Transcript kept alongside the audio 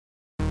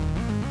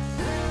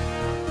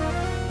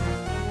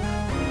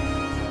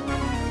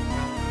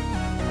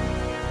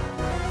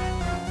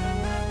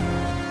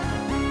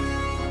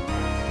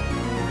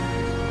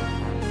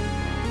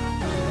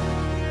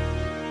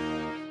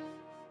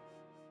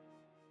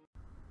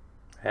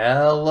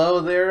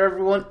Hello there,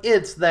 everyone.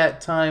 It's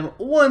that time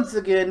once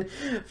again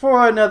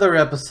for another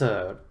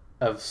episode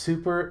of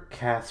Super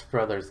Cast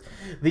Brothers,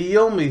 the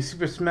only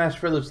Super Smash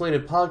Brothers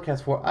related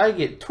podcast where I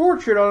get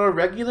tortured on a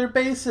regular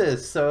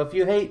basis. So if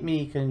you hate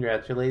me,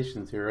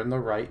 congratulations, you're in the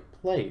right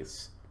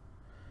place.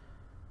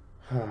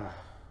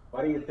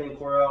 Why do you think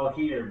we're all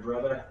here,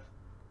 brother?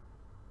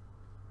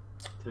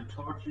 To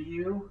torture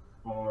you,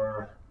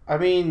 or I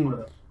for mean,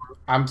 the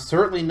I'm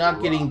certainly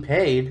not getting rock?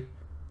 paid.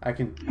 I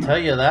can tell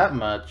you that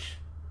much.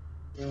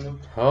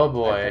 Oh I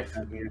boy. think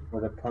I'm here for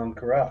the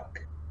punk rock.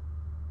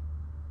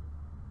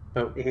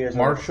 But Here's a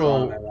little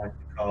song I Marshall, like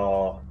to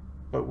call.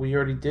 but we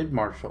already did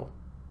Marshall.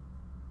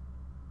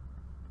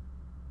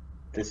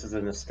 This is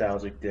a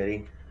nostalgic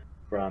ditty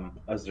from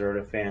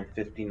Azerta Fan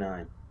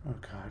 59. Oh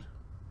god.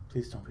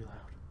 Please don't be loud.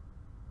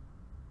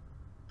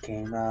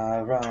 Came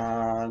I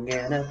wrong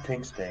in a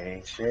pink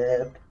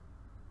spaceship?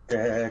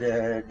 Da,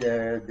 da,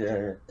 da,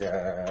 da,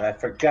 da. I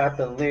forgot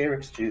the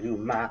lyrics to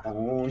my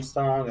own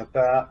song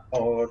about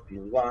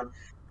Orbulon.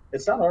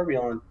 It's not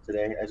Orbulon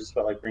today. I just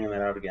felt like bringing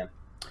that out again.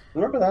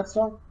 Remember that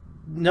song?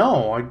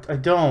 No, I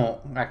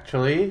don't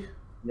actually.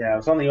 Yeah, it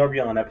was on the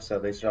Orbulon episode.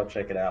 They should all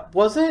check it out.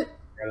 Was it?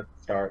 Right at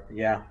the start.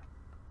 Yeah.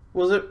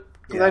 Was it?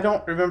 Because I Yeah.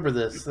 don't remember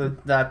this.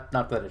 That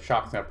not that it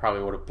shocks me. I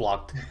probably would have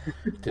blocked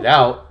it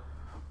out.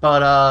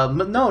 But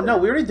no,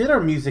 we already did our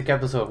music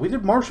episode. We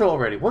did Marshall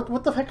already.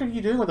 What the heck are you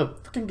doing with a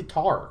fucking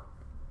guitar?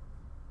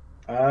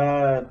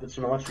 It's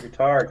an electric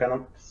guitar, kind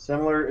of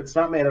similar. It's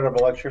not made out of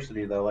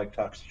electricity though, like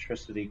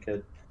Toxtricity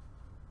could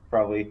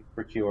probably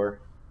procure.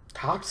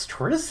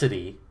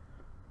 Toxtricity?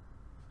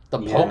 The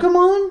Yeah.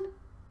 Pokemon?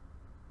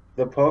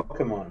 The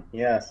Pokemon,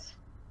 yes.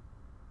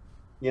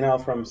 You know,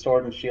 from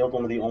Sword and Shield,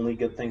 one of the only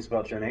good things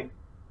about Gen 8.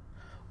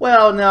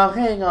 Well, now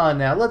hang on.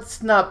 Now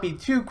let's not be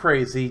too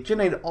crazy. Gen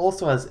 8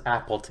 also has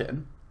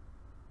Appleton.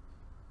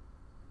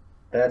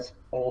 That's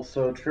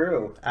also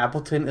true.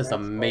 Appleton is That's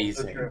also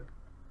amazing. true.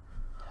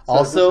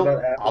 So is this Also,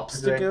 about Apple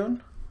today?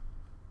 Obstagoon,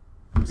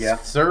 Yeah.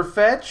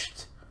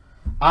 Surfetched.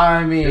 I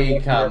You're mean,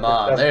 lucky come that this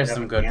on. doesn't There's have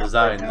some an good amp right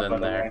designs now, by in the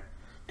there. way.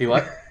 Do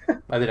what?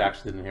 I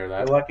actually didn't hear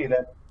You're that. lucky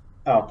that.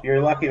 Oh, you're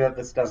lucky that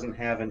this doesn't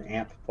have an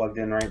amp plugged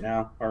in right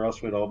now, or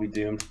else we'd all be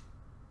doomed.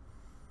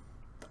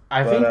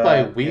 I But think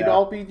by we'd yeah,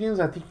 all be doomed,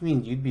 I think you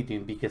mean you'd be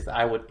doomed because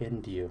I would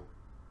end you.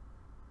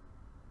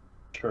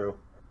 true.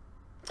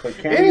 But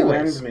can you end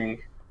Anyways, me?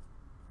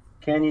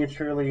 Can you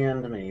truly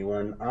end me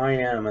when I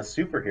am a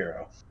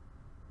superhero?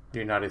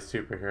 you're not a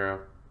superhero.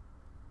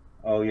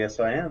 Oh, yes,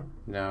 I am.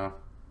 No.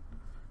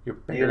 You're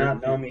Do you better.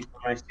 not know me for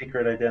my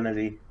secret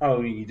identity?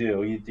 Oh, you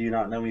do. You do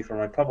not know me for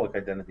my public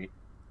identity.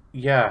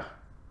 Yeah.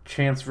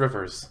 Chance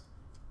Rivers.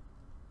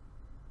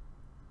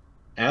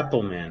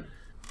 Appleman.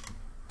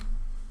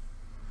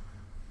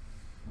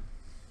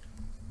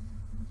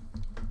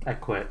 I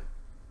quit.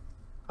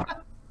 I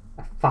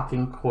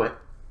fucking quit.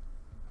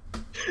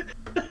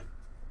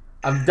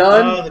 I'm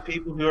done. Oh, the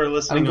people who are I'm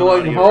listening on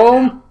going audio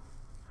right now, home.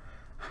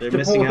 they're I don't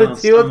missing out want on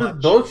to deal so with this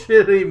much.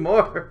 bullshit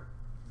anymore.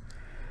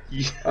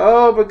 Yeah.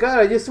 Oh my god,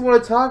 I just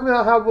want to talk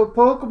about how a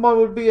Pokemon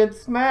would be in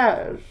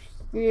Smash.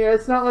 Yeah,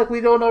 it's not like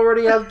we don't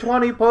already have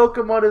 20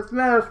 Pokemon in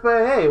Smash,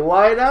 but hey,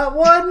 why not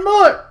one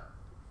more?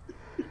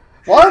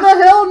 Why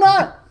the hell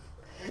not?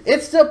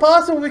 It's still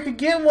possible we could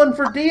get one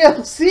for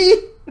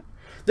DLC.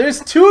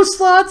 There's 2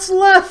 slots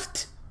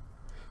left.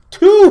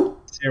 2.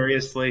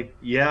 Seriously,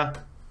 yeah.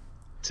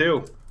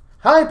 Two.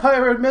 Hi,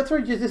 Pyro and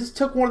Mithra. You just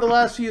took one of the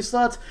last few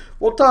slots.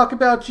 We'll talk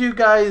about you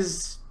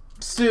guys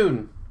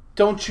soon.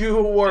 Don't you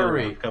In a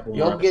worry. couple more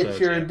You'll get episodes,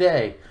 your yeah.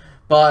 day.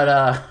 But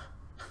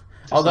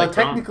Just although like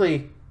Prom.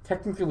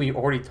 technically we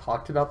already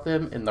talked about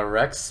them in the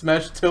Rex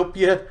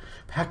Smashtopia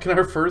back in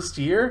our first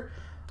year.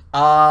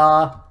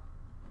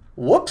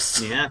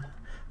 Whoops. Yeah.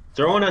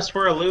 Throwing us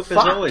for a loop as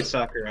Fuck. always,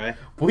 Sakurai.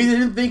 We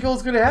didn't think it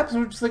was going to happen. So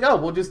we're just like, oh,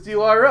 we'll just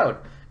do our own.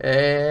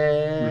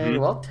 And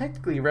well,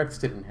 technically Rex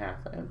didn't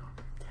happen.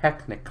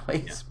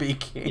 Technically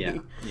speaking, Yeah.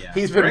 Yeah.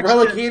 he's been Rex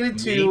relegated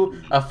did to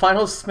maybe. a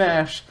final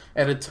smash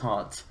and a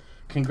taunt.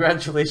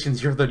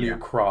 Congratulations, you're the new Yeah.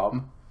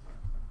 Chrom.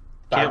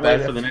 Can't That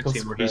wait for the next feels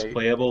game where he's great.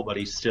 playable, but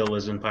he still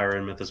is in Pyro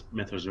and Mithra's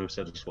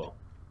moveset as well.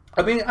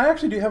 I mean, I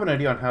actually do have an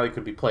idea on how he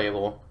could be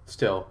playable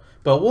still,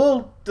 but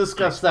we'll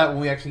discuss that when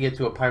we actually get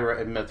to a Pirate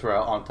and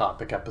Mithra on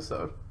topic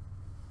episode.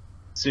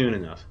 Soon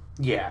enough.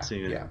 Yeah,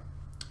 Soon. yeah.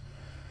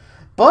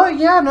 But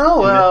yeah, And Mithra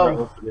no.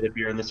 also did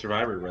appear in the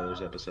Survivor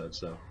Brothers episode,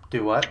 so.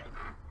 Do what?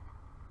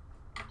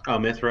 Oh,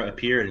 Mithra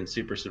appeared in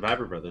Super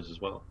Survivor Brothers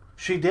as well.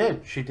 She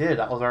did. She did.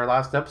 That was our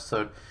last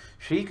episode.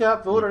 She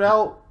got voted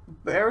out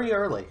very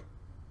early.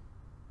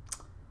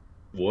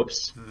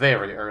 Whoops.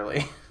 Very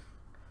early.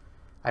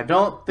 I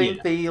don't think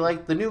Yeah. they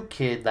like the new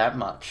kid that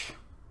much.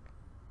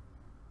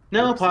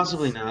 No, Oopsies.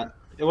 possibly not.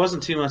 It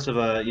wasn't too much of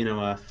a, a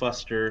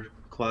fuster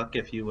cluck,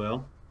 if you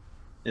will,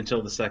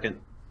 until the second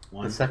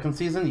one. The second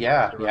season,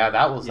 yeah,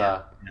 that was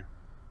Yeah.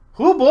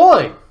 who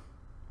boy,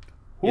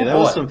 who Yeah, that boy.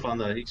 was some fun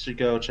though. You should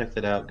go check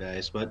that out,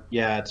 guys. But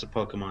yeah, it's a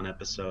Pokemon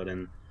episode,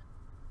 and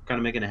kind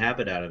of making a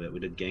habit out of it. We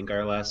did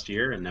Gengar last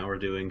year, and now we're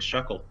doing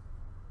Shuckle.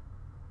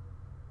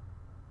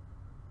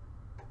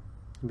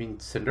 You mean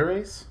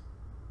Cinderace?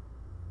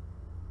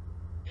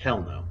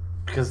 Hell no.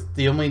 Because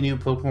the only new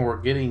Pokemon we're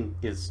getting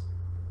is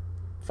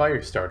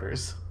fire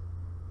starters.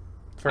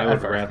 I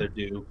would rather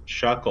do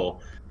Shuckle.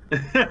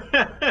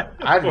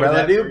 I'd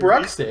rather do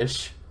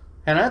Bruxish.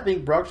 And I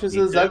think Bruxish is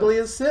as ugly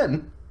as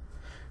sin.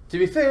 To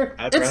be fair,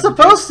 it's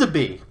supposed to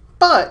be.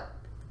 But,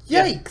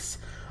 yikes.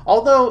 Yeah.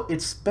 Although,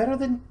 it's better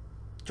than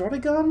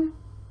Jordagon?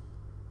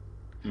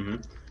 Mm-hmm.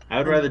 I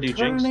would rather do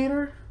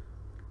Turtonator?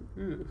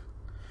 Jinx.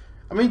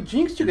 I mean,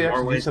 Jinx you could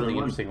actually do something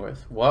interesting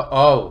with. What?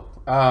 Oh,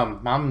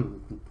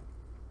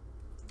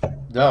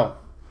 no.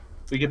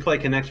 We could play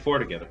Connect 4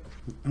 together.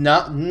 No.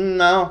 I mean,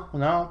 no,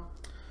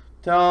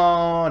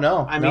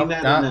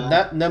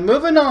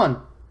 moving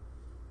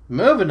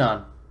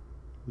on.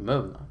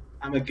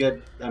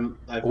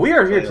 We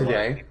are here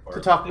today to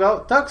talk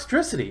about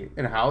Toxtricity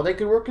and how they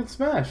could work in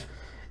Smash.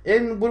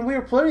 And when we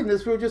were playing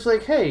this, we were just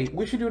like, hey,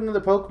 we should do another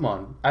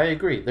Pokemon. I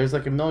agree. There's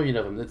like a million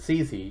of them. It's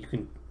easy. You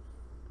can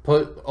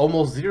put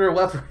almost zero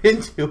effort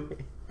into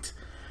it.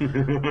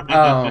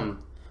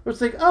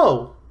 It's like,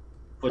 oh,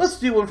 let's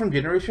do one from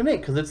Generation 8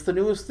 because it's the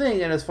newest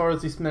thing. And as far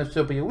as the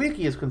Smashopia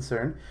Wiki is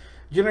concerned,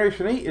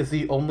 Generation 8 is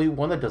the only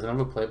one that doesn't have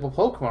a playable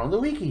Pokemon on the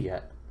Wiki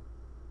yet.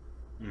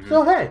 Mm-hmm.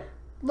 So, hey,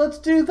 let's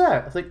do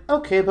that. It's like,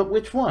 okay, but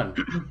which one?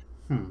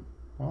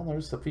 Well,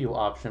 there's a few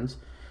options.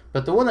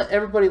 But the one that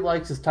everybody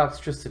likes is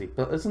Toxtricity.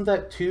 But isn't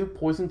that 2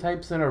 poison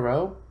types in a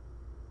row?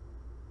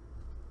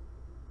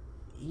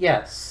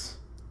 Yes.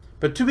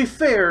 But to be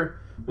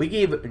fair, we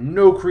gave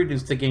no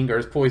credence to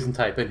Gengar's poison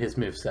type in his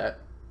moveset.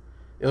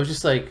 It was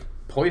just like,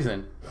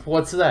 poison?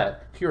 What's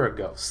that? You're a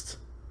ghost.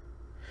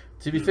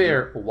 To be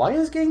fair, why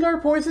is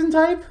Gengar poison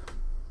type?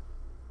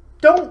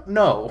 Don't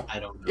know. I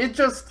don't know. It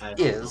just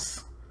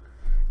is.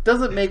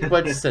 Doesn't make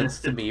much sense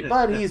to me,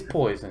 but he's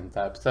poison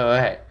type, so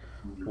hey.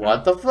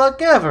 What the fuck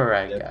ever,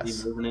 I guess.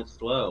 He's moving it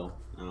slow.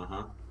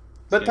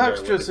 But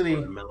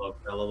Toxtricity...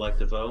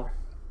 Melolectivo.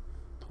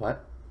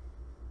 What?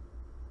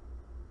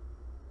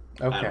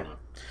 Okay.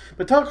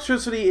 But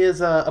Toxtricity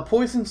is a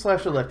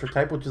poison/electric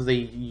type, which is a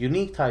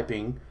unique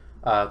typing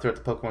throughout the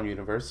Pokemon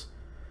universe.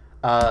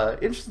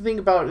 Interesting thing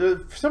about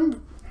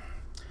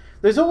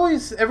there's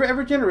always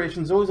every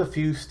generation there's always a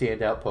few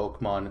standout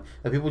Pokemon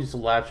that people just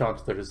latch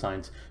onto their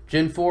designs.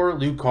 Gen 4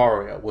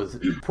 Lucario was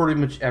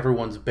pretty much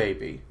everyone's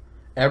baby.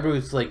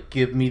 Everyone's like,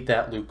 give me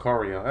that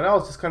Lucario, and I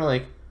was just kind of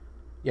like,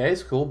 yeah,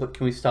 he's cool, but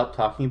can we stop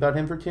talking about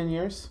him for 10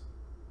 years?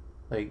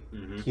 Like,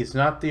 he's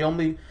not the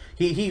only.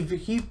 He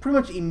pretty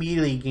much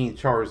immediately gained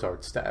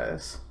Charizard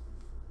status.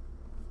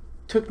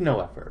 Took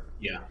no effort.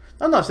 Yeah.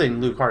 I'm not saying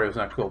Lucario's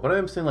not cool, but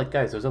I'm saying, like,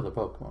 guys, there's other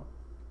Pokemon.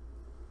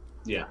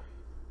 Yeah.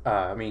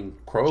 I mean,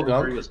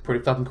 Croagunk was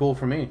pretty fucking cool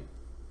for me.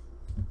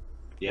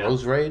 Yeah.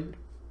 Roserade.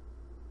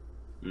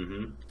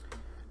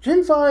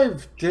 Gen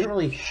 5 didn't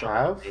really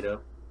have...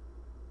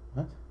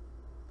 What?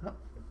 Oh.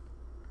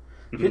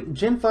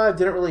 Gen 5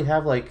 didn't really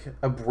have, like,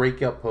 a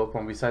breakout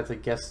Pokemon besides, I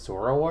guess,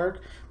 Zoroark.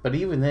 But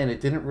even then, it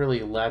didn't really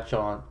get latched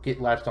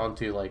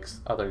onto like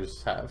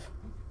others have.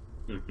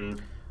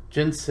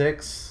 Gen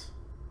 6...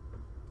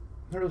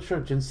 I'm not really sure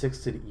if Gen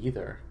 6 did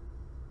either.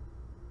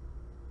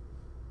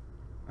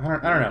 I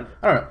don't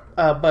know.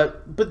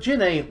 But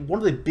Gen 8, one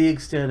of the big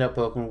standout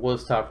Pokemon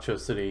was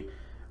Toxtricity.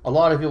 A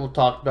lot of people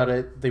talked about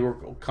it. They were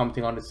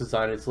commenting on its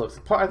design, its looks.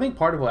 I think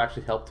part of what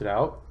actually helped it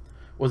out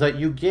was that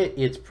you get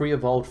its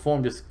pre-evolved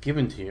form just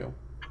given to you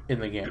in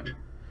the game.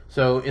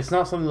 So it's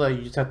not something that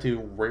you just have to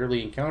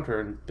rarely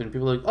encounter, and then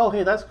people are like, oh,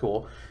 hey, that's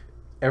cool.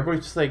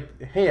 Everybody's just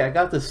like, hey, I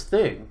got this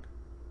thing.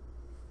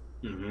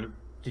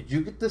 Did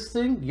you get this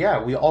thing?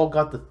 Yeah, we all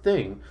got the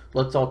thing.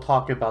 Let's all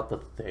talk about the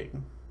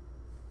thing.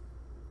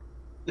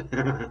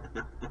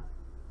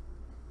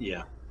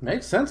 Yeah.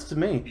 Makes sense to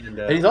me.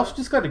 And he's also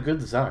just got a good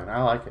design.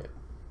 I like it.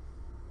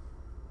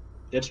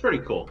 It's pretty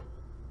cool.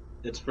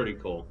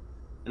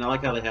 And I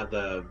like how they have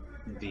the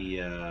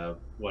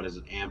what is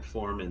it, amp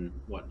form and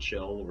what,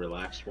 chill,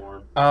 relaxed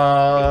form?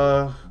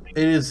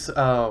 It is,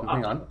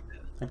 hang on.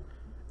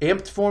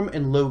 Amped form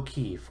and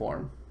low-key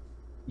form.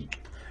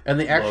 And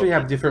they actually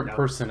have different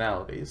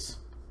personalities.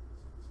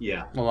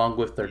 Yeah. Along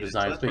with their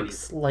designs being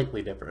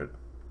slightly different.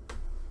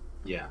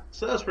 Yeah,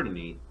 so that's pretty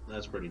neat.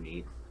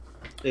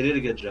 They did a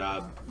good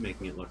job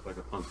making it look like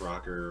a punk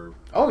rocker.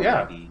 Oh,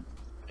 yeah.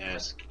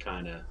 Esque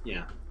kind of,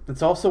 yeah.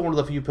 It's also one of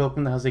the few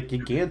Pokemon that has a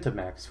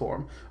Gigantamax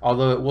form.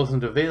 Although it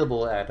wasn't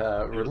available at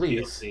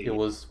release. It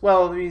was,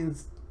 well, I mean,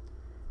 it's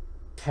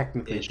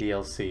technically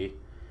DLC.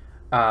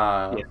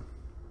 It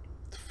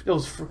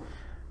was...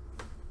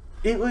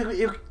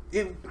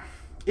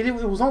 It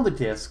was on the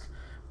disc,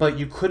 but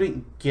you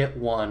couldn't get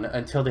one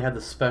until they had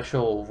the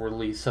special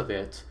release of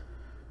it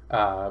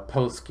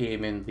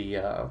post-game in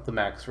the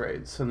Max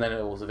Raids. And then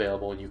it was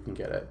available and you can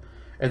get it.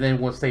 And then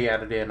once they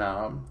added in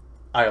Isle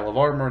of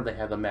Armor, they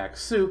had the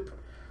Max Soup.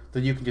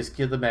 Then you can just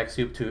give the Max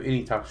Soup to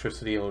any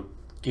Toxtricity, it'll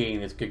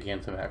gain its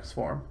Gigantamax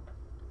form.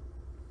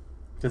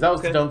 Because that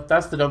was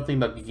that's the dumb thing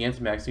about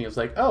Gigantamax. It was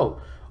like, oh,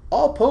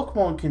 all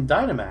Pokemon can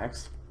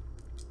Dynamax,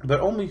 but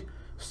only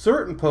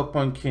certain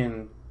Pokemon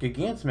can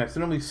Gigantamax,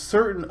 and only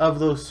certain of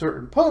those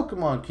certain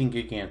Pokemon can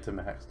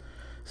Gigantamax.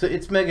 So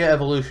it's Mega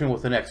Evolution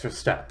with an extra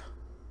step.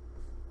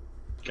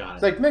 Got it.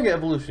 It's like Mega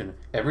Evolution.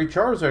 Every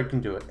Charizard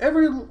can do it.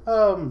 Every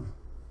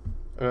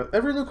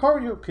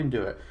Lucario can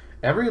do it.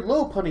 Every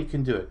Lopunny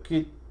can do it.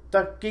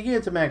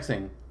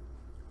 Gigantamaxing.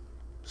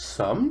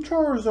 Some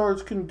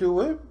Charizards can do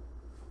it.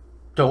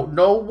 Don't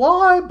know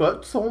why, but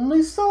it's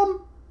only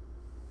some.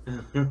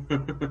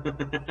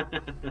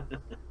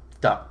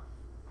 Dumb.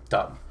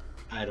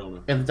 I don't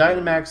know. And the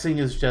Dynamaxing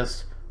is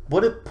just,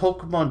 what if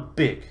Pokemon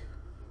big?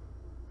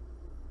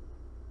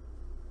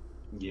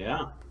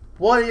 Yeah.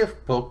 What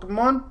if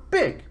Pokemon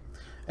big?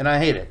 And I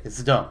hate it.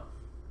 It's dumb.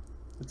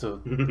 It's a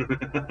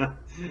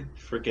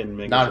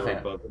freaking not a Megazord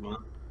fan.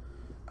 Pokemon.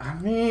 I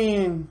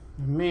mean.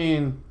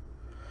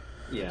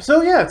 Yeah.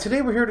 So yeah,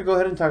 today we're here to go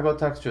ahead and talk about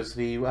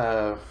Toxtricity.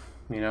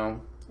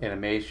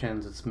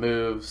 Animations, its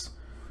moves.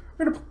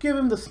 We're gonna give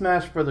him the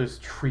Smash Brothers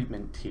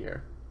treatment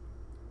here.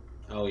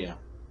 Oh yeah.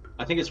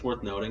 I think it's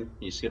worth noting,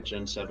 you skipped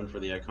Gen 7 for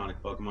the iconic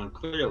Pokemon.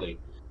 Clearly,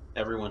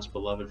 everyone's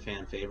beloved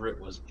fan favorite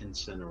was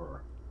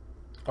Incineroar.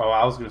 Oh,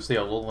 I was gonna say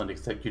Alolan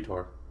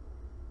Executor.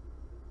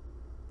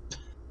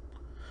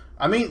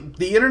 I mean,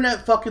 the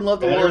internet fucking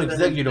loved Alolan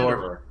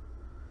Executor.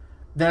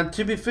 Now,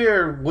 to be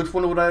fair, which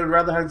one would I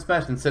rather have in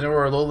Smash? Incineroar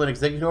or Alolan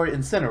Executor?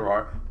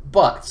 Incineroar.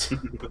 But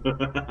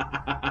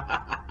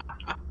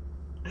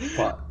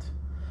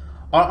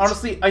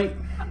honestly,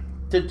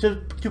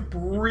 to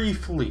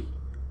briefly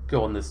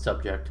go on this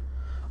subject,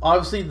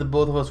 obviously the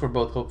both of us were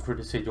both hoping for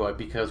Decidueye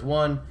because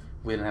one,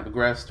 we didn't have a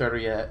grass starter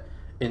yet,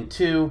 and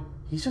two,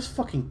 he's just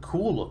fucking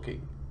cool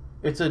looking.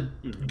 It's a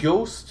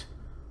ghost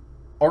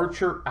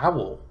archer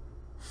owl.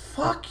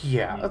 Fuck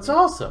yeah, that's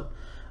awesome.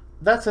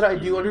 That said, I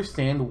do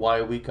understand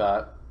why we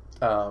got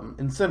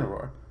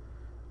Incineroar.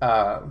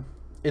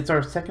 It's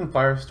our second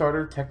fire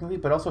starter, technically,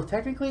 but also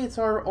technically it's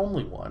our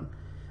only one.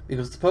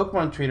 Because the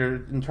Pokemon Trainer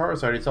and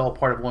Charizard, it's all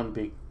part of one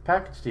big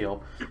package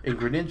deal. And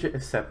Greninja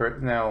is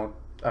separate. Now,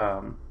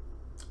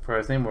 for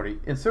his name already,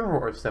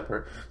 Incineroar is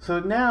separate. So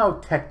now,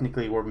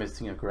 technically, we're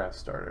missing a grass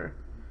starter.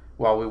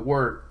 While we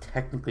were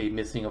technically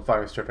missing a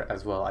fire starter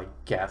as well, I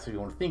guess, if you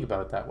want to think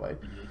about it that way.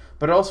 Mm-hmm.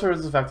 But also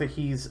is the fact that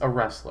he's a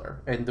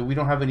wrestler. And we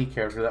don't have any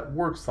character that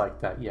works like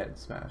that yet in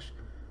Smash.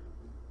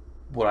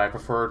 Would I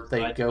prefer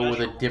they go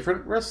with a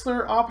different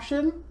wrestler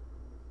option?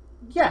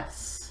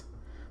 Yes.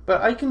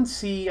 But I can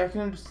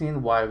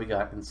understand why we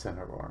got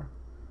Incineroar.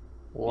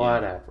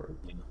 Whatever.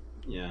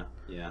 Yeah.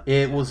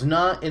 It was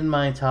not in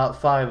my top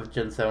 5 of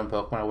Gen 7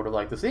 Pokemon I would have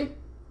liked to see.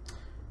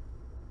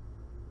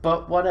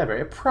 But whatever.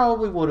 It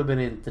probably would have been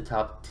in the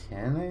top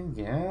 10, I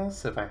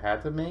guess, if I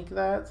had to make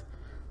that.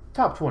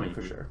 Top 20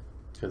 for sure.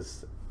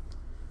 Because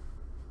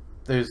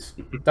there's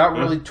not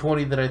really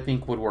 20 that I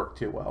think would work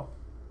too well.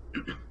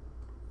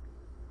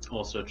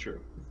 Also true.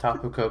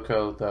 Tapu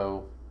Koko,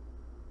 though,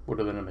 would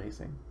have been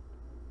amazing.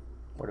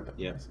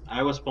 Amazing.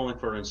 I was pulling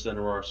for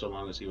Incineroar so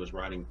long as he was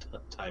riding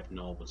type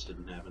Null, which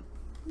didn't happen.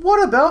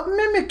 What about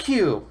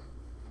Mimikyu?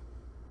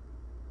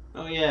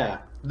 Oh yeah,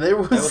 that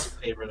was a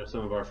favorite of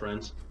some of our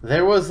friends.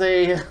 There was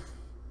a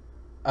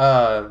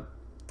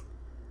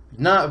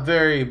not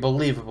very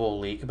believable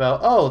leak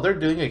about they're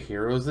doing a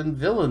heroes and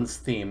villains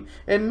theme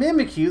and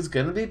Mimikyu's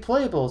gonna be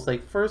playable. It's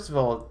like, first of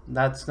all,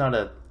 that's not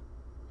a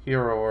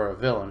hero or a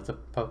villain, it's a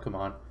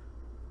Pokemon.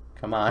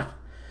 Come on.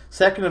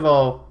 Second of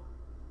all,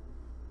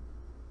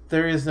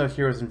 there is no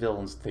heroes and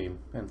villains theme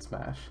in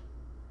Smash.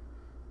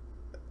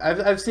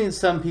 I've seen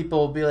some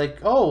people be like,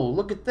 oh,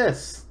 look at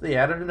this, they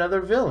added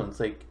another villain. It's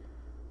like,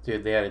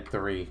 dude, they added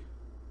 3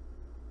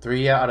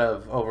 out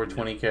of over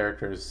 20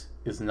 characters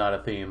is not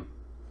a theme.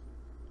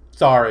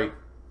 Sorry.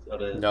 So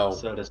to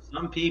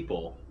some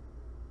people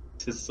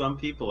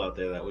out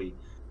there that we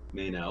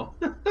may know.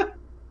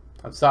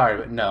 I'm sorry,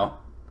 but no.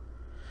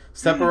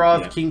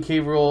 Sephiroth, King K.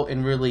 Rool,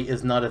 and Ridley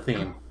is not a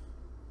theme.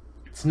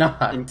 It's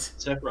not. And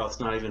Sephiroth's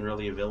not even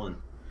really a villain.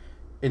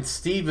 And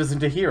Steve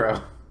isn't a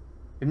hero.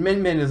 And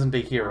Min Min isn't a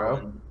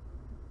hero.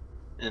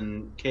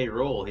 And K.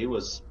 Rool, he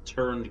was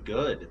turned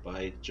good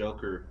by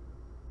Joker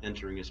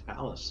entering his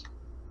palace.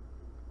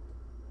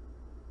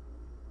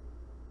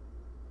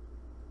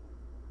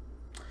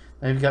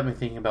 Now you've got me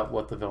thinking about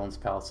what the villains'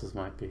 palaces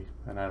might be,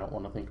 and I don't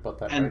want to think about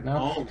that right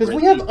now because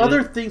we have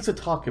other things to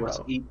talk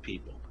about. Eat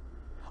people.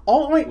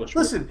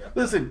 Listen.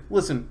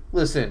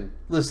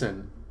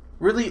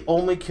 Ridley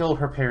only killed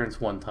her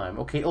parents one time.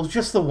 Okay, it was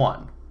just the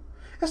one.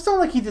 It's not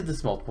like he did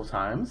this multiple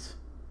times.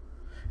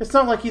 It's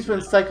not like he's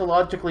been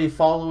psychologically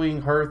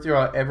following her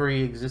throughout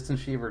every existence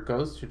she ever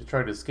goes to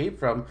try to escape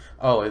from.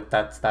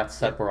 That's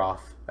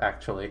Sephiroth,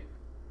 actually.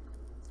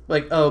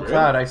 Like, oh really?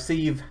 God, I see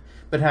you've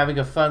been having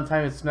a fun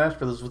time at Smash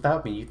Brothers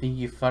without me. You think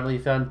you finally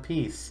found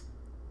peace?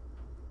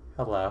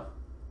 Hello.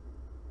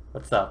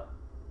 What's up?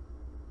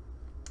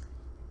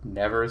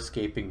 Never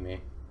escaping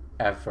me.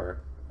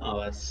 Ever. Oh,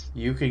 that's...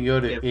 You can go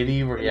to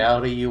any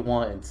reality you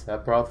want, and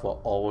Sephiroth will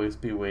always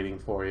be waiting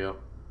for you.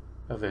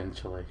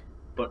 Eventually.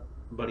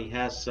 But he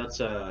has such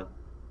a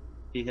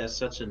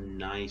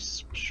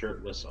nice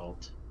shirtless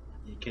ult.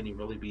 Can he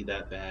really be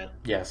that bad?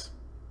 Yes.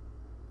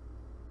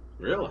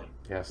 Really?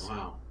 Yes.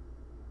 Wow.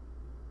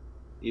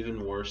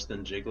 Even worse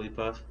than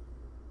Jigglypuff?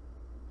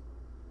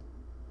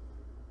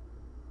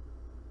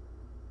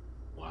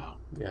 Wow.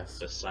 Yes.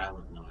 The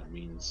silent nod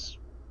means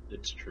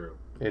it's true.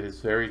 It is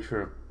very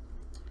true.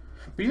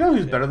 But you know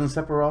who's better than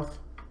Sephiroth?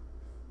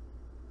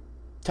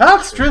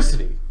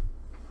 Toxtricity!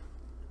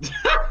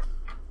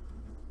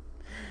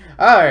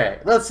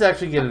 Alright, let's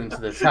actually get into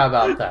this. How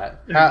about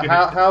that?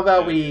 How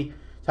about we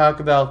talk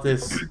about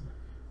this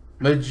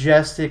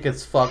majestic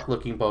as fuck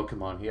looking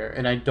Pokemon here?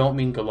 And I don't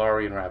mean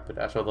Galarian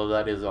Rapidash, although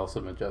that is also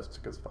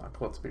majestic as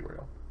fuck. Let's be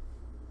real.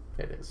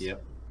 It is.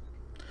 Yep.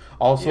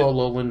 Also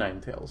Alolan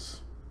Ninetales.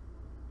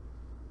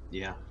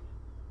 Yeah.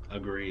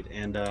 Agreed.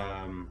 And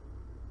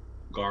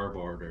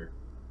Garbodor.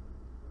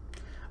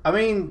 I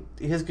mean,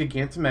 his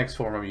Gigantamax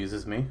form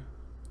amuses me.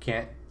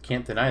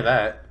 Can't deny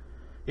that.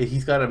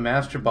 He's got a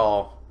Master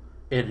Ball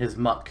in his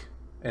muck,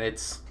 and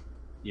it's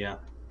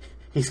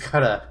he's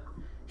got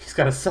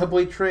a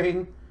subway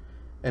train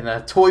and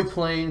a toy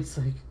plane. It's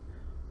like,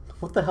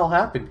 what the hell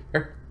happened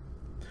here?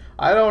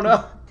 I don't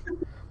know,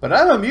 but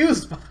I'm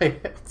amused by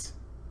it.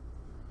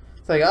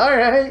 It's like, all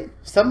right,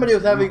 somebody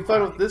was having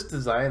fun with this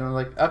design. I'm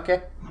like,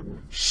 okay,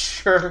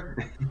 sure,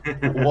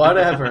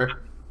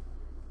 whatever.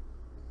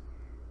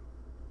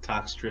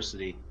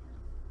 Toxtricity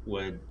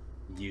would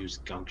use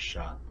Gunk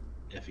Shot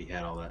if he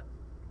had all that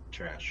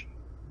trash.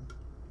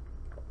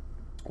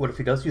 What if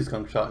he does use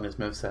Gunk Shot in his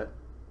moveset?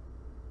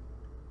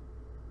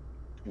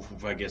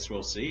 I guess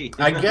we'll see.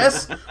 I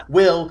guess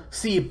we'll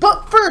see.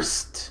 But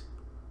first,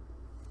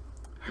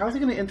 how is he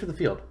going to enter the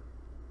field?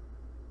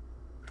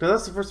 Because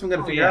that's the first thing we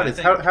got to figure out is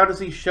how does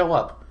he show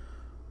up?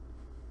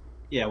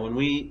 Yeah, when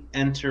we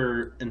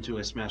enter into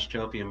a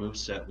Smashtopia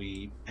moveset,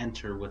 we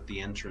enter with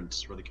the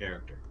entrance for the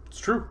character. It's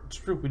true. It's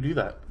true. We do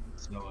that.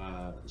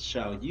 So,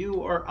 shall you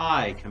or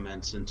I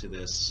commence into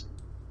this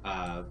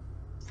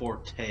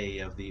forte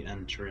of the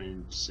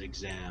entrance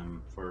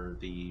exam for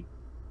the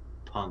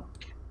punk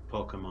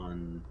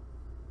Pokemon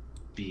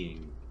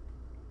being?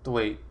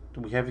 Wait,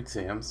 do we have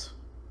exams?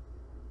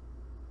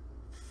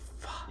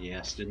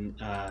 Yes, didn't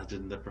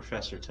the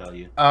professor tell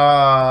you?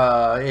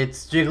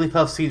 It's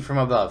Jigglypuff Seed from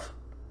Above.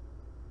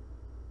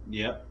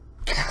 Yep.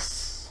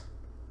 Yes!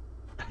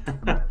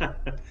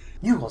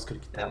 You all's gonna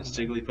get that one.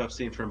 Jigglypuff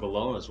seen from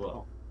below as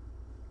well.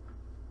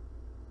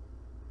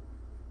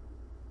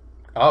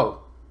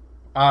 Oh.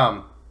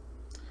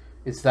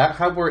 Is that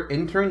how we're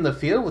entering the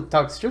field with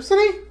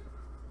Toxtricity?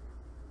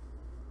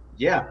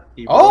 Yeah,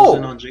 he rolls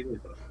in on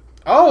Jigglypuff.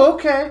 Oh,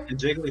 okay. And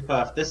this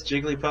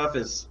Jigglypuff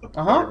is a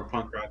part of a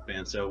punk rock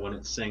band, so when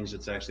it sings,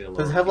 it's actually a low.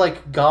 Does it have,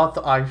 like, goth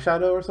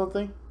eyeshadow or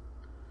something?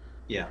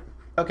 Yeah.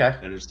 Okay.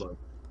 And it's like,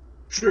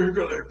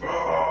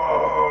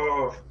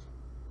 Jigglypuff!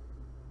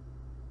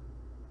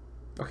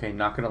 Okay,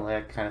 not gonna lie,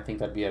 I kind of think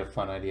that'd be a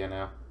fun idea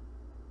now.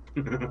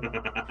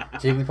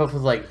 Jigglypuff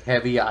with, like,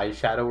 heavy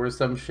eyeshadow or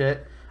some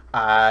shit.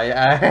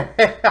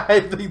 I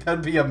think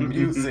that'd be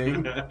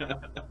amusing.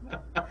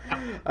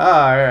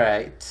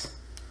 Alright.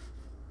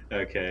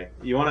 Okay.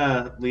 You want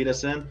to lead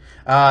us in?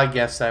 I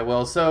guess I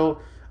will. So,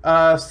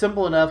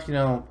 simple enough, you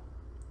know,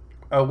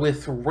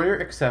 with rare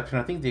exception,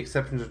 I think the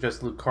exceptions are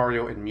just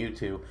Lucario and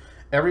Mewtwo.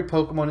 Every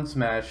Pokemon in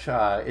Smash,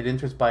 it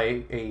enters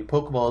by a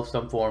Pokeball of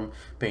some form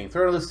being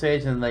thrown on the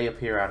stage and they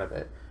appear out of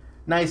it.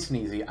 Nice and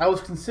easy. I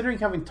was considering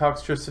having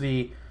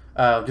Toxtricity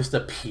just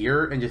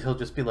appear and he'll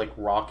just be like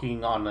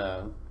rocking on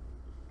a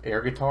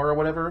air guitar or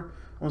whatever.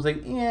 I was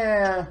like,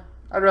 yeah,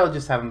 I'd rather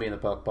just have him be in the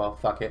Pokeball.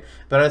 Fuck it.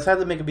 But I decided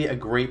to make it be a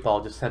Great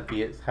Ball, just have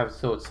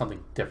so it's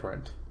something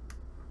different.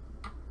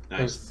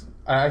 Nice.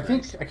 I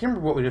think I can't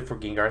remember what we did for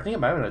Gengar. I think it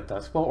might have been a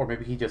Dusk Ball, or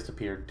maybe he just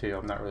appeared too.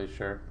 I'm not really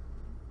sure.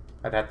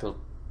 I'd have to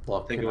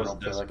look. I think it was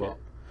Dusk Ball.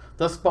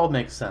 Dusk Ball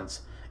makes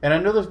sense. And I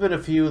know there's been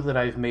a few that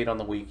I've made on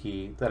the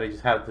wiki that I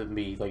just had them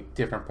be like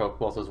different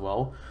Pokeballs as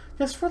well,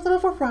 just for a little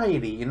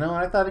variety, you know.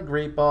 And I thought a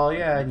Great Ball,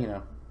 yeah, you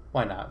know,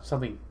 why not?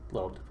 Something a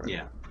little different.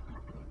 Yeah.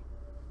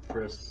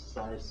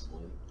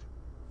 Precisely.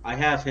 I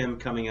have him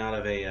coming out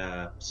of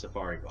a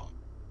Safari Ball.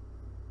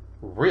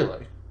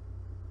 Really?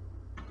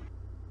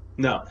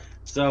 No.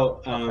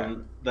 So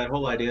Okay. that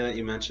whole idea that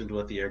you mentioned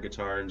with the air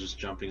guitar and just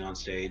jumping on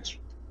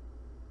stage.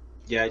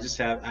 Yeah,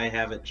 I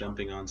have it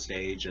jumping on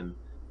stage and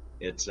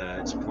it's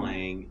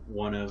playing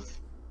one of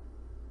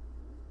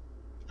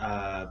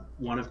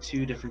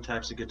two different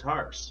types of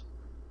guitars.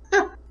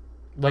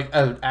 Like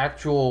an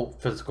actual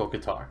physical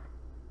guitar.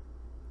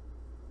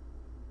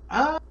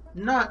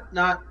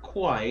 Not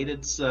quite.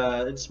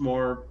 It's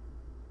more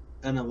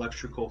an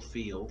electrical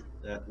field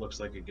that looks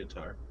like a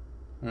guitar.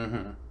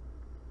 Mm-hmm.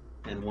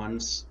 And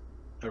one's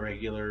a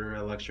regular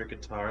electric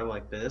guitar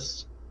like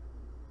this,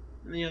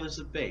 and the other's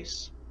a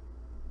bass.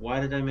 Why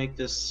did I make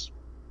this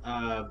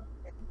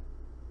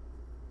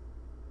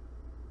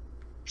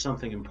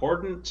something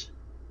important?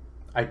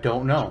 I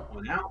don't know.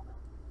 Point out.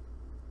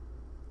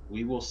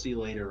 We will see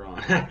later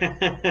on.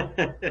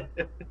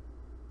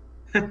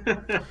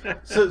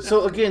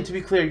 So again, to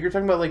be clear, you're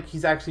talking about like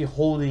he's actually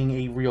holding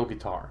a real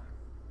guitar.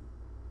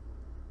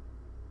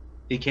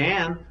 He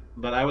can,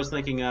 but I was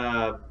thinking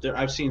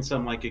I've seen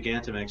some like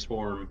Gigantamax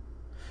form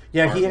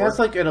Yeah, he has artwork.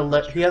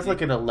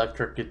 like an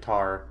electric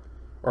guitar,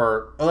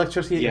 or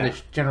electricity in Yeah,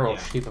 the general yeah.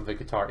 shape of a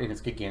guitar in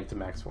its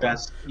Gigantamax form.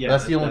 That's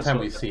That's the only that's time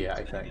what we see it, I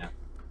I'm saying, think. yeah.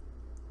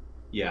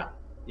 Yeah,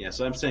 yeah.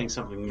 So I'm saying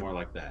something more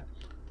like that.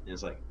 And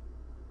it's like,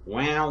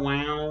 wow,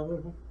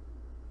 wow.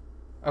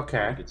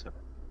 Okay. Guitar.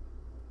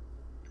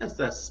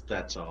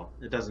 That's all.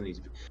 It doesn't need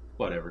to be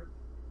whatever.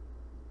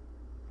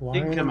 Why It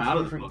can are come there out two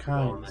of the different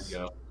Pokeball and then kinds?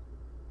 go.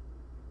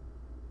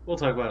 We'll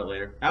talk about it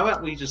later. How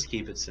about we just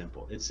keep it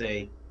simple? It's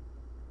a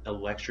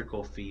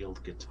electrical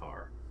field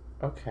guitar.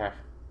 Okay.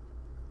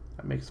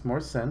 That makes more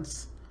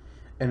sense.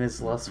 And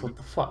is less what Mhm.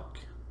 the fuck.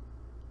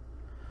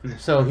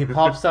 So he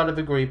pops out of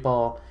a great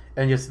ball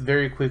and just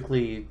very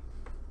quickly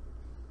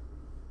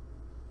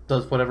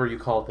does whatever you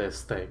call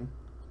this thing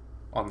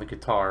on the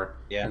guitar,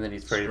 Yeah, and then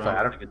he's ready to strums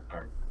fire. the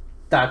guitar.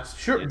 That's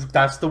sure. Yeah.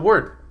 That's the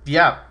word.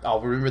 Yeah,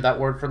 I'll remember that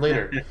word for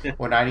later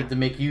when I need to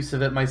make use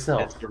of it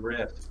myself. It's the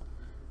riff.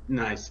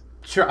 Nice.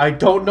 Sure, I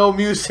don't know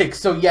music,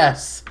 so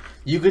yes,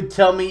 you could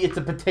tell me it's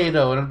a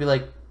potato, and I'd be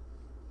like,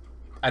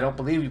 I don't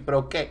believe you, but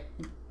okay.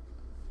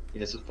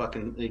 Yes,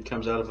 it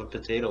comes out of a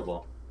potato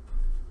ball.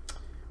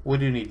 We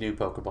do need new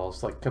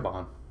Pokeballs. Like, come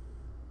on.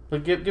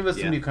 Like, give us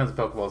Yeah. some new kinds of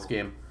Pokeballs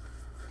game.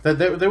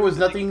 There was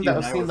nothing that you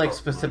and I seemed were like Pokemon.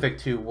 specific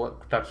to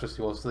what Toxtricity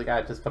was. Like,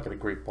 just fucking a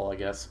great ball, I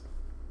guess.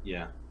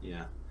 Yeah,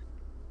 yeah.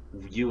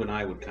 You and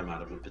I would come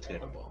out of a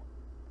potato ball.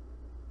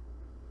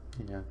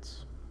 Yeah,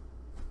 it's.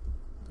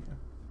 Yeah.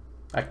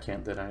 I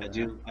can't deny I that.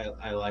 do.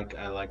 I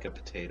like a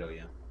potato.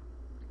 Yeah.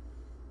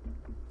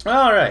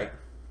 All right,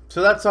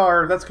 so that's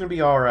gonna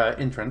be our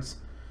entrance.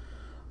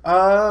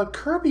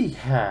 Kirby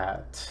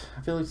hat.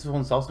 I feel like this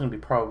one's also gonna be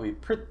probably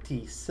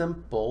pretty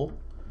simple.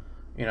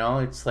 You know,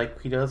 it's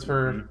like he does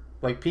for Mhm.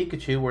 like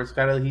Pikachu, where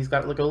he's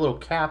got like a little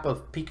cap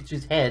of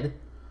Pikachu's head,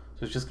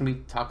 so it's just gonna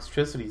be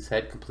Toxtricity's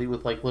head, complete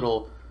with like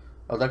little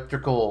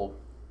electrical.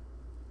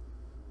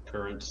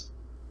 Currents.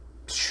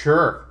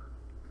 Sure,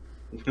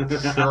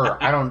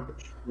 sure. I don't.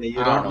 Yeah,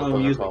 you I don't don't know know what they're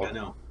music. called. I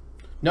know.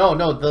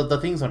 No, the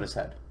things on his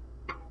head.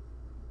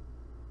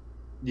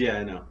 Yeah,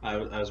 I know. I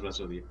was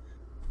messing with you.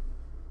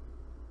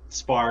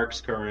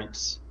 Sparks,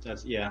 currents.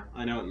 That's yeah.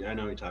 I know. I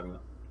know what you're talking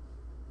about.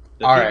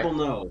 The All right. people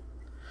know.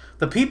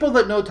 The people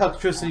that know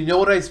Toxtricity know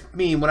what I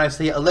mean when I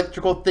say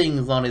electrical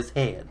things on his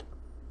head.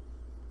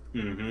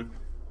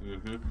 Mm-hmm.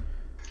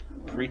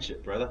 Mm-hmm. Preach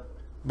it, brother.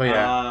 But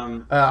yeah,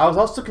 I was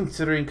also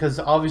considering, because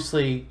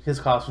obviously his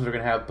costumes are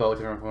going to have both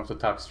different forms of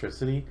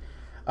Toxtricity,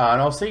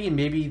 and I was thinking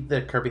maybe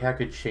the Kirby hat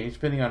could change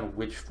depending on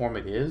which form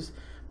it is,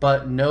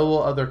 but no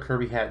other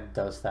Kirby hat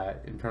does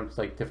that in terms of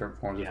like different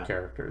forms Yeah. of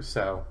characters.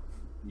 So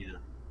Yeah.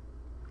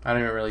 I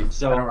don't really,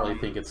 So, I don't really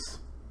think it's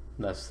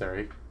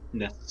necessary.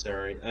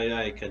 Necessary.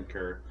 I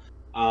concur.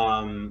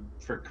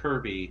 For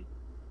Kirby,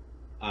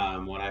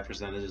 what I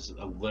presented is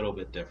a little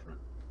bit different.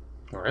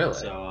 Really?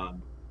 So,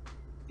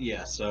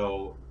 yeah.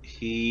 So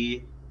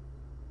he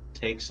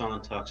takes on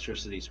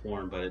Toxtricity's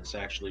form, but it's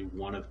actually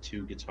one of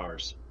two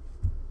guitars.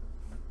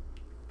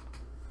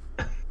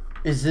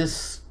 Is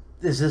this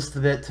the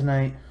bit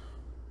tonight?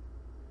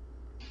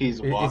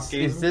 He's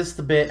walking. Is this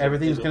the bit?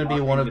 Everything's he's a going to be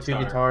one walking of two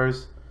guitar.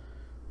 guitars.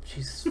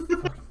 Jesus.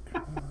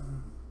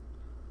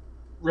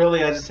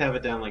 Really, I just have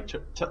it down like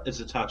it's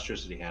a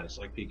Toxtricity hat. It's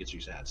like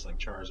Pikachu's hat. It's like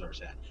Charizard's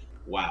hat.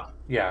 Wow.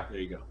 Yeah. There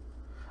you go.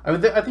 I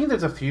mean, I think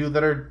there's a few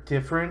that are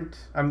different.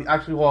 I mean,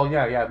 actually, well,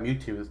 yeah,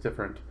 Mewtwo is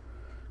different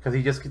because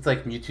he just gets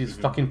like Mewtwo's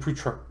fucking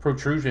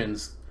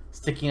protrusions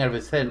sticking out of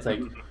his head. It's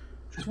like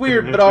it's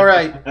weird, but all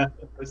right.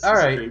 It's All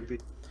just right. creepy.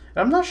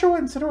 I'm not sure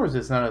what Incineroar's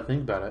is now that I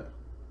think about it.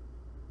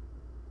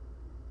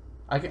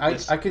 I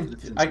It's can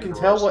Incineroar's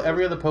tell what too.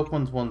 every other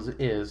Pokemon's ones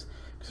is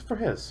except for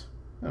his.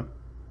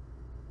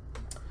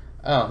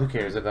 Oh, who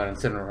cares about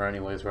Incineroar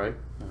anyways, right?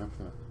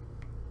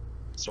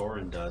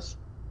 Soren does.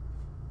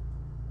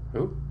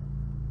 Who?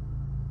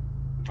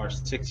 Our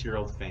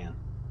 6-year-old fan.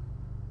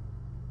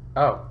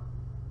 Oh,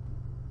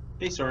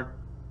 Hey, Soren.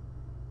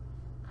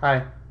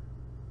 hi.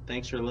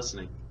 Thanks for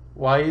listening.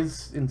 Why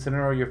is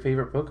Incineroar your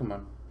favorite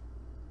Pokemon?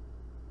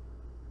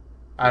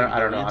 I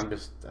don't know. I'm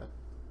just.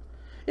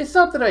 It's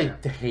not that I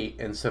hate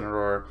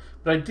Incineroar,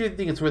 but I do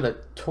think it's where the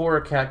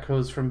Torracat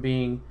goes from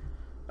being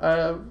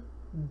a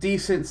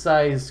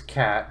decent-sized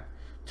cat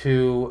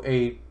to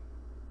a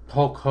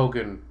Hulk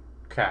Hogan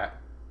cat.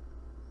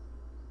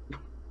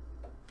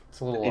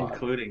 It's a little odd.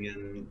 Including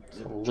in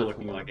little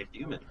looking like a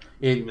human.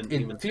 It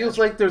human feels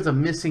cat. like there's a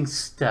missing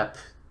step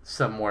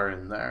somewhere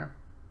in there.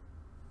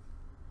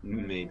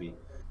 Maybe.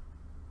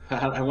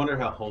 I wonder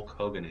how Hulk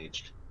Hogan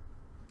aged.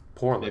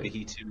 Poorly. Maybe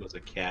he too was a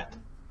cat.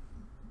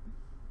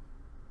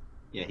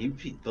 Yeah,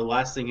 the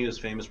last thing he was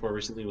famous for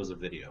recently was a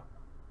video.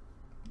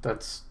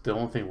 That's the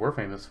only thing we're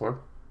famous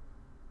for.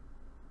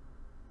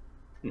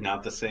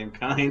 Not the same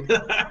kind.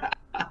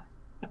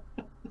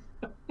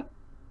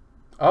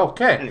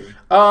 Okay.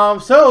 Anyway.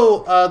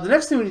 So the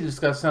next thing we need to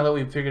discuss, now that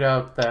we've figured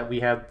out that we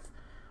have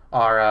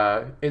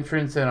our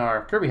entrance and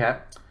our Kirby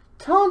hat,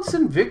 taunts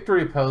and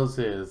victory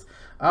poses.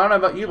 I don't know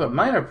about you, but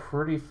mine are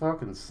pretty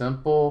fucking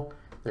simple.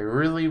 there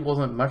really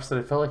wasn't much that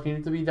I felt like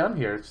needed to be done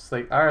here. It's just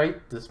like, all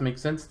right, this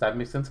makes sense, that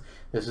makes sense.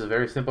 This is a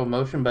very simple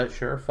motion, but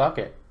sure, fuck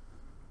it.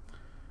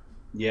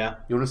 Yeah.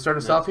 You want to start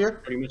us off here?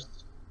 Pretty much.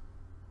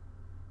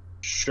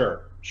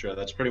 Sure.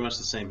 That's pretty much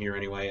the same here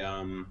anyway.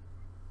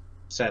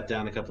 Sat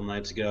down a couple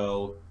nights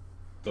ago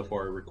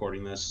before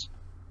recording this,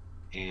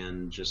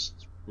 and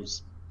just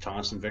was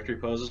taunts and victory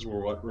poses were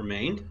what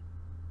remained.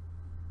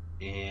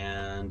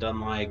 And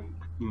unlike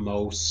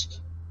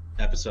most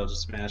episodes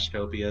of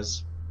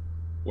Smashtopias,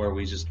 where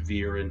we just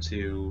veer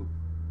into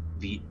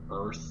the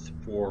earth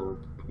for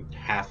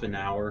half an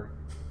hour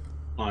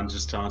on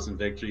just taunts and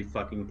victory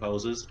fucking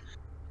poses,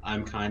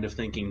 I'm kind of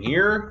thinking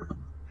here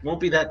won't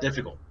be that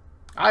difficult.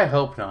 I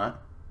hope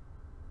not.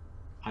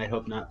 I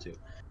hope not to.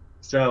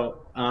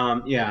 So,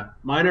 yeah,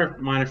 mine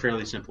are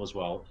fairly simple as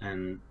well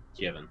and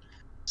given.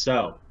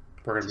 So,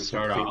 we're going to be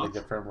start completely off.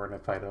 different. We're going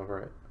to fight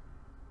over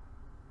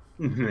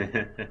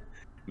it.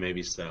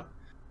 Maybe so.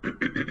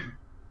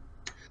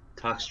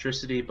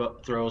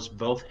 Toxtricity throws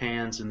both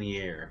hands in the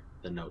air,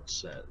 the note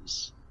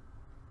says,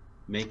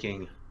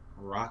 making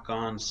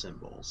rock-on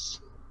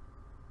cymbals,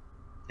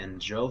 and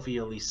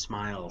jovially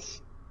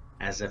smiles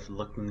as if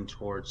looking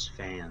towards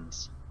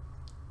fans.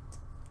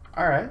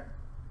 All right.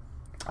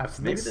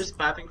 Maybe there's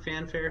clapping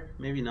fanfare,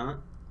 maybe not.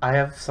 I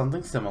have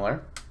something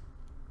similar.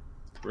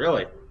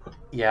 Really?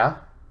 Yeah.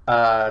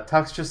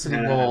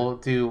 Toxtricity will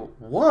do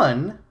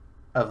one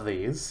of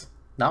these,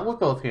 not with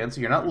both hands,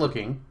 so you're not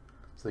looking,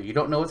 so you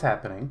don't know what's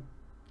happening.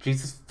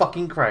 Jesus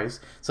fucking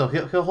Christ. So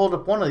he'll hold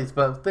up one of these,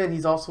 but then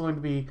he's also going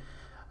to be,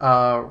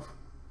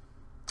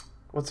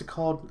 what's it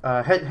called?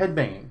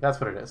 Headbanging. That's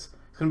what it is.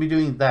 He's going to be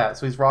doing that,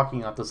 so he's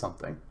rocking onto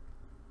something.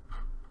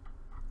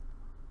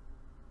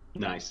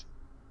 Nice.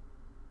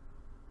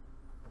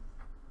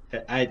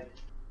 I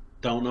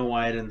don't know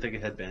why I didn't think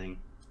of headbanging.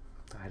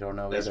 I don't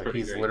know That's either. pretty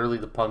He's great. literally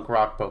the punk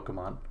rock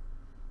Pokemon.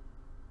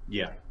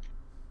 Yeah.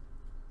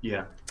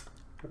 Yeah.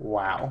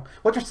 Wow.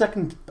 What's your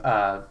second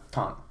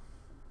taunt?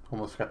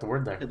 Almost forgot the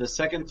word there. The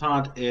second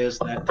taunt is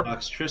that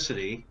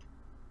Toxtricity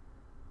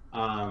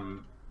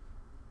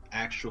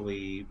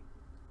actually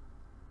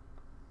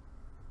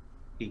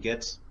he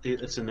gets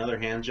it's another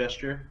hand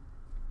gesture.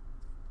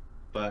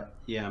 But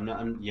yeah,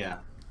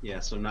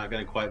 so I'm not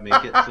gonna quite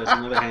make it. So it's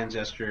another hand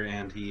gesture,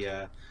 and he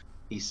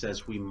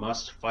says we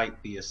must fight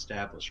the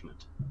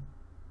establishment.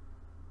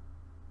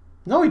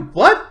 No,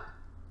 what?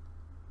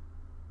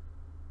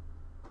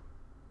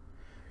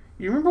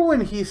 You remember when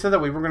he said that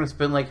we were going to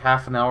spend like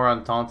half an hour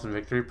on taunts and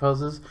victory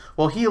poses?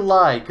 Well, he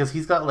lied because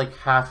he's got like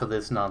half of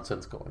this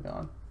nonsense going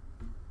on.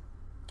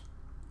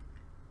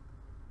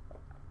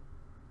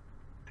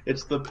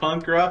 It's the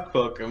punk rock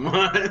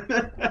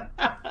Pokemon.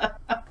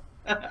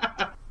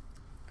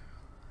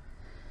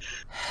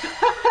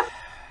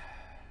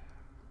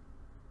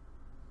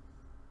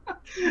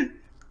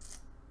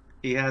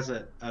 He has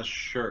a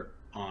shirt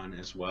on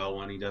as well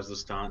when he does the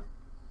stunt.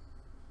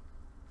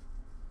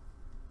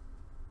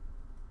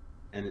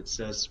 And it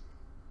says,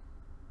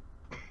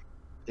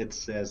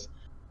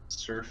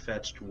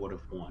 Sirfetch'd would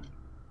have won.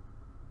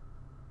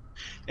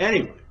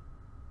 Anyway.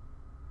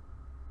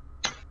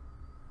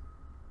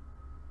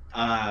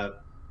 God,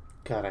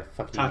 I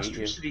fucking hate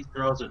you. Toxtricity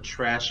throws a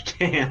trash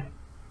can.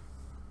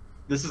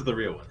 This is the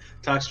real one.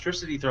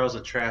 Toxtricity throws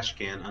a trash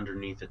can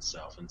underneath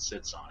itself and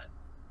sits on it,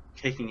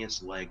 kicking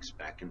its legs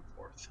back and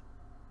forth.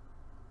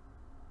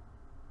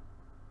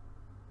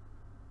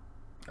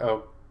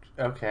 Oh,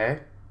 okay.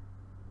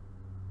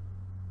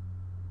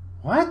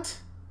 What?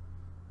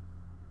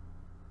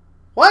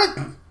 What?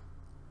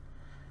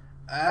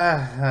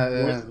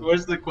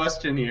 Where's the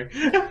question here?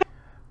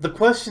 The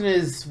question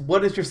is,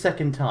 what is your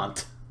second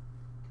taunt?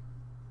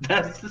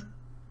 That's...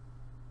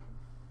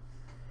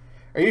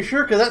 Are you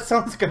sure? Because that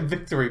sounds like a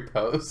victory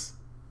pose.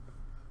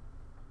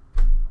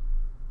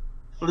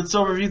 Let's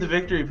overview the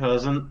victory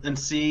pose and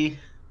see...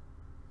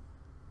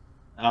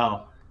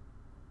 Oh.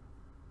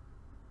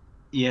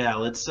 Yeah,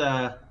 let's,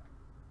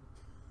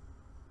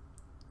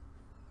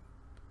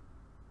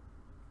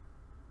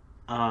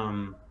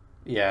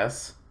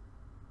 Yes.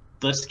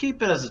 let's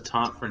keep it as a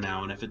taunt for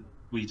now, and if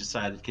we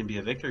decide it can be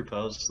a victory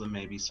pose, then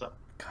maybe so.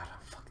 God,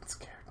 I'm fucking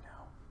scared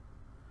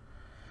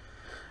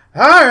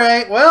now.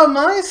 Alright, well,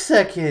 my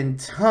second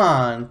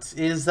taunt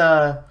is,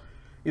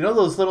 you know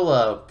those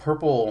little,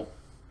 purple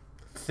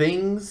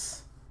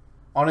things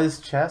on his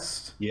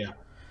chest? Yeah.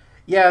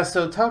 Yeah,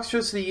 so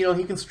Toxtricity, you know,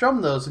 he can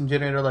strum those and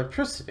generate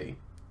electricity.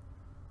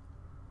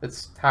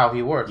 That's how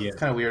he works. Yeah. It's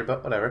kind of weird,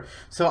 but whatever.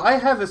 So I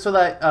have it so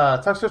that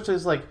Toxtricity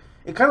is like,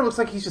 it kind of looks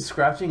like he's just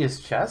scratching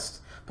his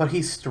chest, but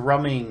he's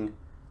strumming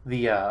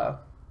the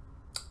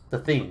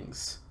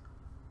things.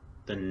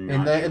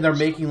 And they're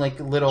making like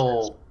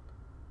little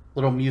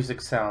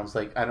music sounds,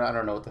 like I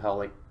don't know what the hell,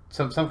 like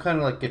some kind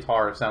of like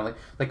guitar sound,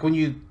 like when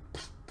you,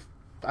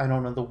 I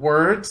don't know the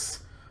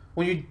words,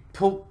 when you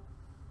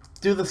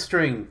do the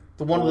string,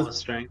 the one with the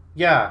string.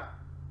 Yeah.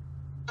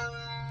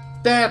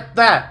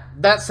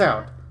 That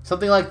sound.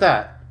 Something like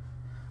that.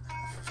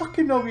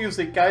 Fucking no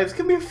music, guys.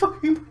 Give me a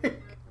fucking break.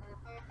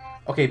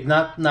 Okay,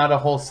 not a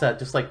whole set,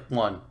 just like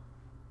one.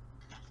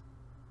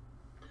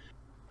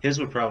 His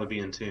would probably be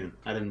in tune.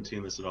 I didn't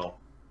tune this at all.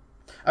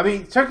 I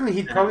mean, technically,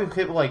 he'd probably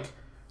hit like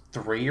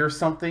 3 or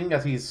something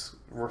as he's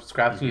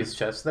scratching his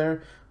chest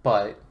there.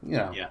 But, you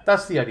know,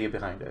 that's the idea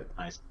behind it.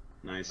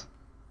 Nice.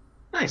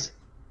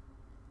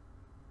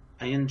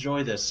 I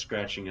enjoy this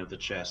scratching of the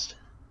chest.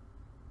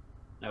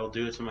 I will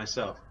do it to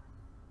myself.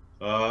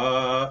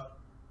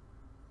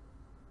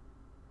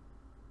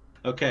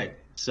 Okay,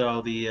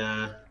 so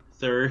the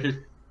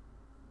third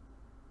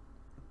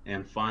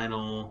and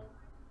final...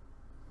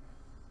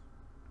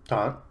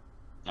 Todd?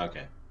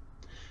 Okay.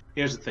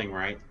 Here's the thing,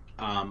 right?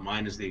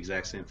 Mine is the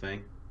exact same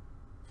thing.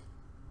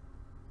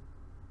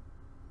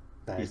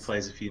 Nice. He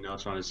plays a few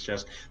notes on his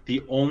chest.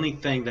 The only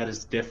thing that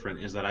is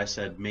different is that I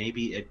said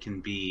maybe it can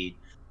be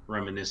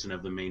reminiscent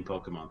of the main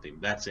Pokemon theme.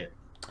 That's it.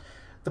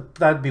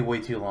 That'd be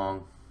way too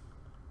long.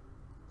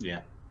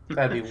 Yeah.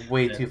 That'd be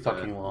way too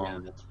fucking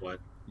long.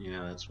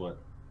 Yeah, that's what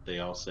they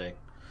all say.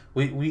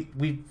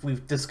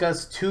 We've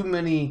discussed too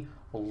many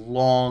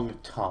long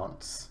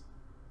taunts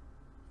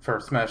for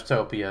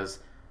Smashtopias.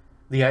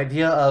 The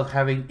idea of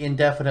having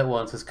indefinite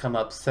ones has come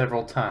up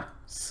several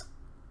times.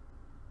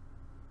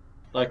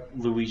 Like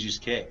Luigi's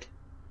kick.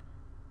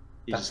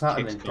 That's not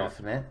an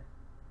indefinite.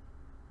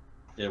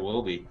 It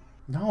will be.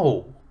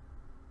 No.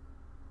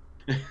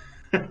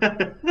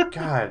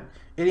 God.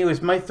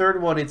 Anyways, my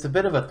third one, it's a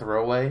bit of a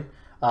throwaway.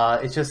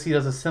 It's just he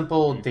does a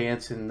simple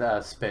dance and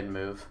spin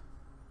move.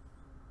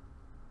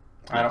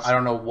 Nice. I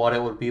don't know what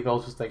it would be, but I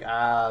was just like,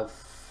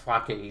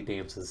 fuck it, he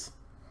dances.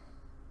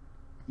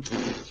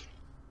 I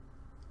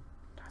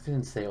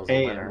didn't say it was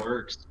a winner. It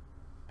works.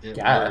 It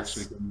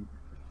works.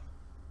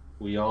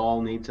 We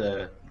all need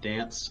to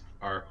dance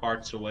our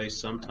hearts away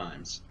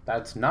sometimes.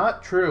 That's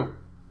not true.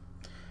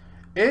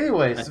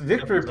 Anyways,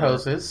 victory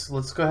poses.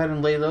 Let's go ahead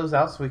and lay those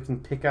out so we can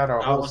pick out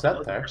our whole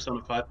set there.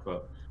 Persona 5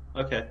 quote.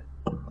 Okay.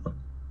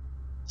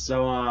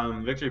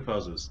 So, victory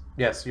poses.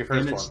 Yes, your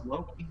first one. In its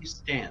low-key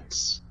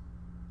stance.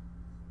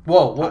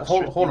 Whoa,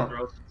 hold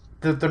on.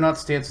 They're not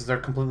stances, they're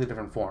completely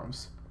different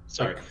forms.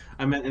 Sorry,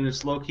 I meant in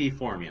its low-key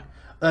form, yeah.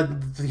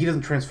 He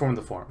doesn't transform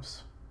the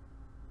forms.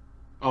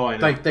 Oh, I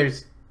know.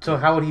 So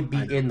how would he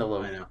be in the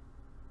low? I know.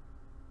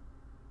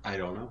 I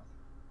don't know.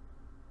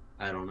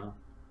 I don't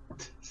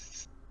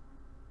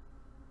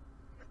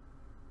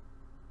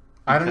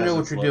know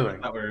what you're doing.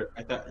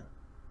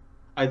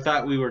 I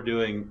thought we were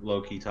doing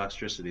low-key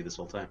Toxtricity this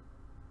whole time.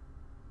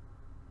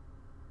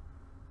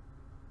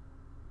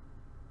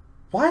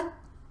 What?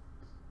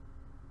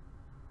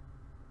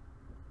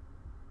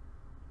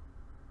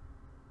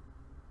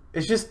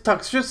 It's just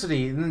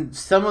Toxtricity, and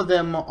some of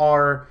them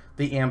are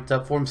the amped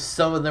up form,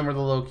 some of them are the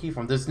low key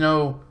form. There's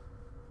no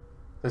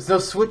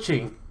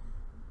switching.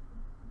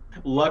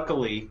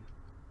 Luckily,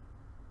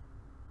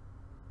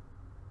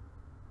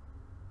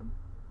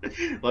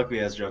 I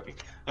was joking.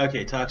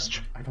 Okay,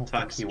 I don't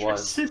think he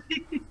was.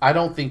 I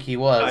don't think he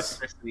was.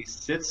 Toxtricity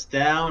sits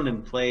down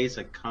and plays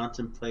a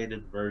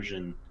contemplated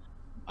version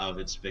of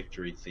its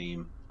victory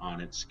theme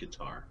on its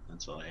guitar.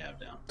 That's all I have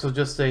down. So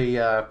just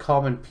a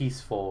calm and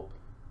peaceful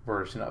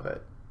version of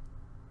it.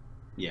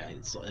 Yeah,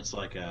 it's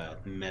like a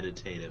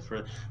meditative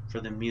for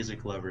the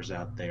music lovers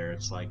out there.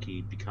 It's like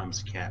he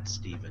becomes Cat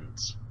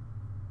Stevens,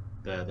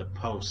 the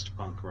post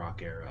punk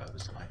rock era of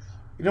his life.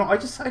 You know, I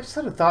just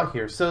had a thought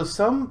here. So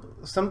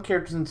some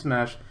characters in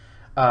Smash,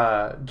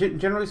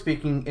 generally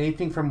speaking,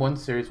 anything from one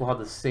series will have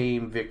the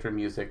same victory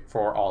music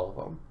for all of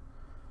them.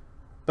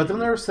 But then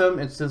there are some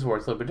instances where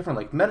it's a little bit different.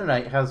 Like Meta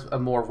Knight has a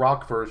more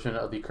rock version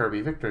of the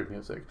Kirby victory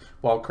music,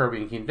 while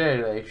Kirby and King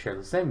Dedede share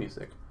the same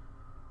music.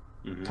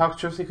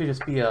 Toxtricity could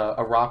just be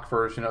a rock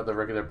version of the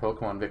regular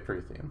Pokemon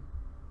victory theme.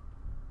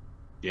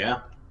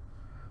 Yeah.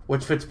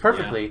 Which fits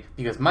perfectly,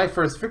 because my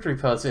first victory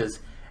pose is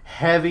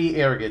heavy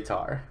air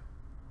guitar.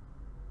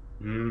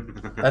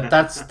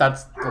 That's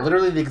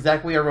literally the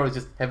exact way I wrote it,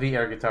 just heavy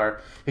air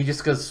guitar. He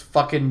just goes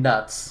fucking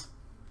nuts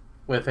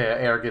with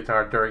air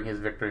guitar during his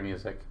victory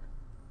music.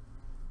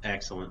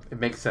 Excellent. It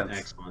makes sense.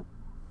 Excellent.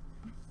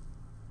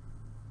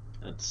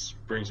 That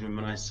brings me to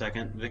my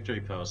second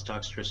victory pose.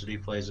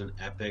 Toxtricity plays an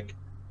epic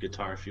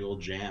guitar-fueled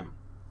jam.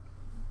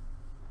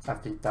 I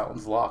think that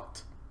one's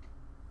locked.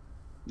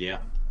 Yeah.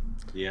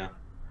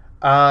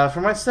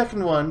 For my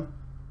second one,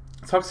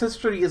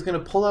 Toxtricity is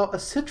going to pull out a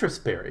citrus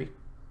berry.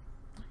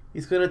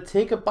 He's going to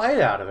take a bite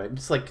out of it,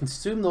 just like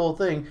consume the whole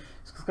thing.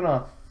 He's just going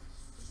to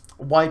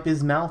wipe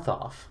his mouth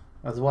off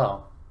as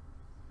well.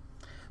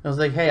 I was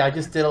like, hey, I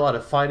just did a lot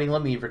of fighting.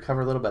 Let me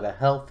recover a little bit of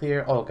health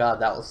here. Oh, God,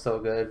 that was so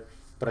good.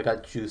 But I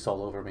got juice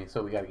all over me,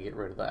 so we got to get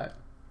rid of that.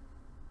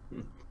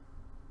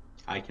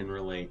 I can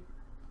relate.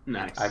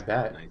 Nice. I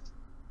bet. Nice.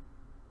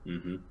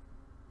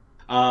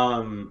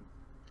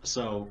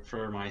 So,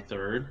 for my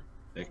third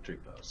victory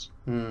pose.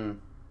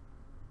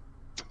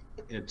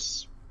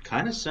 It's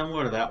kind of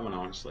similar to that one,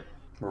 honestly.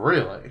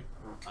 Really?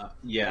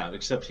 Yeah,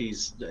 except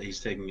he's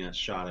taking a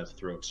shot of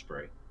throat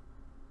spray.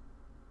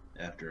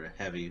 After a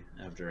heavy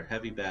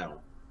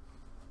battle.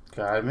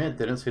 Gotta admit,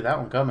 didn't see that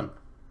one coming.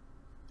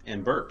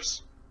 And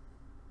burps.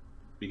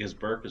 Because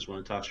burp is one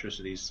of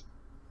Toxtricity's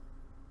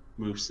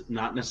moves,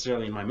 not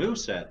necessarily in my move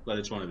set, but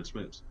it's one of its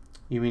moves.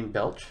 You mean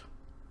belch?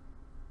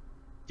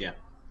 Yeah.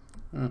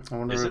 I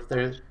wonder if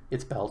there.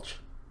 It's belch.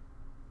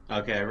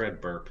 Okay, I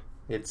read burp.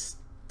 It's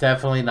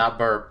definitely not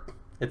burp.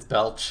 It's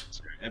belch.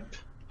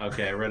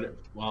 Okay, I read it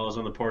while I was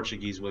on the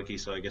Portuguese wiki,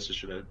 so I guess I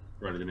should have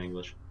read it in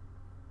English.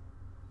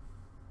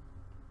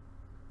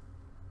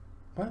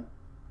 What?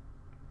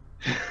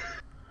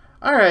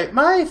 All right,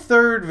 my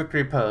third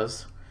victory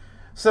pose.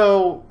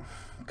 So,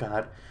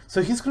 God,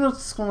 so he's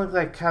gonna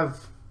like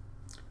have.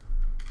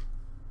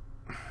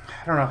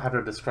 I don't know how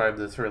to describe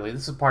this really.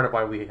 This is part of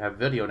why we have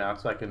video now,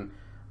 so I can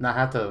not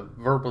have to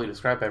verbally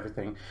describe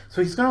everything.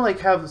 So he's gonna like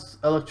have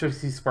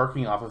electricity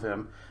sparking off of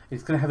him.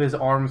 He's gonna have his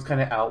arms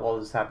kind of out while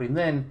this is happening.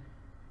 Then,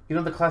 you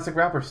know the classic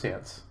rapper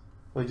stance.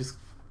 They just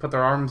put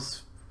their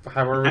arms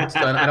however it's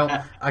done.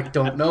 I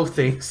don't know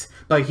things,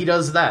 but he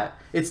does that.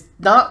 It's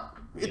not.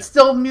 It's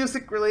still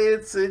music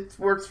related. It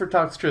works for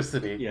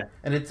Toxtricity. Yeah,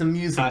 and it's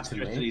amusing to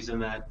me. Toxtricity's in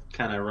that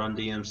kind of Run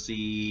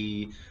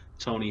DMC,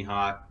 Tony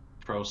Hawk,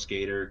 Pro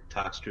Skater,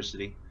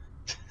 Toxtricity.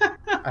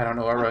 I don't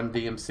know what Run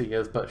DMC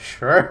is, but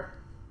sure.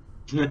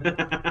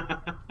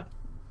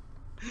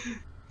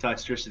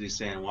 Toxtricity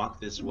saying,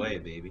 "Walk this way,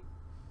 baby."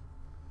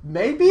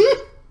 Maybe.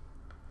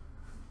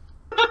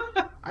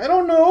 I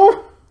don't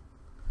know.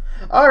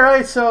 All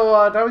right,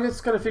 so now we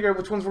just gotta figure out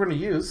which ones we're gonna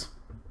use.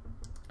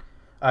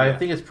 I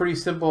think it's pretty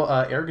simple.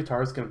 Air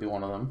guitar is gonna be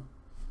one of them.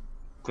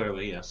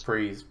 Clearly, yes.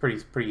 Pretty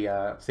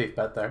safe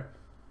bet there.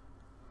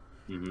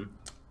 Mm-hmm.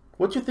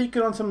 What you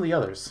thinking on some of the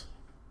others?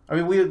 I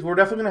mean, we're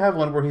definitely gonna have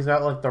one where he's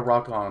got like the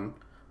rock on,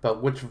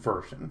 but which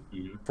version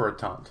for a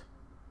taunt?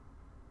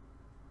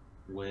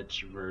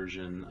 Which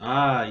version?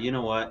 You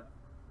know what?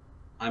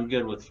 I'm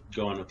good with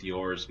going with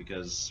yours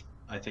because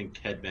I think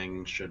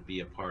headbanging should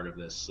be a part of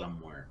this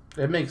somewhere.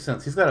 It makes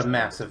sense. He's got a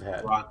massive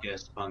head.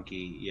 Raucous,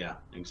 funky. Yeah,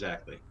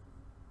 exactly.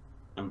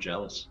 I'm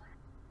jealous.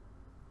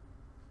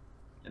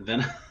 And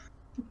then,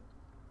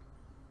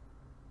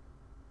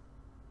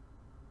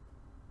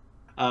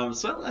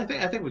 so I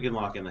think we can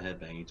lock in the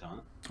headbanging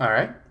taunt. All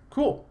right,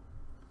 cool.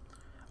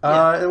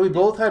 And we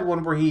both had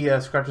one where he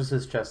scratches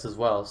his chest as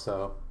well,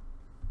 so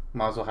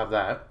might as well have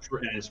that.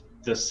 And it's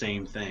the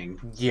same thing.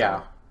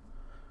 Yeah.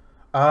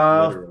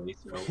 Literally,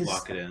 so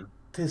lock it in.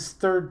 His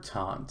third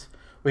taunt.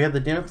 We had the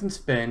dance and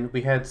spin.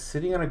 We had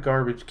sitting on a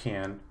garbage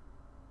can,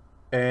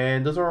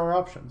 and those are our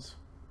options.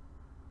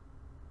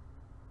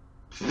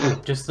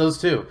 Just those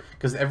two,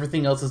 because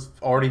everything else is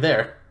already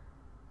there.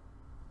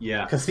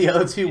 Yeah. Because the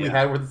other two we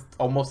had were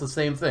almost the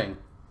same thing.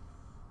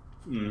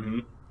 Mm-hmm.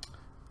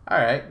 All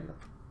right.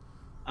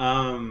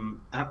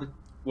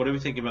 What do we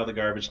think about the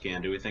garbage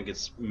can? Do we think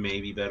it's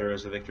maybe better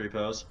as a victory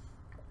pose?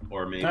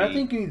 Or maybe... I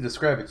think you need to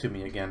describe it to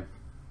me again.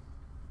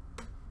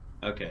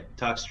 Okay.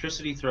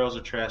 Toxtricity throws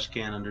a trash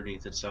can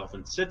underneath itself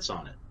and sits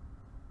on it,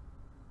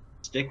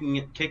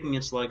 kicking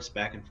its legs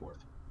back and forth.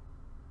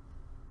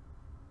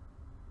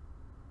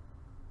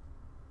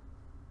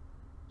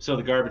 So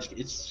the garbage,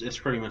 it's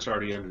pretty much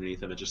already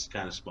underneath of it. Just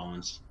kind of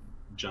spawns,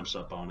 jumps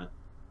up on it.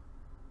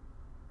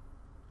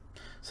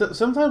 So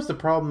sometimes the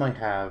problem I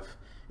have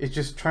is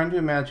just trying to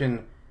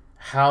imagine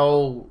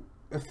how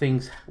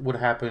things would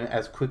happen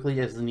as quickly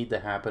as they need to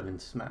happen in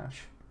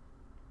Smash.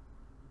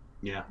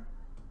 Yeah.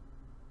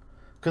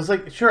 Because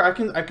like, sure, I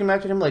can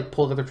imagine him like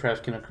pulling out the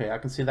trash can. Okay, I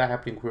can see that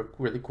happening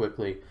really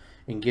quickly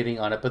and getting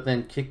on it, but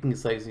then kicking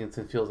his legs against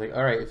it feels like,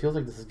 all right, it feels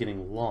like this is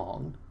getting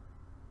long.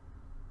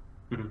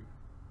 Mm-hmm.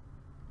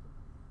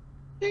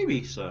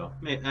 Maybe so.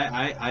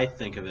 I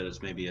think of it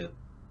as maybe a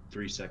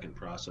 3-second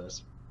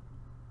process.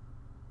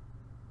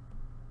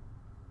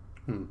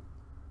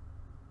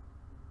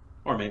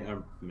 Or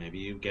maybe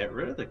you get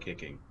rid of the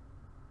kicking,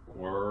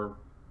 or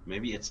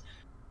maybe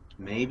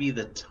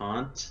the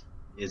taunt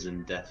is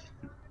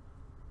indefinite.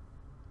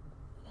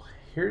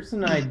 Here's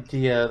an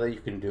idea that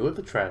you can do with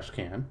the trash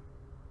can.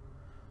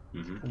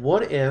 Mm-hmm.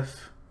 What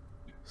if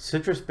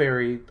Citrus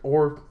Berry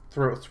or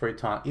Throat Spray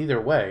taunt, either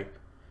way,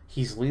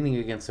 he's leaning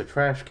against a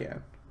trash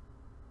can?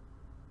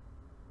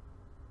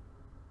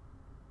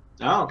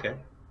 Oh, okay.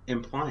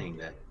 Implying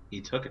that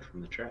he took it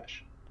from the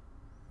trash.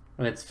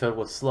 And it's filled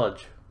with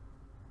sludge.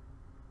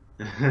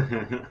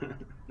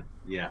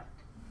 Yeah.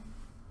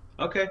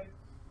 Okay.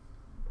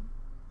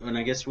 And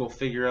I guess we'll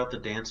figure out the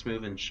dance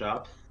move in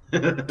shop.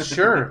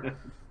 Sure.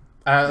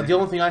 The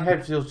only thing I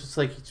had feels just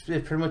like it's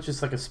pretty much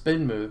just like a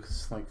spin move.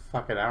 Cause like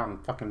fuck it, I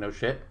don't fucking know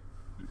shit.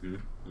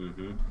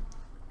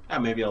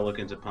 Maybe I'll look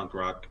into punk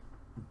rock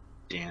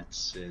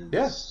dances.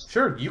 Yeah,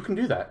 sure, you can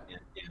do that. Yeah.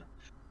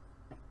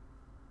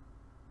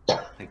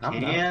 I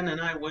can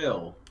and I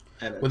will.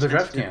 With a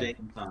trash can. Date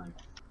and time.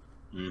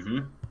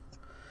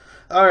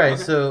 All right,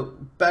 so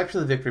back to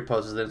the victory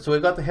poses then. So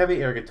we've got the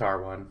heavy air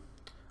guitar one.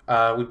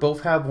 We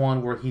both have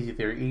one where he's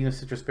either eating a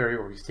citrus berry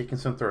or he's taking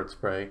some throat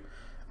spray.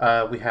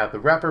 We have the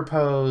rapper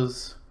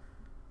pose,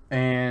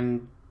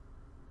 and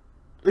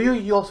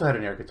you also had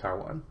an air guitar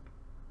one,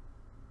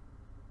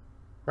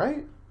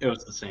 right? It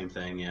was the same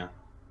thing, yeah.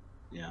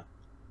 Yeah,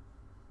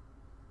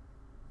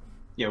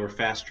 we're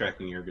fast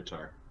tracking your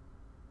guitar.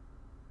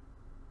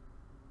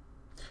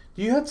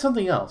 You had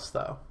something else,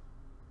 though.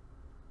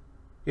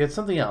 You had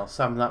something else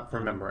I'm not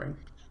remembering.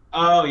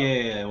 Oh,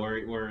 yeah.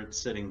 Where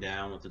it's sitting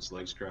down with its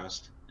legs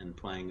crossed and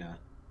playing a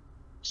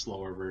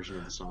slower version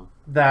of the song.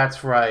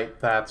 That's right,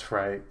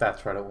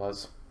 it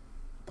was.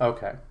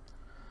 Okay.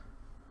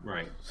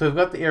 Right. So we've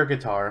got the air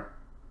guitar.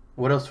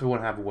 What else do we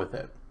want to have with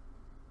it?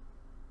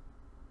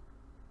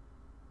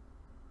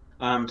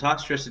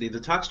 Toxtricity. The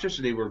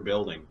Toxtricity we're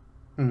building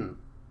Mm.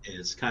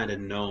 is kind of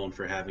known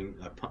for having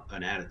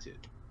an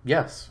attitude.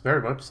 Yes,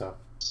 very much so.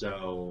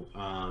 So,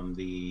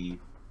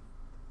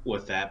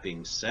 with that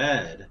being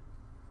said,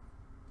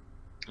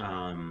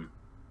 I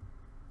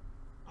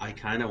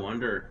kind of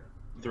wonder,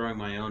 throwing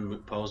my own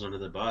pose under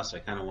the bus, I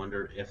kind of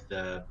wonder if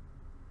the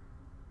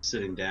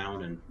sitting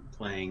down and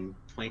playing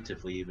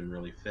plaintively even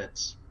really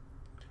fits.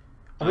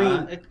 I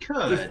mean, it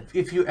could.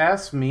 If you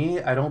ask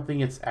me, I don't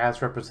think it's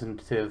as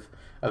representative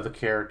of the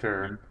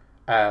character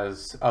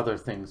as other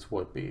things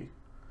would be.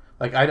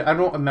 Like, I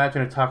don't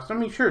imagine a Tux. I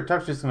mean, sure,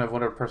 Tux is going to have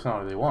whatever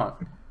personality they want.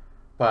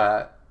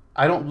 But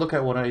I don't look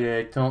at one and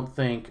I don't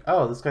think,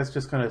 oh, this guy's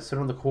just going to sit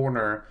on the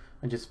corner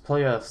and just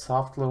play a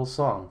soft little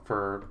song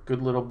for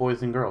good little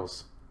boys and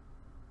girls.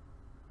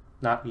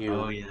 Not you.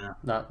 Oh, yeah.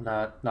 Not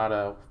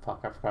a... Fuck,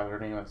 I forgot her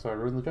name. So I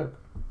ruined the joke.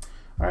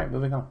 Alright,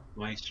 moving on.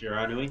 Mai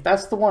Shiranui?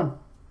 That's the one.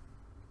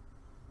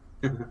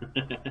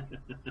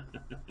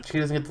 She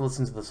doesn't get to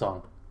listen to the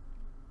song.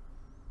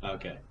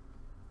 Okay.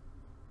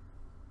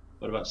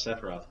 What about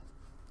Sephiroth?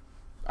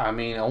 I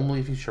mean, only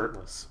if he's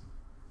shirtless.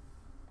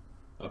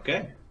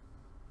 Okay.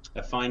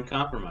 A fine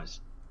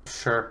compromise.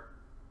 Sure.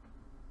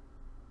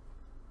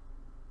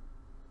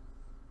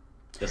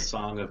 The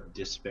Song of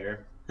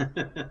Despair.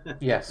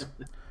 Yes.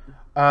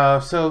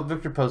 So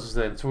Victor poses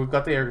in. So we've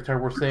got the air guitar.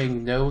 We're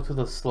saying no to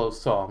the slow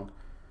song,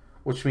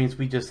 which means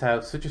we just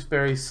have citrus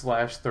berry /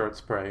 throat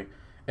spray,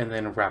 and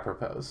then rapper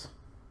pose.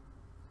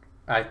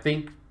 I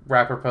think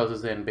rapper pose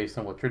is in based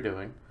on what you're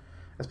doing,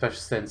 especially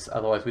since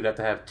otherwise we'd have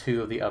to have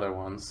two of the other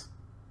ones.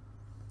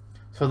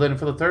 So then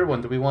for the third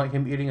one, do we want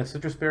him eating a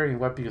citrus berry and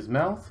wiping his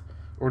mouth,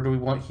 or do we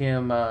want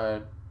him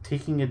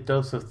taking a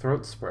dose of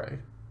throat spray?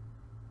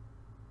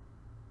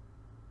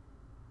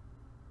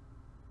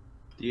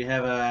 Do you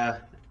have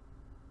a...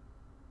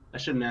 I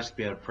shouldn't ask if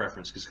you had a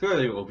preference, because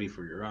clearly it will be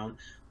for your own.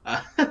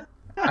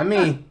 I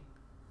mean,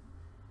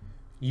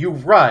 you're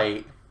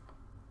right.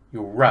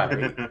 You're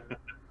right.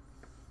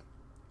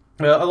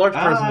 Well, a large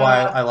part of why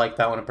I like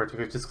that one in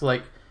particular is just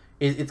like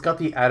it's got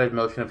the added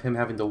motion of him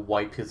having to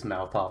wipe his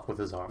mouth off with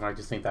his arm. I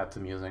just think that's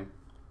amusing.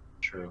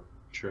 True.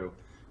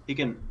 He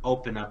can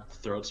open up the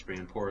throat spray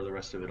and pour the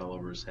rest of it all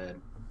over his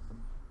head.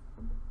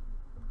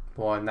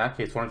 Well, in that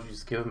case, why don't you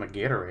just give him a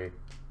Gatorade?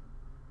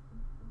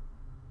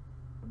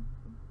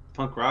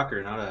 Punk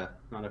rocker, not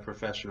a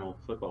professional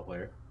football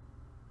player.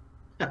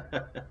 All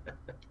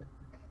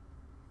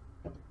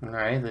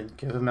right, then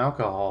give him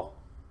alcohol.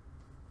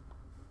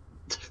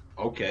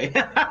 Okay.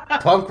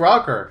 Punk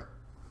rocker.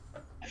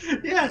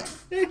 Yeah.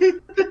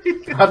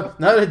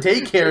 Not a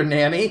daycare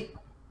nanny.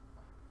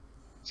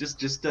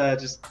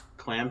 Just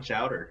clam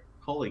chowder.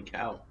 Holy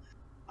cow.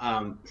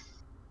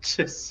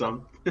 Just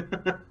some.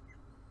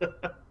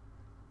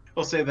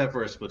 I'll save that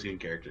for a Splatoon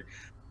character.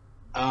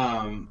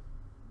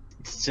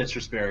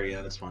 Citrus berry,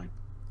 yeah, that's fine.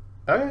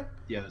 Okay.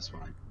 Yeah, that's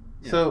fine.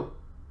 Yeah. So,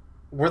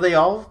 were they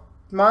all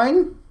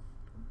mine?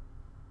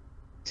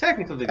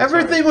 Technically,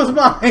 everything was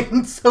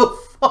mine so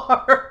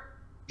far.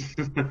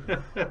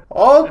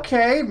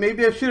 Okay,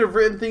 maybe I should have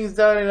written things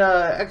down in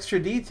extra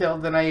detail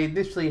than I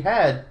initially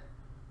had.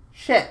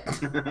 Shit.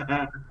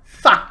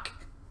 Fuck.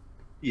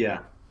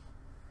 Yeah.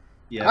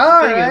 Yeah.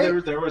 All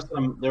right. There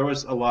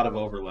was a lot of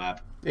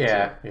overlap.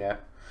 Yeah.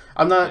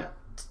 I'm not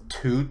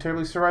too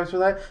terribly surprised for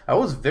that. I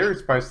was very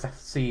surprised to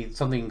see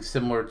something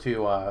similar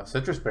to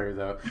citrus berry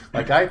though.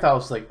 Like I thought it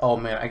was like, oh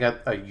man, I got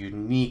a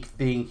unique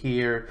thing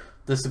here.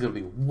 This is gonna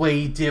be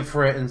way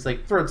different. And it's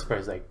like throat spray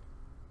is like,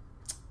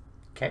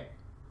 okay.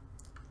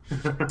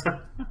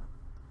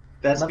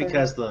 That's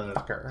because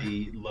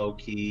the low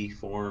key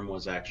form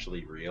was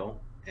actually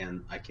real,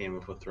 and I came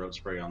up with throat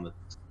spray on the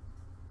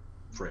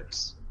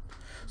Fritz.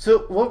 So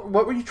what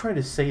were you trying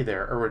to say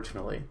there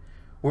originally?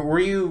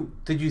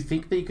 Did you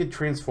think that you could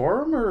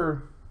transform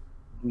or?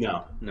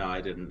 No,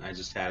 I didn't. I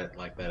just had it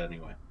like that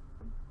anyway.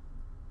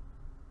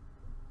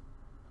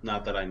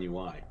 Not that I knew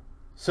why.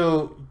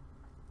 So,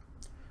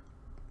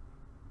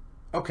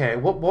 okay,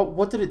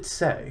 what did it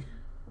say?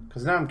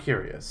 Because now I'm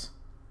curious.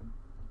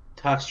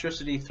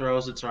 Toxtricity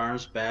throws its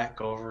arms back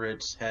over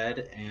its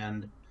head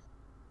and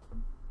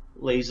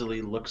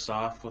lazily looks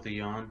off with a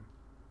yawn.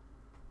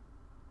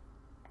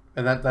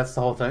 And that's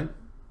the whole thing?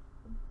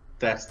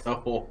 That's the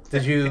whole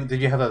thing.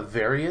 Did you have a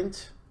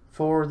variant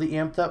for the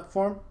amped up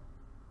form?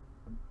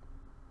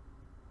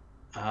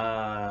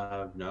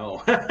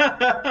 No.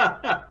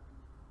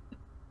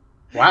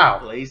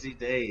 Wow. Lazy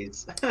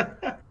days.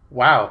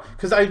 Wow.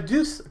 Because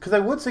I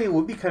would say it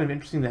would be kind of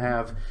interesting to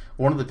have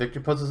one of the victor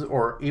poses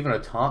or even a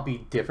taunt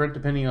be different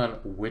depending on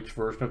which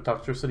version of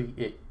Toxtricity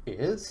it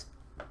is.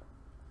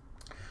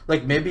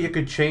 Like maybe it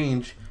could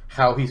change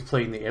how he's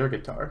playing the air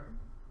guitar.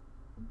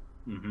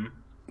 Mm-hmm.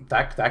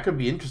 That could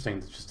be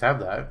interesting to just have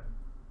that.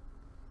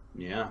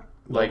 Yeah.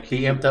 Like the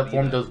Low-key amped would up be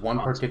form the does one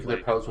particular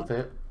contemplated pose one. with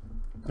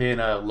it,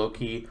 and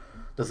Loki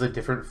does a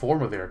different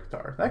form of air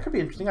guitar. That could be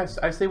interesting. I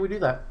say we do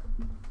that.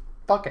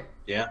 Fuck it.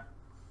 Yeah.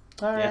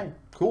 All Yeah. right.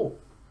 Cool.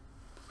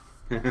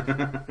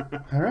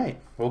 All right.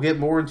 We'll get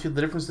more into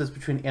the differences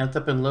between amped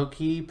up and low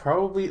key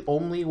probably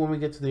only when we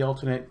get to the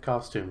alternate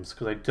costumes,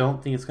 because I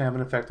don't think it's going to have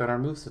an effect on our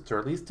movesets, or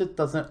at least it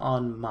doesn't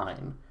on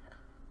mine.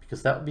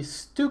 Because that would be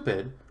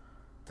stupid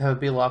to have it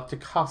be locked to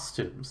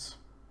costumes.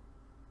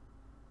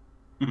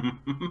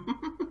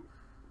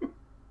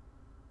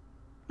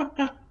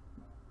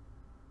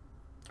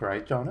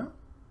 Right, Jonah?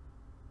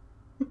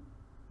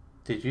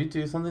 Did you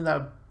do something that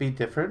would be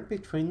different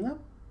between them?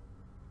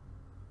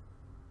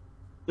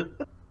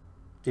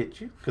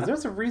 Did you? Because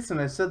there's a reason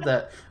I said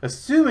that,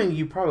 assuming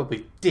you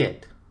probably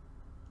did.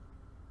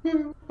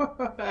 I'll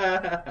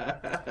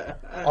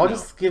No.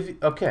 just give you.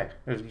 Okay,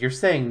 you're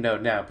saying no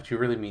now, but you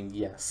really mean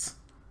yes.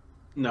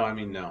 No, I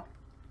mean no.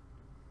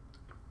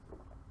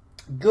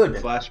 Good.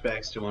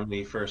 Flashbacks to when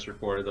we first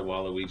recorded the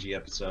Waluigi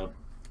episode.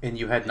 And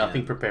you had nothing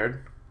And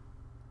prepared?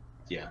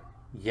 yeah.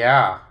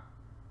 Yeah.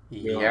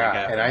 We're only Yeah.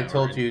 half And an I hour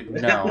told in. you,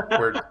 no,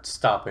 we're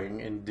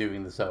stopping and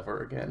doing this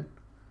over again.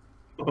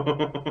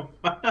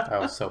 I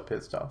was so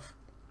pissed off.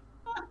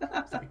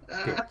 It's like,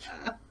 bitch.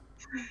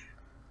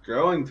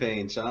 Growing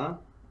pains, huh?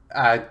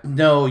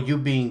 No, you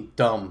being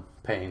dumb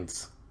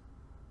pains.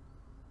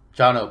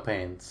 Jono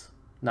pains.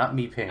 Not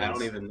me pains. I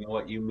don't even know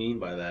what you mean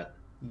by that.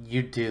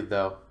 You do,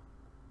 though.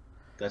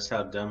 That's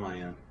how dumb I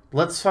am.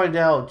 Let's find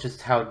out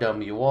just how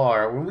dumb you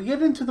are when we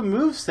get into the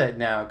moveset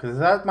now, because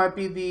that might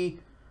be the...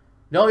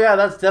 No, yeah,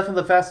 that's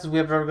definitely the fastest we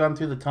have ever gone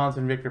through the Taunt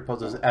and Victor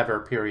poses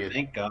ever, period.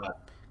 Thank God.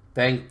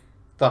 Thank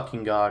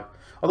fucking God.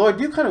 Although I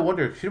do kind of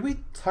wonder, should we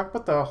talk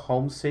about the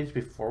home stage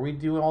before we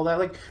do all that?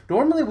 Like,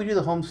 normally we do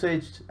the home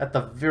stage at the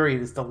very...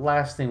 It's the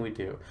last thing we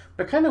do.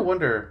 But I kind of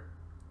wonder,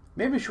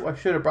 maybe I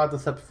should have brought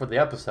this up before the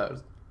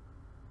episode.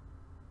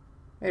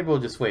 Maybe we'll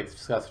just wait to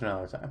discuss it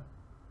another time.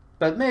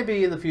 But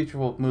maybe in the future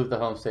we'll move the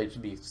home stage to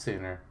be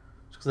sooner.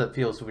 Just because it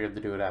feels weird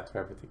to do it after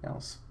everything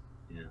else.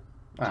 Yeah.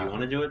 Do you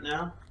want to do it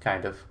now?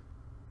 Kind of.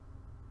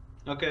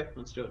 Okay,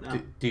 let's do it now.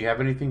 Do you have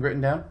anything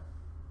written down?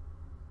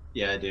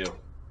 Yeah, I do.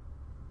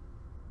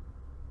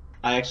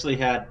 I actually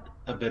had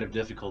a bit of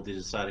difficulty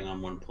deciding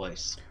on one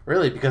place.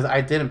 Really? Because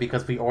I didn't,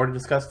 because we already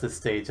discussed this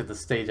stage at the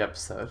stage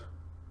episode.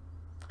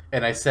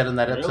 And I said in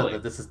that episode Really?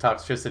 that this is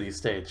Toxtricity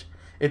stage.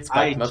 It's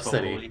I Spike Muff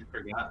totally City.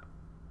 forgot.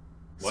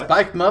 What?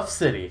 Spike Muff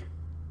City.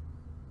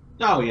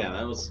 Oh yeah,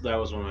 that was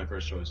one of my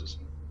first choices.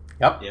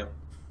 Yep. Yep.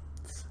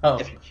 So,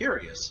 If you're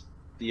curious,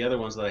 the other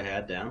ones that I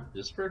had down,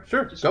 just for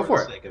Sure, just go for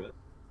the it. sake of it.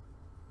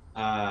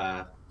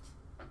 A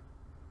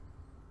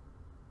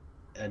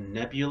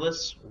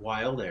nebulous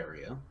wild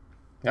area.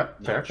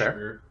 yep, fair, Not fair.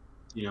 sure,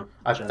 you know.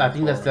 I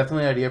think that's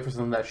definitely an idea for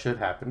something that should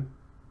happen.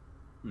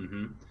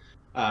 Mm-hmm.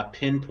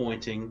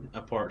 Pinpointing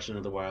a portion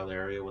of the wild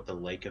area with a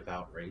lake of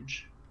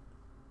outrage.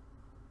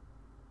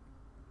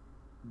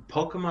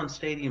 Pokemon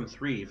Stadium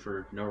 3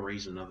 for no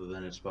reason other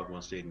than it's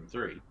Pokemon Stadium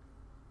 3.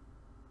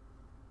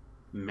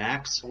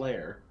 Max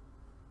Lair.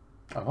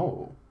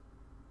 Oh,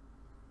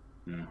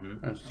 Mm-hmm.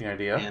 interesting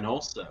idea. And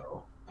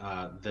also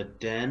the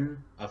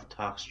Den of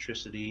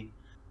Toxtricity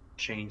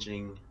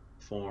changing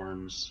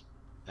forms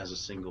as a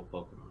single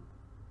Pokemon.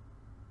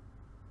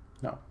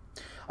 No.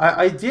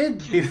 I did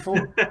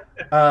before.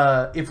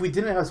 If we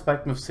didn't have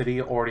Spike Muff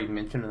City already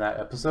mentioned in that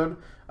episode,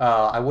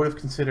 I would have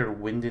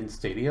considered Winden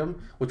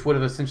Stadium, which would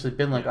have essentially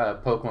been like a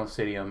Pokemon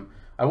Stadium.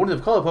 I wouldn't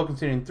have called it Pokemon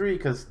Stadium 3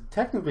 because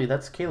technically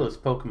that's Kalos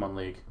Pokemon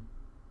League,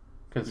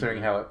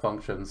 considering how it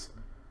functions.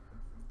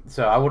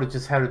 So I would have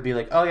just had it be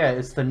like, oh yeah,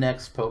 it's the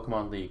next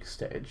Pokemon League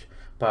stage.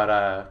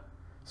 But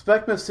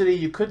Spike Muff City,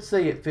 you could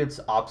say it fits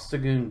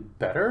Obstagoon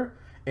better,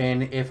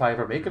 and if I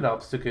ever make an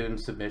Obstagoon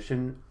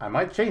submission, I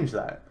might change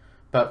that.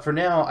 But for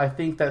now, I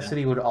think that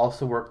city would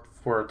also work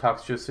for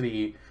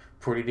Toxtricity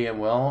pretty damn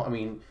well. I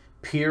mean,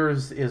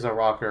 Piers is a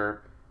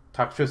rocker.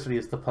 Toxtricity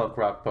is the punk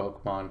rock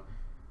Pokemon.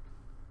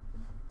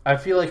 I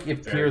feel like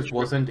if Very Piers true.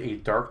 wasn't a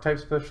dark type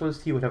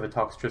specialist, he would have a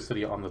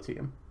Toxtricity on the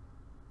team.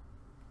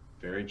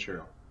 Very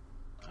true.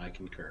 I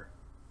concur.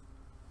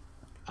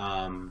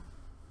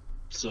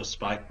 So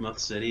Spike Muff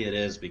City it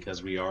is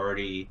because we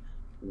already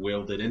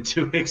willed it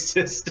into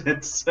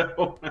existence.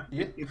 So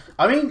Yeah.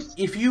 I mean,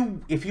 if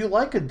you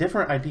like a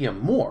different idea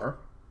more,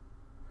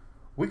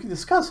 we can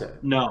discuss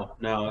it. no.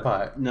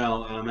 But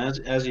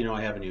As you know,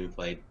 I haven't even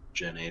played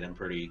Gen 8. I'm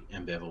pretty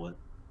ambivalent.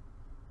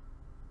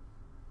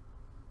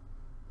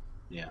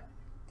 Yeah.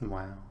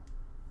 wow.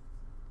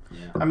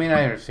 Yeah. I mean,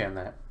 I understand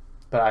that,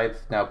 but I've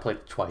now played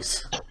it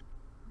twice.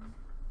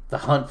 The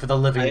Hunt for the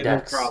Living I will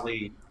Dex,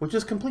 probably which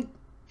is complete.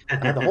 I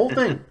had the whole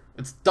thing.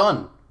 It's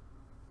done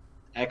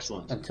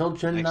excellent. until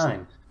Gen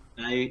Excellent.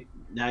 9.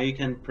 Now you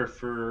can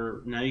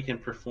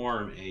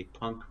perform a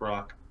punk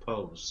rock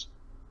pose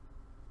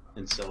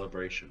in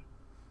celebration.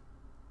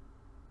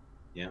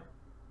 Yeah.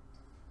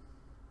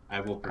 I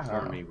will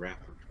perform a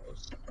rapper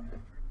pose.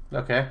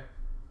 Okay.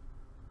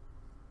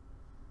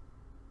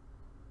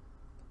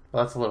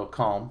 Well, that's a little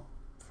calm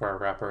for a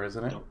rapper,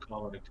 isn't it? Don't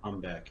call it a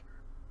comeback.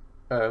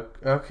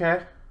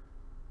 Okay.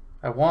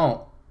 I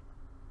won't.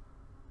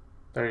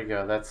 There you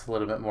go. That's a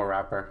little bit more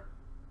rapper.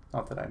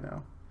 Not that I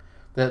know.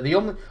 The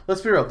only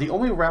let's be real. The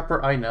only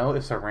rapper I know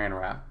is Saran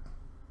Wrap.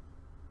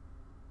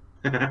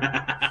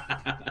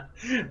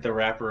 The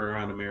wrapper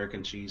around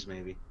American cheese,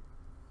 maybe.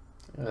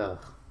 Ugh.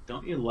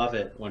 Don't you love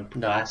it when No.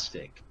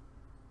 plastic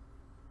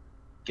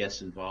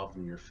gets involved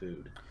in your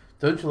food?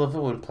 Don't you love it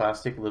when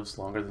plastic lives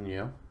longer than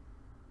you?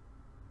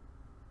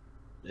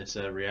 It's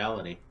a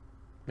reality.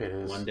 It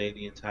is. One day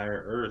the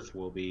entire Earth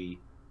will be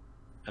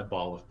a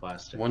ball of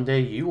plastic. One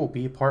day you will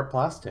be part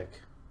plastic.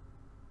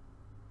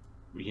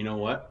 You know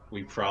what?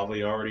 We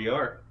probably already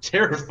are.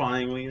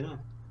 Terrifyingly enough.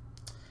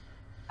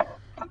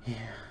 Yeah.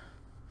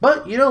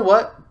 But you know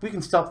what? We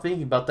can stop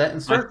thinking about that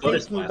and start My foot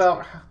is thinking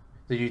plastic. about.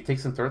 Did you take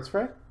some throat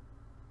spray?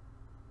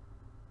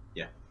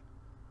 Yeah.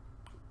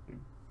 You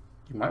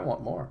might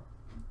want more.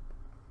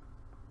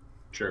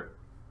 Sure.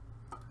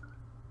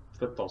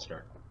 Football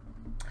star.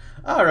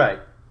 All right.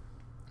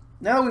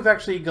 Now we've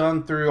actually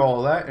gone through all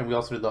of that, and we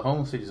also did the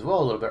home stage as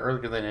well a little bit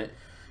earlier than it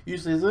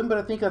usually is in, but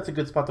I think that's a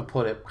good spot to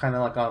put it, kind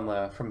of like on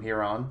the from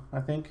here on, I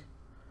think.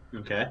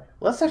 Okay.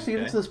 Let's actually get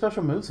Okay. into the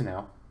special moves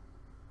now.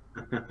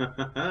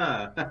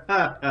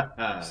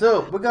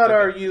 So, we got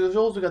our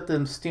usuals. We got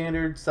them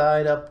standard,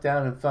 side, up,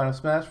 down, and final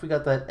smash. We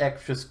got that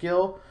extra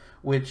skill,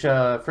 which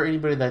for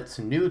anybody that's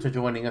new to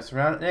joining us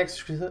around, an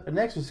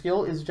extra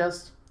skill is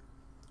just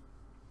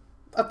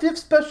a fifth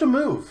special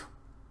move,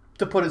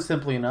 to put it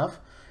simply enough.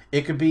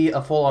 It could be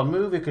a full-on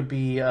move. It could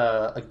be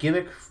a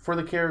gimmick for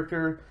the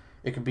character.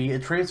 It could be a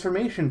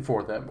transformation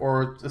for them,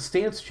 or a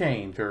stance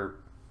change, or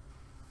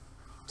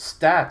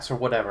stats, or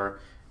whatever.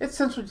 It's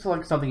essentially just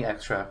like something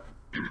extra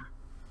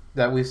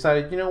that we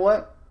decided, you know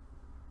what?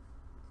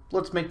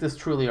 Let's make this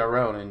truly our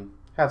own and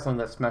have something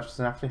that Smash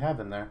doesn't actually have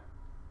in there.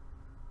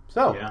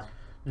 So, Yeah.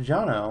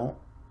 Jono,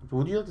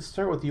 would you like to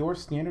start with your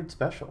standard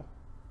special?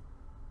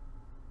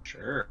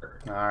 Sure.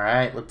 All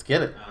right, let's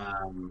get it.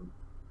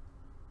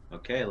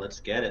 Okay, let's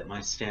get it.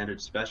 My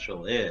standard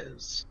special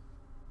is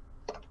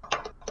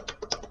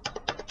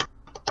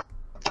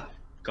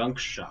Gunk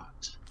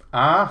Shot.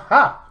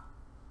 Aha!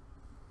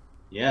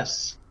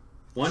 Yes.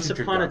 Once Shoot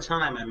your upon a gun.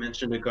 time, I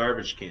mentioned a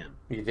garbage can.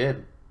 You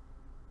did.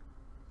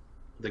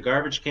 The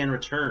garbage can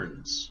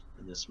returns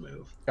in this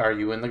move. Are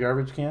you in the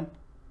garbage can?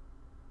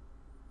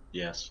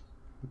 Yes.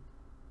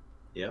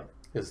 Yep.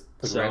 Is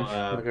the So,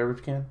 Grinch in the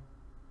garbage can?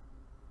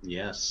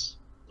 Yes.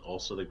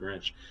 Also the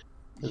Grinch.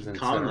 Is He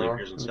commonly Incineroar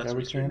appears on in the Sesame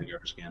garbage Street in can? the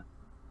garbage can.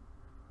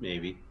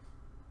 Maybe.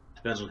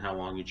 Depends on how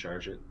long you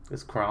charge it.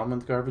 Is Crom in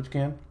the garbage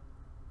can?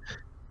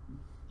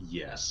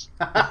 Yes.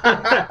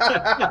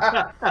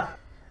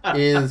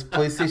 Is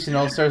PlayStation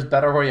All-Stars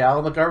Battle Royale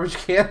in the garbage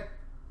can?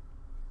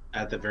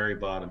 At the very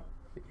bottom.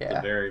 The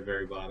Yeah. very,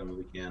 very bottom of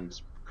the can.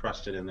 It's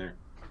crusted in there.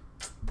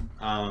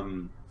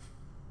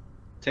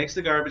 Takes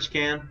the garbage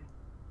can,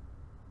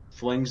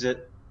 flings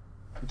it.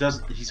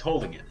 He's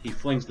holding it. He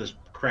flings this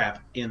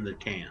crap in the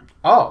can.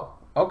 Oh,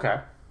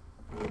 okay.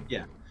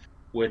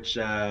 Which,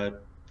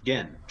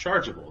 again,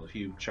 chargeable. If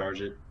you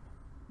charge it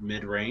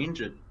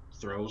mid-range, it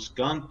throws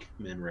gunk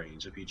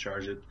mid-range. If you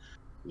charge it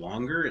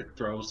longer, it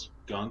throws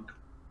gunk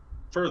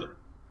further.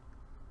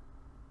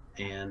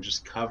 And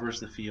just covers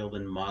the field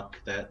in muck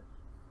that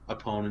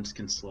opponents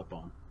can slip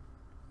on.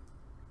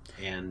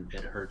 And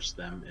it hurts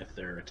them if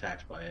they're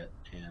attacked by it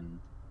and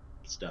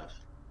stuff.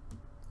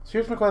 So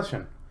here's my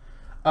question.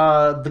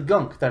 The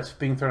gunk that's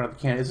being thrown out the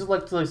can, is it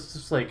like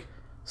just like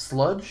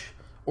sludge?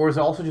 Or is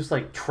it also just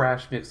like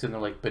trash mixed in there,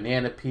 like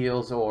banana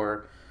peels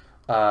or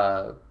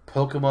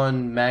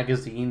Pokemon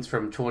magazines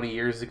from 20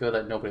 years ago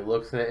that nobody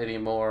looks at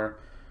anymore?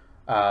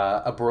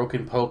 A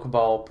broken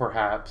Pokeball,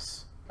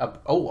 perhaps. A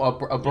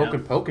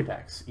broken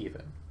Pokedex,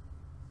 even.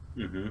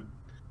 Mm-hmm.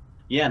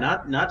 Yeah,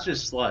 not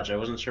just sludge. I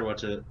wasn't sure what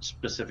to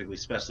specifically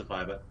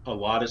specify, but a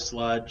lot of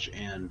sludge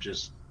and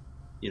just,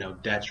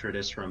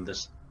 detritus from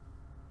this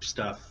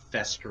stuff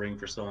festering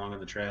for so long in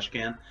the trash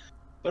can.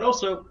 But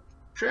also,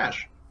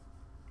 trash.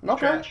 Okay.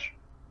 Trash.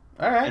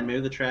 All right. And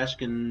maybe the trash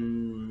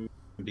can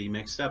be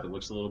mixed up. It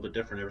looks a little bit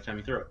different every time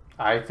you throw it.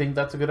 I think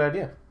that's a good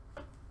idea.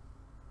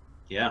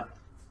 Yeah.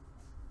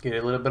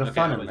 Get a little bit of Okay,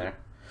 fun how in about there.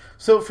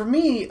 So for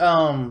me,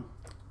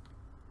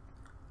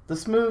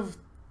 this move,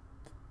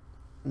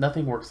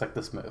 nothing works like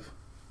this move.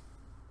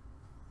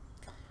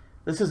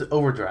 This is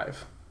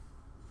Overdrive.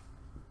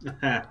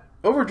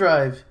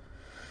 Overdrive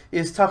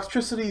is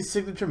Toxtricity's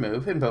signature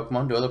move in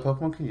Pokemon. No other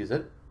Pokemon can use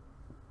it.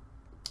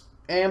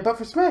 But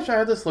for Smash, I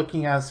had this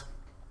looking as,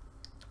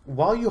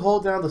 while you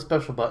hold down the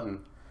special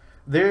button,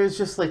 there is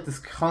just like this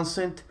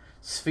constant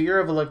sphere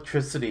of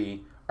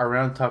electricity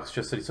around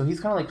Toxtricity. So he's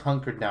kind of like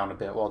hunkered down a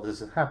bit while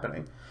this is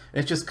happening. And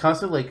it's just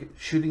constantly like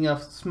shooting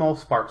off small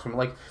sparks from,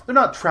 like, they're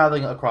not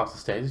traveling across the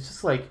stage. It's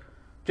just like,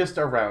 just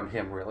around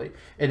him, really.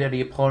 And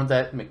any opponent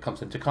that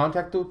comes into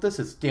contact with this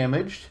is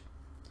damaged.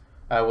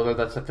 Whether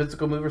that's a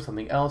physical move or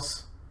something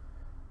else.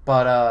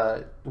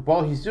 But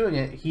while he's doing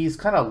it, he's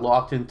kind of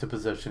locked into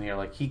position here.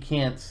 Like, he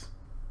can't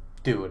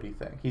do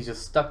anything. He's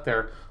just stuck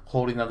there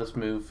holding on this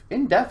move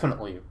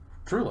indefinitely,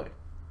 truly.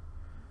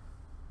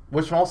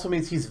 Which also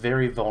means he's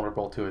very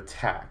vulnerable to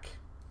attack.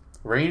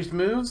 Ranged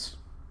moves,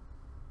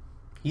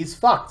 he's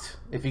fucked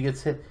if he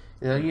gets hit.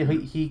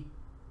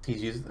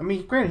 He's using. I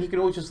mean, granted, he can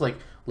always just like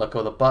let go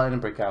of the button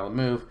and break out of the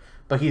move,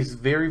 but he's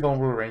very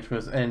vulnerable to ranged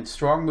moves and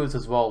strong moves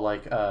as well,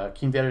 like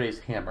King Dedede's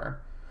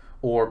hammer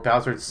or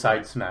Bowser's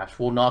side smash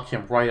will knock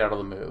him right out of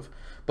the move.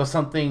 But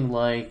something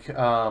like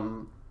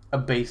a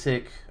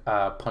basic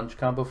punch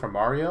combo from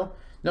Mario,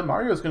 no,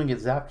 Mario's going to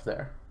get zapped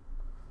there.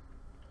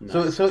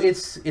 Nice. So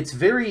it's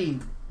very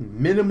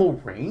minimal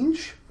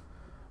range,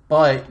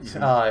 but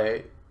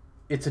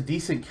it's a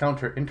decent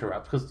counter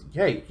interrupt because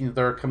hey,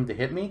 they're coming to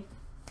hit me.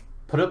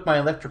 Put up my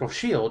electrical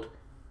shield.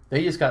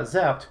 They just got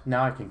zapped.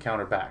 Now I can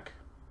counter back.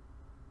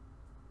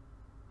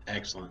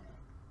 Excellent.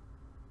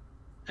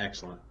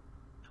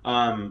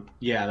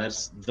 Yeah,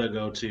 that's the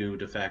go-to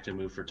de facto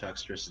move for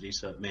Toxtricity,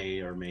 so it may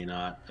or may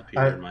not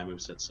appear in my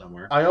moveset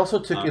somewhere. I also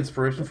took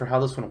inspiration for how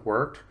this one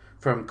worked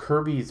from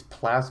Kirby's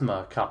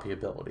Plasma copy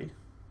ability.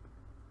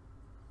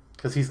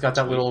 Because he's got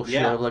that little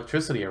shield of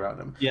electricity around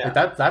him. Yeah.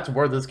 Like that's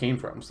where this came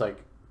from. It's like,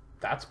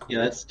 that's cool.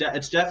 Yeah,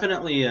 it's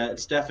definitely a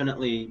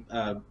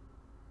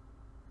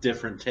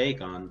different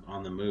take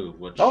on the move,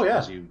 which,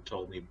 as you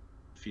told me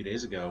a few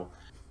days ago,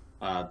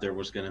 there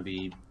was going to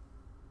be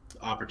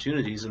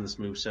opportunities in this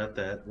moveset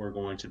that were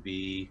going to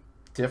be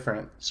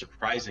different,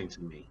 surprising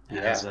to me,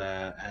 as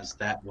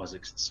that was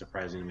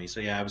surprising to me.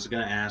 So yeah, I was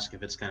going to ask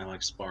if it's kind of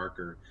like Spark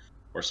or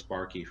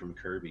Sparky from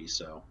Kirby.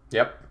 So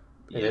yep,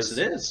 it is.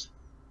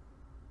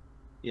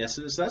 Yes,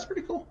 it is. That's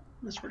pretty cool.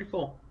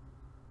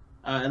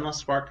 Unless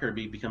Spark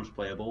Kirby becomes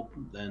playable,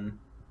 then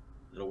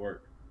it'll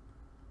work.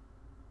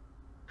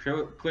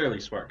 Clearly,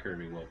 Spark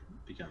Kirby will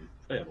become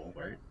playable,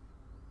 right?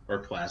 Or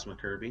Plasma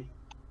Kirby.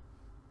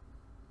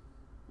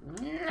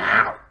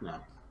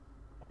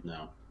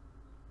 No.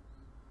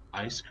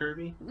 Ice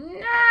Kirby?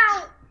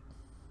 No.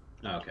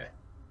 Okay.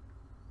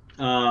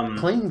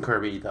 Clean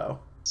Kirby though.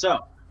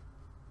 So,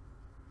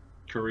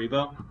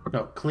 Karibo?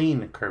 No,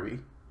 clean Kirby.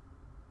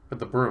 With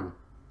the broom.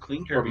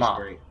 Clean Kirby's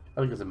great.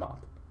 I think it's a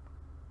mop.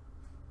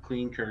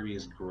 Clean Kirby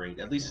is great,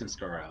 at least in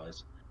Star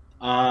Allies.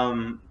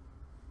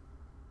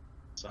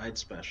 Side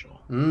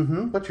special.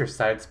 What's your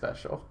side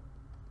special?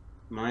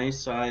 My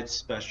side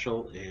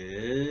special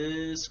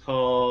is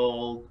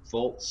called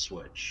Volt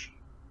Switch.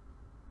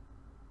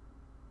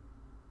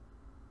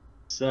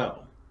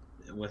 So,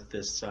 with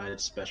this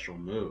side special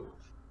move,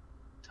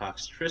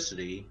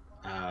 Toxtricity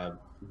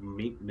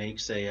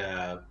makes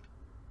a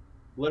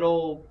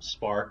little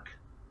spark,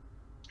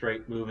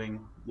 straight moving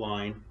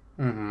line,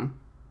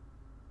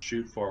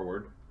 shoot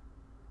forward.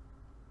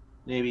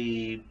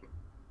 Maybe,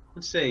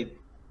 let's say,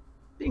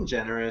 being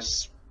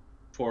generous,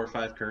 4 or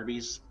 5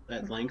 Kirbys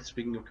at length,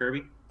 speaking of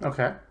Kirby.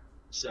 Okay.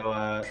 So,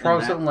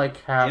 probably something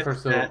like half or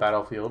so of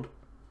Battlefield.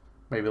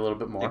 Maybe a little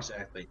bit more.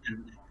 Exactly.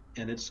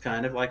 And it's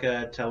kind of like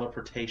a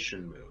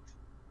teleportation move.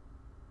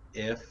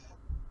 If,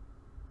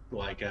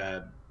 like,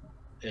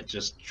 it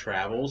just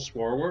travels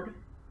forward,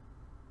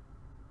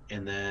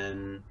 and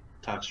then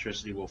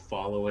Toxtricity will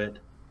follow it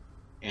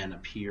and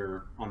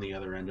appear on the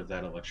other end of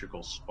that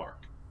electrical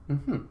spark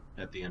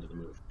at the end of the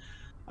move.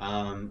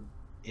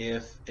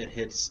 If it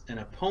hits an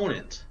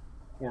opponent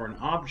or an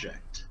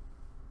object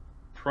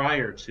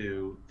prior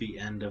to the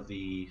end of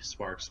the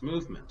spark's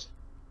movement,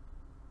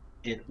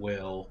 it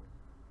will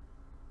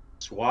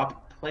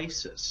swap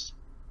places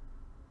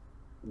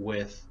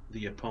with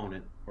the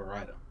opponent or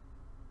item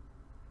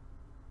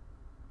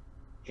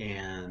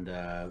and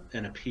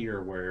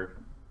appear where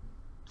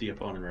the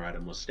opponent or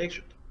item was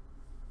stationed.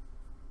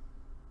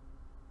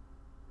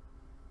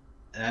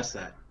 And that's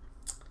that.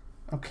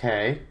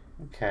 Okay.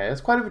 It's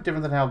quite a bit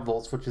different than how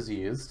Volt Switch is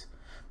used,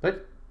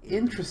 but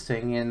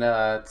interesting, and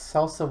it's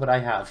also what I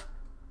have.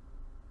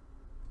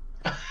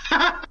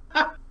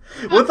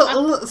 With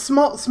a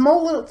small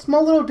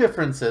little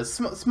differences,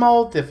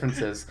 small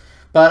differences,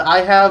 but I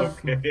have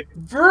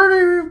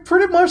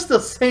pretty much the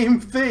same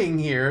thing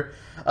here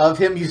of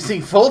him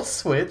using Volt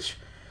Switch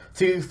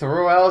to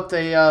throw out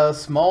a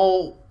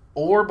small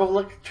orb of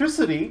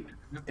electricity,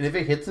 and if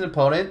it hits an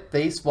opponent,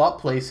 they swap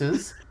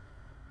places.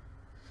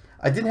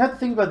 I didn't have to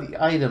think about the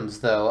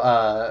items, though.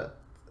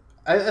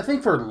 I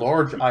think for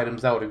large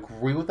items, I would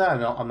agree with that.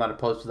 I'm not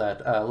opposed to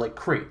that. Like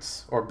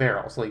crates or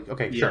barrels. Like,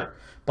 okay, sure.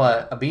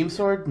 But a beam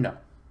sword? No.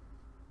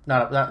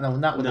 Not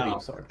with a beam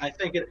sword. I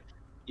think it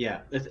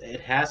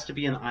has to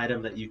be an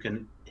item that you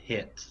can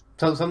hit.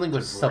 So something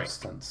with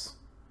substance.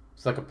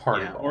 It's like a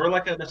party ball. Or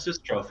like an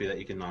assist trophy that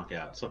you can knock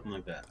out. Something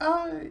like that.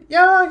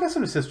 Yeah, I guess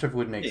an assist trophy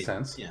would make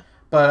sense. Yeah.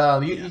 But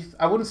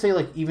I wouldn't say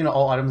like even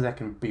all items that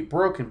can be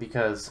broken,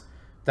 because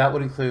that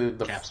would include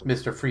the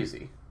Mr.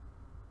 Freezy.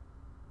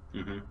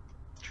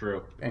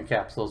 True. And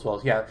Capsule as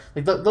well. Yeah,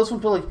 like those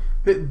ones are like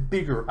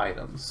bigger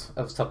items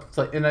of stuff.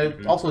 Like, and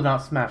also not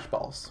Smash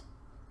Balls.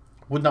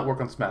 Would not work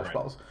on Smash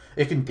Balls.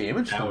 It can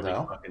damage them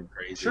though. Fucking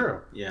crazy.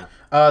 Sure. Yeah.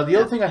 The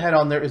other thing I had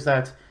on there is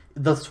that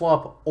The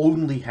swap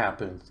only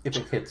happens if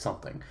it hits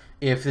something.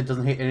 If it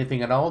doesn't hit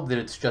anything at all, then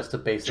it's just a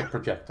basic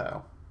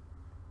projectile.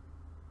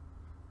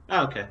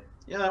 Oh, okay.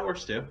 Yeah, that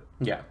works too.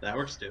 Yeah. That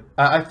works too.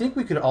 I think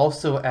we could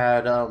also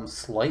add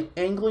slight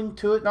angling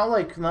to it. Not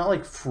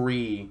like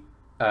free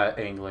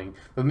angling,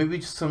 but maybe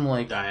just some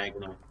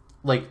Diagonal.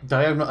 like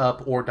diagonal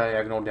up or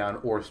diagonal down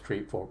or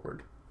straight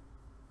forward.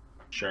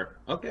 Sure.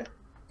 Okay.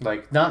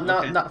 Like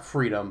not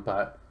freedom,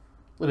 but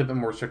a little bit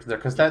more restricted there,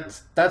 because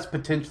that's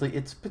potentially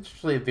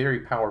a very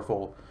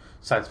powerful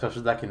side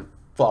special that can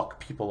fuck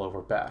people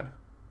over bad.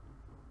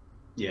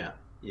 Yeah.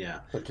 Yeah.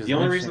 Which is The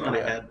only an reason that I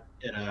interesting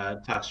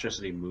had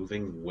Toxtricity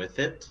moving with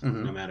it,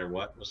 Mhm. no matter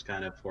what, was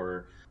kind of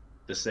for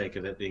the sake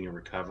of it being a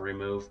recovery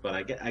move. But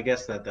I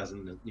guess that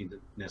doesn't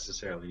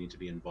necessarily need to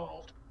be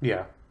involved.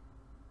 Yeah.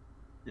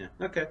 Yeah.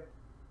 Okay.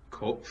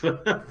 Cool.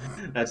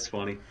 That's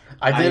funny.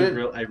 I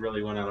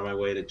really went out of my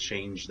way to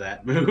change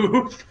that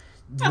move.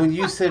 When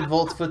you said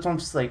Volt Switch, I'm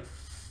just like,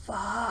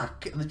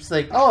 fuck. And they're just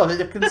like, oh,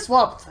 it can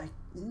swap. It's like,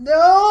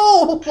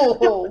 no!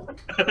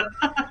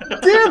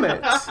 Damn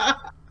it!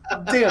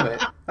 Damn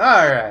it.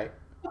 Alright.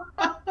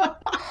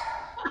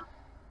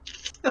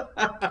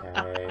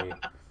 Okay.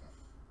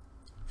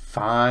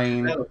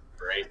 Fine. That was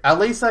great. At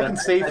least I can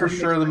say for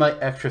sure that my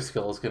extra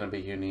skill is going to be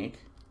unique.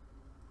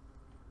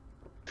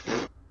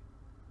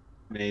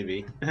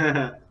 Maybe.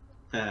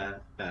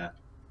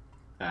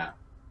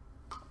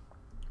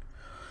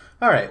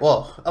 Alright,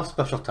 well, up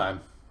special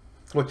time.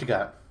 What you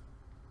got?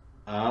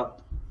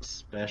 Up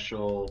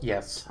special.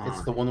 Yes, time.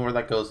 it's the one where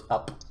that goes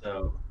up.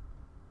 So,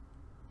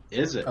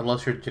 is it?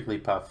 Unless you're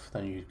Jigglypuff,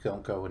 then you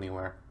don't go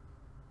anywhere.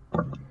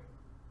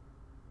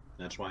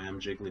 That's why I'm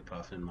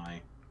Jigglypuff in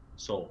my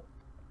soul.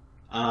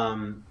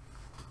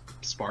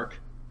 Spark.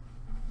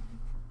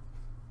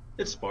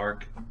 It's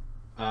Spark.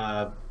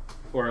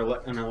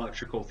 Or an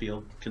electrical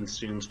field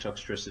consumes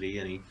Toxtricity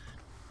and he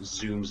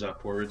zooms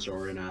upwards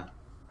or in a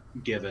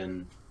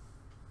given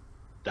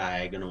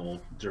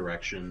diagonal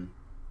direction,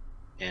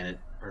 and it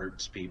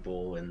hurts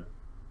people, and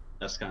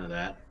that's kind of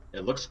that.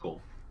 It looks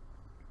cool.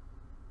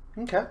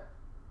 Okay.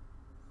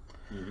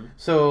 Mm-hmm.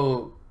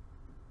 So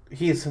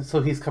he's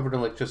covered in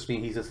electricity.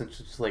 He's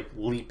essentially just like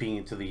leaping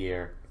into the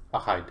air a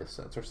high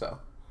distance or so.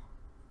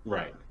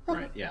 Right.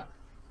 Right. Yeah.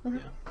 Okay.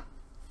 Yeah.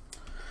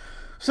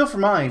 So for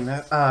mine,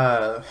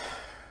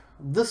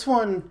 this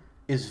one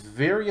is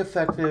very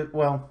effective.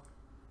 Well,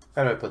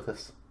 how do I put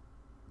this?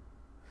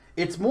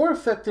 It's more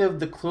effective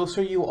the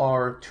closer you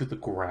are to the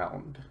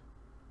ground.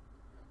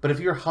 But if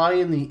you're high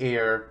in the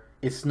air,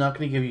 it's not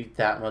going to give you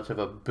that much of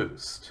a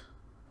boost.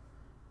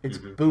 It's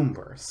Boom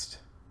Burst.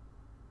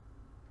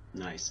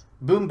 Nice.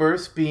 Boom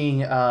Burst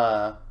being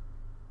a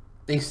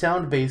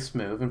sound-based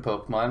move in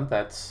Pokemon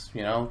that's,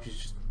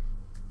 just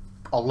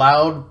a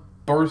loud,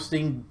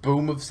 bursting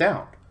boom of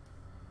sound.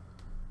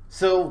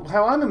 So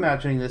how I'm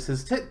imagining this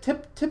is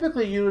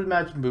typically you would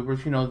imagine Boom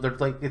Burst,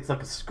 it's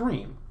like a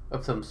scream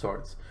of some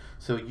sorts.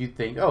 So you'd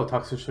think, oh,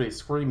 Toxtricity is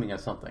screaming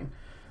at something.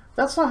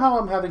 That's not how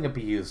I'm having it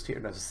be used here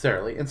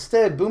necessarily.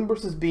 Instead, Boom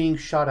Burst is being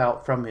shot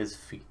out from his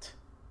feet.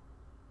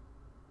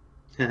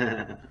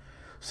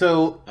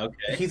 So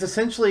Okay. he's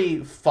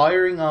essentially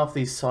firing off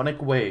these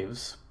sonic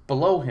waves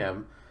below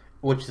him,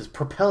 which is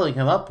propelling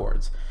him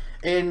upwards.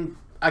 And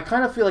I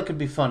kind of feel like it'd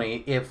be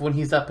funny if when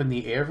he's up in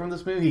the air from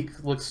this move, he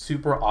looks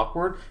super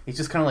awkward. He's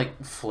just kind of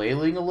like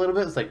flailing a little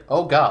bit. It's like,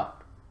 oh god,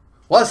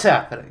 what's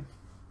happening?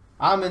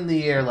 I'm in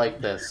the air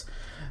like this.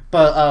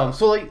 But,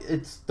 so like,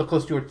 it's the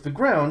closer you are to the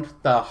ground,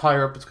 the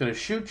higher up it's going to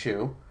shoot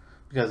you,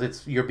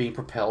 because you're being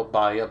propelled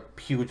by a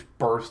huge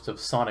burst of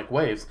sonic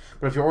waves.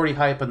 But if you're already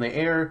high up in the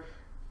air,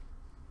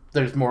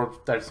 there's more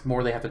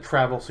they have to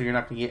travel, so you're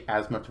not going to get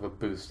as much of a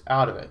boost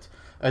out of it.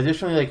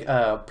 Additionally,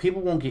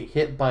 people won't get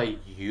hit by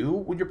you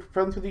when you're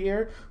propelling through the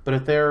air, but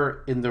if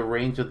they're in the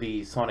range of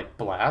the sonic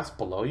blast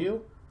below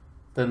you,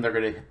 then they're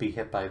going to be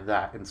hit by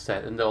that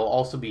instead, and they'll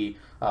also be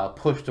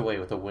pushed away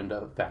with a wind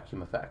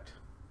vacuum effect.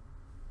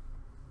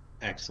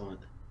 Excellent.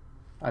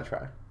 I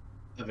try.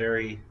 A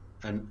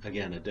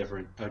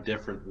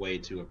different way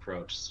to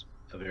approach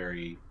a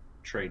very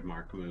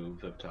trademark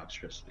move of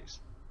Toxtricities.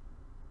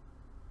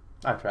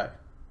 I try.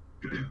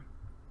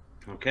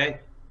 Okay.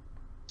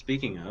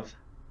 Speaking of,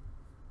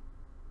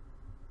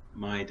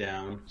 my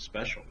down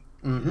special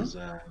is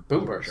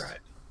Boom Burst. Overdrive.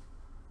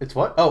 It's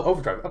what? Oh,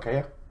 Overdrive. Okay,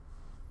 yeah.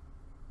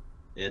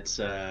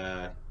 It's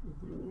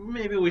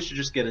maybe we should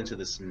just get into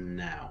this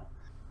now,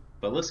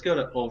 but let's go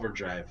to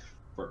Overdrive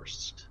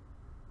first.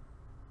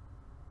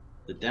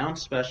 The down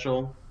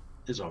special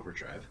is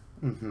Overdrive.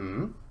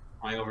 Mm-hmm.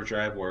 My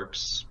Overdrive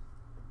works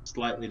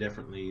slightly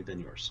differently than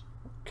yours.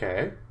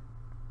 Okay.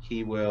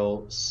 He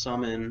will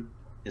summon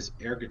his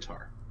air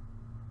guitar.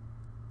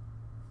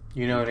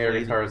 You know an air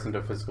guitar isn't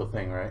a physical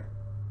thing, right?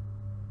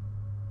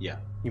 Yeah.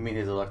 You mean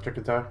his electric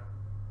guitar?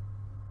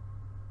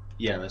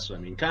 Yeah, that's what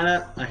I mean. Kind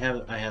of. I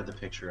have the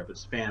picture up.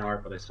 It's fan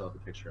art, but I still have the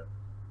picture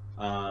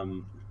up.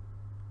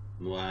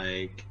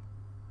 Like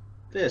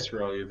this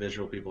for all you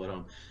visual people at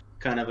home.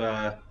 Kind of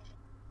a.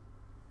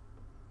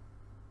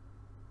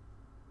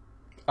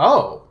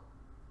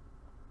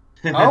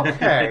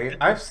 Okay,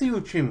 I see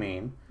what you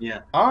mean. Yeah,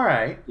 All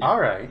right, yeah, all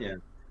right. yeah.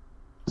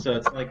 So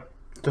it's like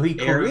So he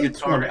air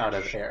creates one out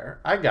of guitar-ish. air.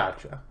 I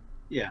gotcha.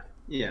 Yeah,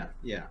 yeah,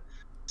 yeah.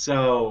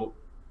 So,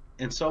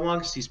 and so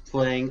long as he's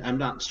playing, I'm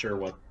not sure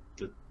what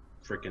the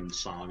freaking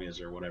song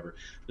is or whatever,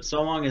 but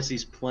so long as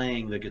he's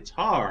playing the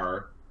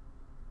guitar,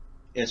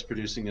 it's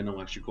producing an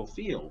electrical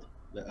field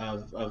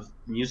of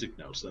music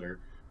notes that are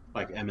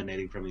like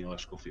emanating from the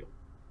electrical field.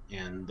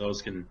 And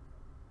those can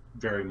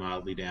very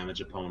mildly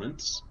damage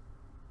opponents,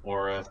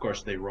 or of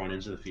course they run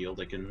into the field,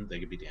 they can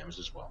be damaged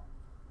as well.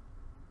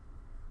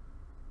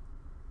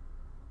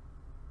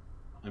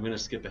 I'm going to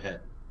skip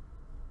ahead.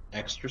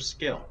 Extra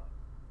skill,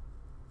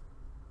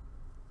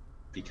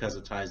 because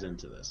it ties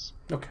into this.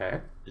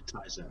 Okay. It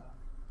ties in.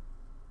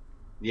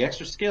 The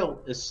extra skill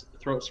is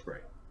throat spray.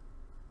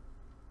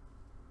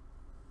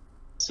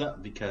 So,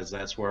 because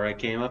that's where I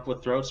came up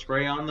with throat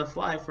spray on the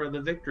fly for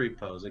the victory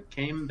pose. It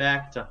came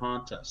back to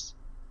haunt us.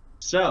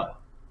 So,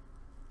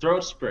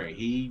 throat spray.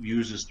 He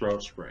uses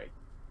throat spray.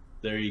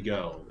 There you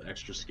go.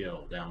 Extra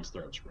skill. Down's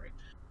throat spray.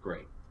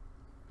 Great.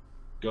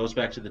 Goes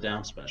back to the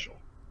down special.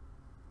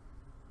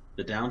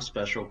 The down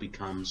special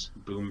becomes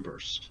Boom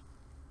Burst.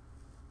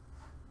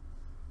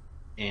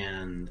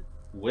 And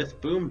with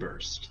Boom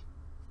Burst,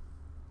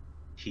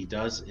 he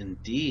does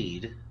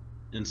indeed,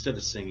 instead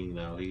of singing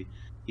though,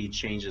 he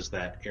changes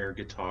that air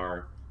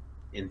guitar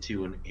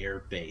into an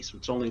air bass,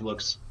 which only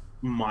looks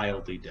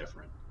mildly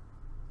different.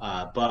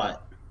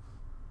 But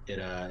it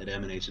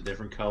emanates a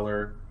different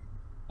color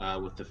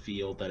with the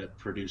field that it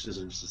produces.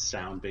 It's a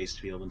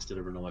sound-based field instead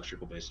of an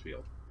electrical-based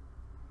field.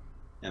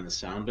 And the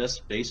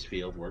sound-based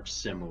field works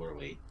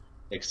similarly,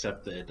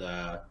 except that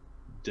it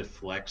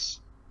deflects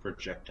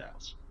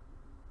projectiles,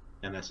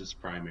 and that's its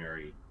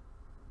primary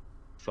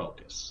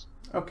focus.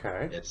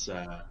 Okay.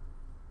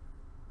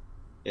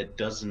 It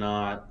does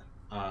not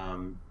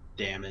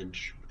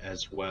damage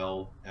as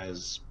well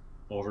as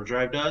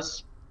Overdrive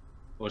does,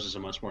 which is a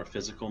much more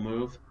physical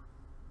move.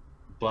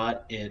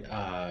 But it,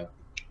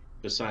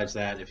 besides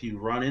that, if you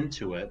run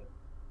into it,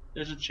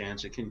 there's a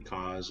chance it can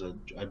cause a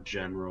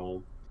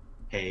general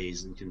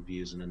haze and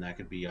confusion, and that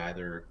could be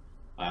either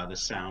the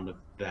sound of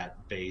that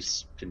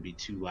bass can be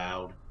too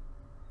loud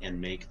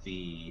and make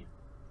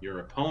your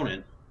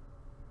opponent,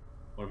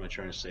 what am I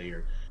trying to say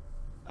here?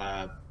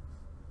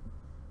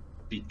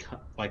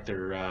 Like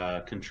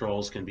their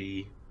controls can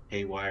be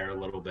haywire a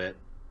little bit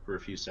for a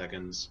few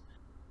seconds,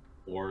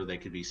 or they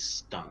could be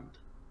stunned,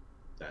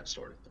 that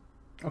sort of thing.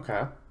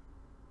 Okay.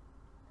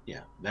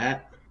 Yeah,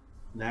 that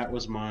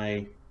was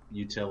my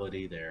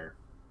utility there.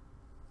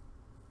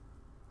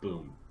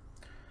 Boom.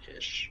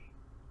 Ish.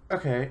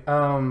 Okay.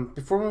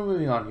 Before we're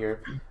moving on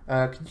here,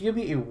 could you give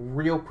me a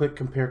real quick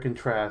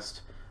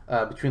compare-contrast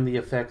between the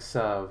effects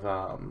of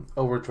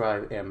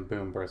Overdrive and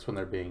Boom Burst when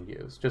they're being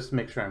used, just to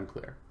make sure I'm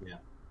clear?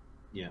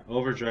 Yeah.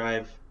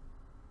 Overdrive,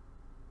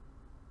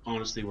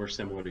 honestly, works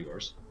similar to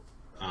yours.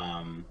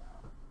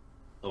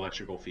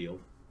 Electrical field,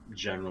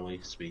 generally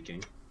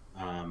speaking.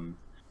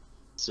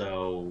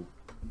 So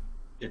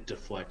it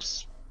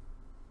deflects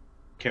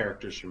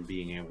characters from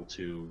being able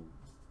to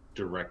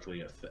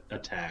directly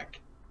attack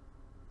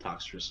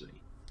Toxtricity.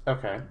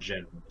 Okay.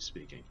 Generally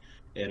speaking,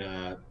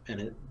 it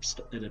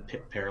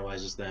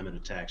paralyzes them. It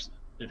attacks.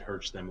 It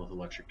hurts them with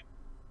electric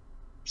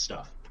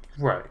stuff.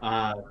 Right.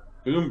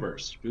 Boom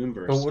burst.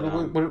 But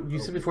what you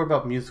said before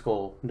about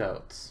musical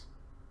notes?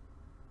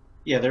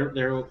 Yeah,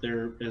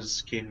 there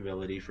is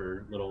capability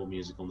for little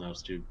musical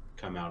notes to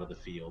come out of the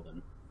field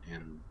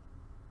and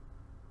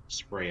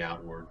spray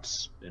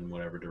outwards in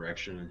whatever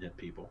direction and hit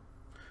people.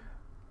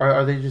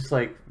 Are they just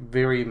like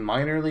very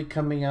minorly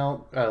coming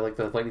out, like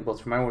the lightning bolts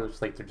from mine, where it's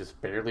like they're just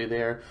barely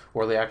there,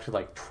 or are they actually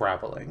like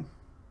traveling?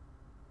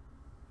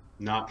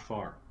 Not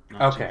far.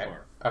 Not Okay. too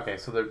far. Okay,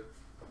 so they're.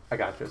 I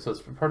gotcha. So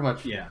it's pretty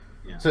much. Yeah.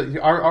 So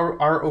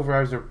our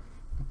overdrives are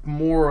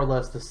more or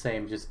less the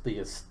same, just the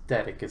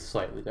aesthetic is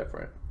slightly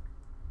different.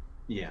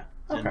 Yeah.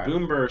 Okay. And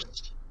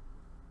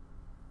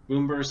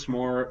Boom Burst,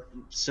 more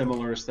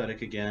similar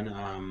aesthetic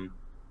again,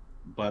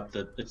 but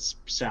it's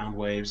sound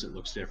waves. It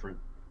looks different,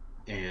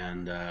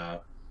 and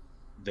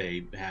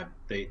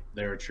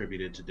they're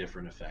attributed to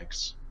different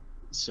effects.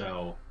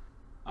 So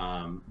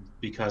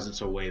because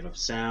it's a wave of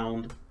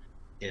sound,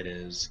 it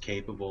is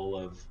capable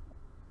of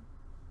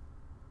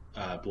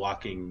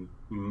blocking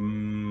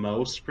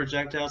most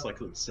projectiles,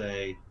 like let's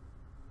say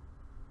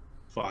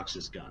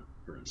Fox's gun,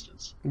 for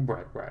instance.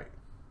 Right.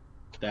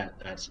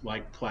 That's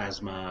like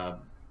plasma,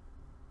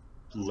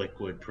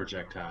 liquid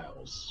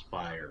projectiles,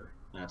 fire,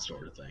 that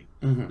sort of thing.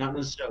 Mm-hmm. Not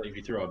necessarily if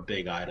you throw a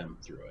big item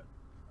through it.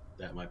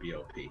 That might be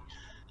OP.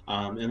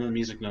 And the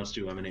music notes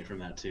do emanate from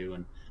that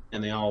too,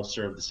 and they all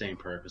serve the same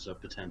purpose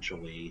of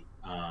potentially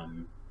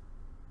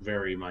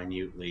very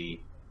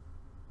minutely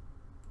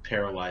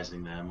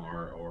paralyzing them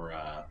or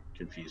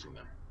confusing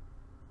them.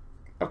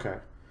 Okay.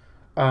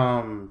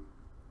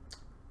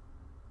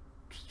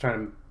 Just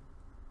trying to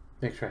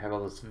make sure I have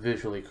all this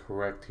visually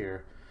correct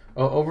here.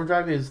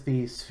 Overdrive is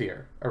the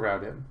sphere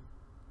around him.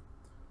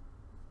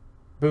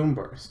 Boom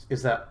Burst,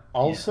 is that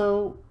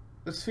also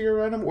sphere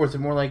around him, or is it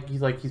more like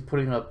he's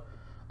putting up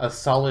a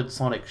solid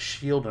sonic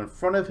shield in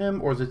front of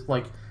him, or is it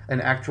like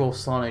an actual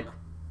sonic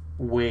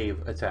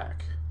wave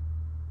attack?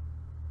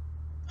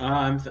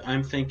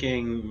 I'm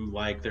thinking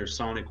like they're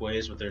sonic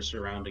waves, but they're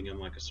surrounding him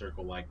like a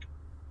circle, like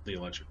the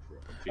electric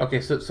field. Okay,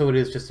 so it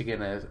is just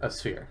again a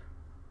sphere.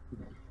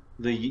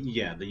 The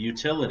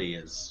utility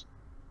is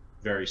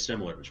very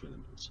similar between the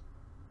moves.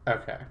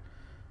 Okay.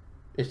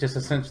 It's just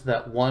essentially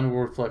that one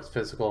reflects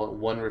physical,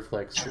 one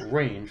reflects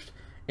ranged,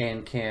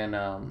 and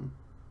can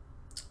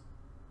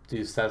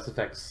do status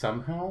effects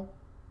somehow.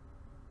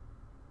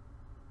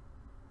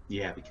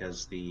 Yeah,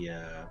 because the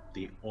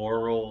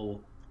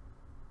oral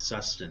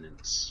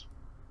sustenance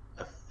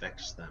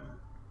affects them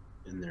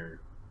in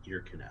their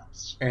ear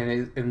canals.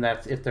 And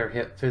that's if they're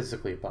hit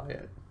physically by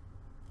it.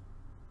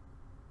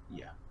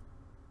 Yeah.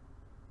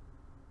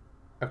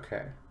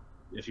 Okay.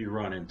 If you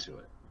run into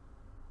it.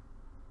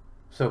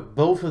 So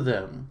both of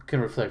them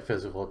can reflect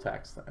physical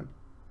attacks then.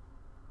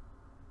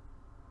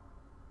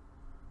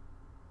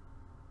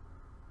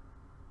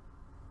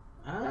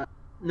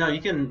 No,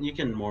 you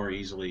can more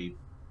easily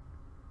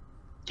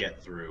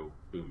get through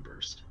Boom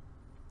Burst.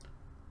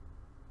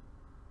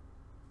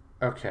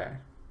 Okay.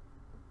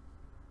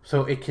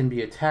 So it can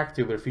be attacked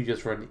through, but if you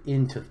just run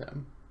into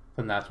them,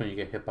 then that's when you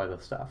get hit by the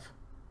stuff.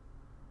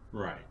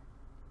 Right.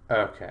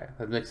 Okay,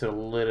 that makes it a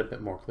little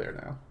bit more clear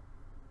now.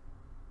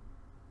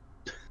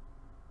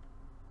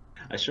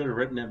 I should have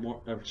written it more.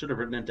 I should have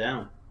written it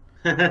down.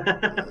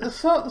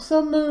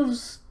 Some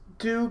moves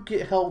do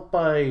get helped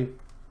by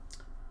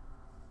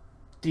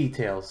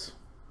details.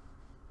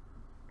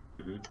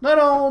 Mm-hmm. Not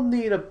all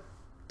need a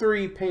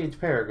 3-page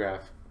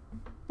paragraph,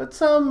 but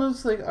some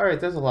is like, all right,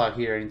 there's a lot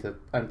here. I need to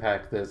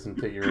unpack this and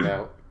figure it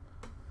out.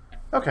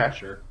 Okay.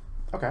 Sure.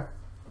 Okay.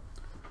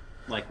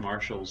 Like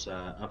Marshall's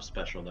up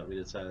special that we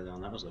decided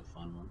on. That was a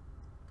fun one.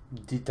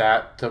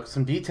 That took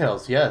some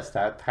details. Yes,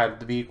 that had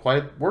to be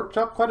worked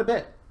up quite a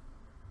bit.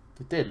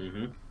 It did.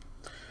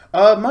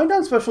 Mm-hmm. My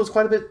down special is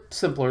quite a bit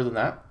simpler than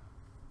that.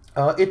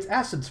 It's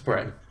acid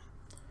spray.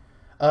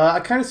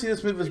 I kind of see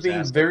this move as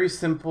being very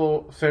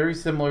simple, very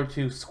similar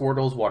to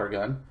Squirtle's water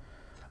gun.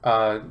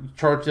 You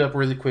charge it up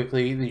really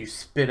quickly, then you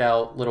spit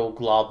out little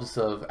globs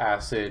of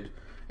acid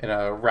in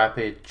a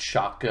rapid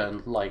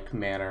shotgun-like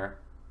manner.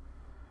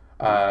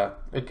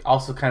 It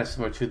also kind of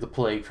similar to the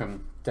Plague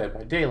from Dead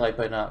by Daylight,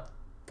 but not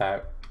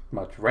that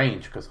much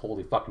range, because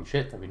holy fucking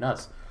shit, that'd be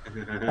nuts.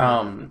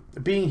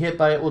 Being hit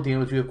by it will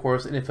damage you, of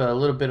course, and if a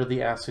little bit of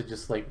the acid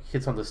just like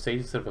hits on the stage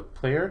instead of a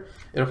player,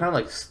 it'll kind of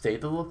like stay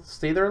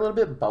there a little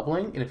bit,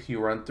 bubbling, and if you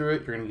run through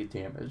it, you're going to get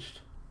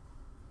damaged.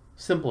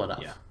 Simple enough.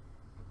 Yeah.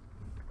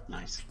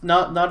 Nice.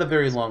 Not a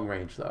very long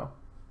range, though.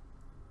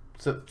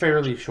 It's a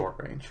fairly short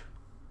range.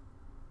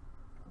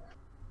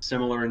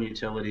 Similar in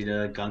utility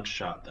to Gunk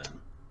Shot, then.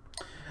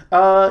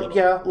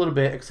 Yeah, a little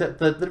bit. Except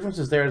the difference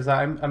is there is that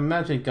I'm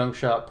imagining Gunk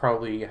Shot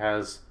probably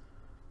has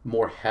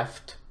more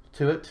heft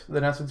to it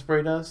than Acid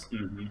Spray does.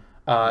 Mm-hmm.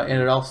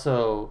 And it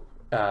also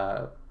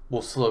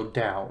will slow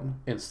down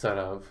instead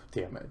of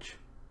damage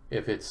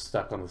if it's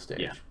stuck on the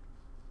stage.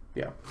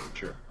 Yeah.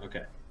 Sure.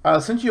 Okay.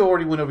 Since you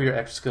already went over your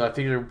extra skill, I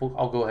figured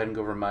I'll go ahead and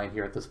go over mine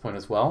here at this point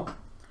as well.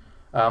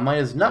 Mine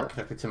is not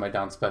connected to my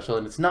down special,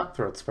 and it's not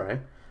Throat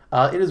Spray.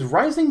 It is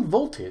Rising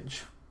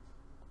Voltage.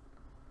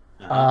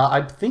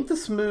 I think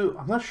this move,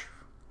 I'm not sure.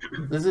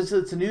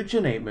 It's a new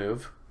Gen 8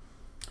 move.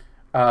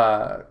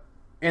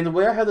 And the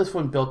way I have this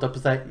one built up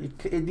is that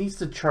it needs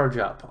to charge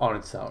up on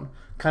its own.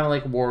 Kind of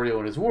like Wario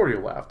and his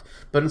Wario Waft.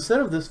 But instead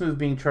of this move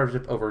being charged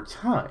up over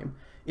time,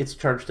 it's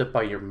charged up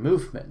by your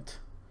movement.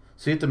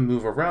 So you have to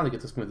move around to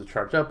get this move to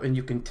charge up, and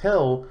you can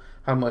tell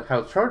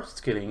how charged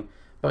it's getting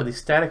by the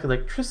static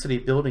electricity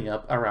building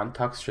up around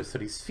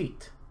Toxtricity's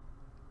feet.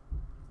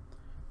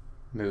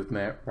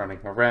 Movement, running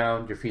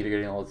around, your feet are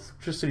getting all this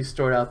electricity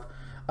stored up.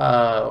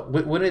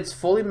 When it's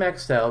fully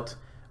maxed out,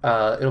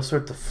 it'll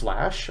start to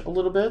flash a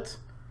little bit,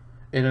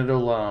 and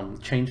it'll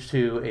change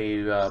to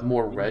a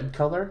more red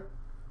color.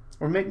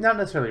 Or maybe not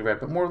necessarily red,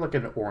 but more like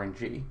an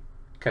orangey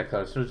kind of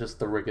color, so just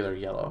the regular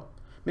yellow.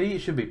 Maybe it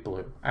should be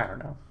blue. I don't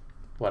know.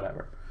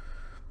 Whatever.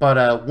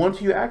 But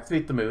once you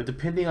activate the move,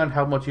 depending on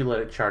how much you let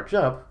it charge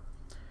up,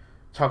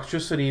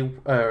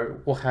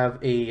 Toxtricity will have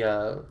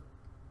a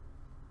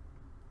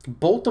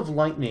bolt of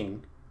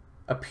lightning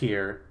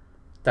appear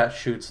that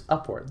shoots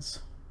upwards.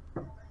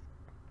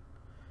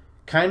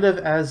 Kind of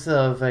as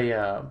of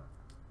a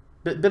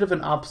bit of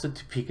an opposite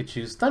to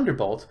Pikachu's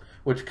Thunderbolt,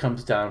 which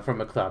comes down from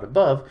a cloud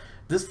above.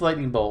 This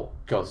lightning bolt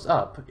goes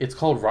up. It's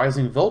called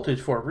Rising Voltage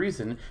for a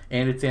reason,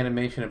 and its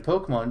animation in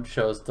Pokemon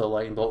shows the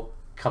lightning bolt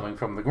coming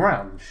from the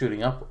ground,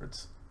 shooting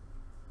upwards.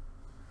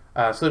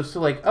 So it's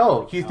like,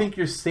 oh, you think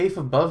you're safe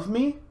above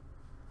me?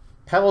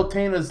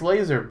 Palutena's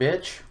laser,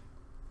 bitch.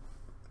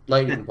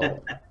 Lightning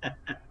bolt.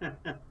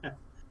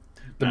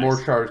 The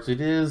more charged it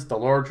is, the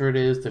larger it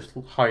is,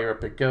 the higher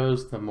up it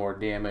goes, the more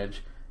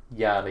damage,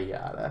 yada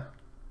yada.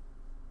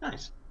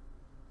 Nice.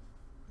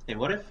 Hey,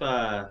 what if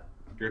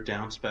your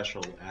down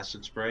special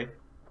Acid Spray?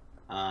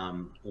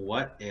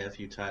 What if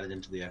you tied it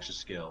into the extra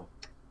skill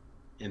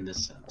in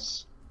this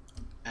sense?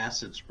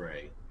 acid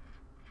spray,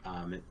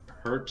 it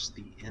hurts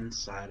the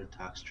inside of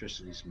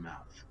Toxtricity's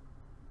mouth.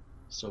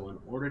 So in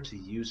order to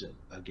use it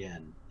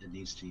again, it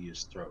needs to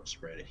use throat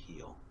spray to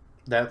heal.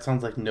 That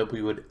sounds like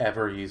nobody would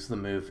ever use the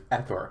move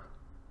ever.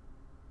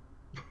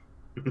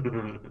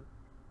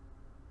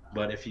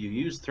 But if you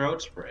use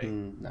throat spray,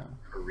 No.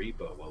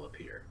 Karibo will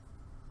appear.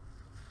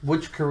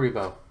 Which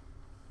Karibo?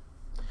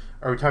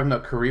 Are we talking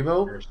about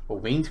Karibo? First. Or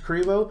Winged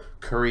Karibo?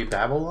 Curry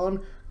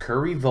Babylon?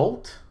 Curry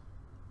Volt?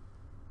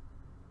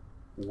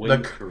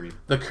 Winged Karibo.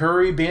 The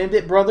Curry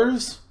Bandit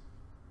Brothers?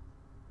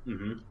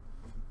 Mm-hmm.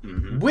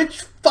 Mm-hmm.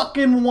 Which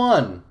fucking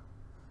one?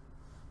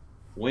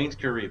 Winged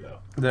Karibo.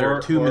 There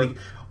are too many.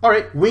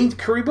 Alright, Winged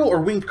Karibo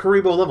or Winged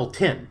Karibo level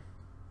 10?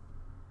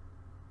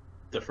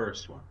 The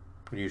first one.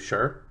 Are you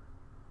sure?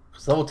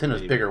 Because level 10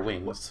 has Maybe. bigger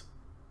wings.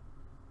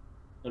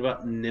 What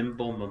about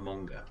Nimble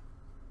Momonga?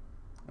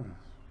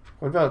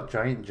 What about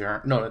Giant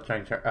Germ? No, not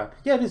Giant Germ.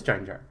 Yeah, it is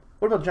Giant Germ.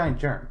 What about Giant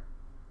Germ?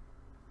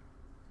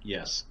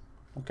 Yes.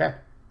 Okay.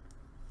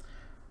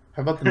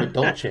 How about the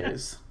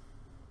Medolches?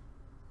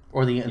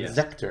 Or the Yes.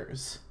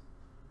 Insectors?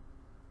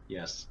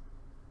 Yes.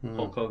 Hmm.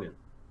 Hulk Hogan.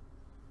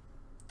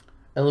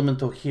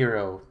 Elemental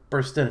Hero,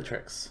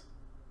 Burstinatrix.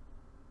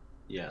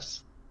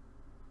 Yes.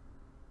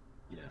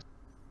 Yeah.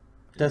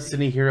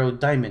 Destiny Hero,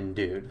 Diamond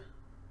Dude.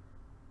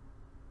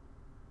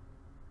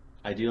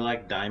 I do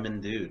like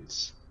Diamond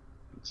Dudes.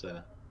 It's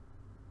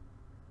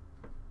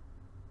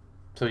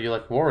So you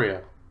like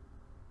Wario?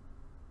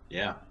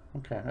 yeah.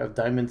 Okay, of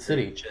Diamond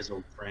City.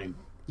 Chiseled frame.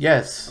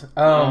 Yes.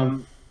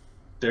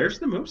 There's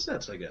the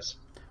movesets, I guess.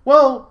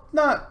 Well,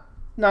 not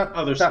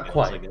Other not skills,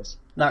 quite. I guess.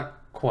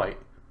 Not quite.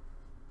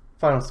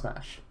 Final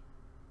Smash.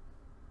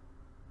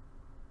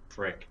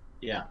 Frick.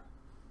 Yeah.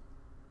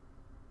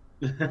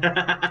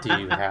 Do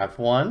you have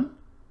one?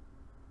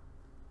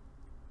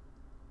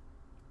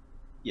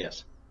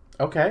 Yes.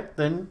 Okay,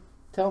 then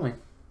tell me.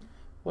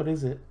 What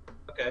is it?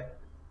 Okay.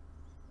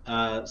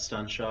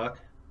 Stun Shock.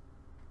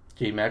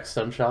 G-Max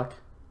Sunshock?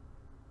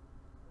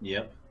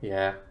 Yep.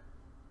 Yeah.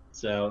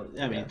 So,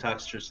 I mean, Yeah.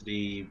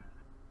 Toxtricity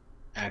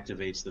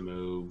activates the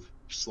move,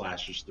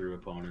 slashes through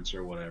opponents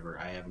or whatever.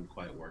 I haven't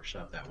quite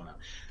workshopped that one out.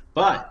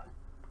 But,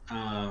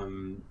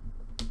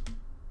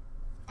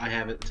 I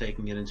have it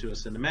taking it into a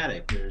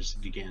cinematic. There's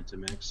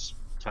Gigantamax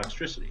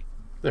Toxtricity.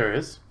 There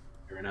is.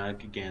 You're in a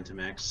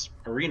Gigantamax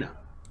arena.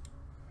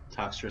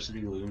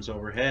 Toxtricity looms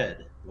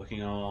overhead,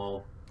 looking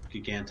all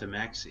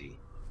Gigantamaxy.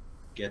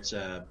 Gets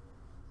a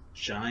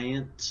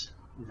giant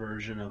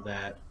version of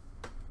that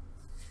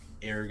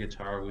air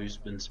guitar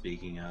we've been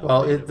speaking of.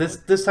 Well,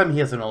 this time he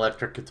has an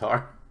electric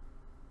guitar.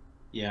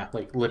 Yeah.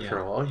 Like,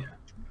 literally.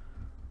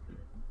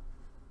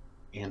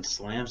 Yeah. And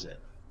slams it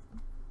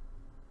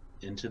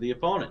into the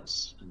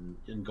opponents and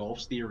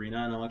engulfs the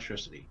arena in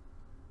electricity.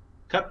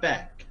 Cut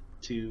back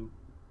to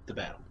the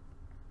battle.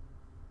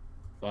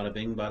 Bada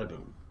bing, bada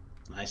boom.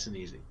 Nice and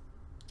easy.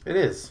 It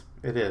is.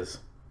 It is.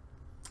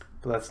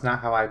 But that's not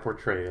how I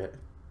portray it.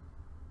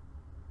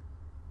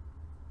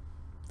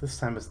 This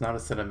time it's not a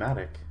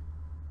cinematic.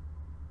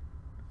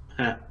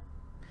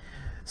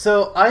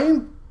 So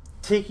I'm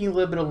taking a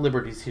little bit of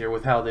liberties here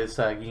with how this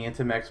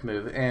Gigantamax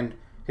move and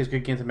his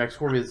Gigantamax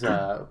form is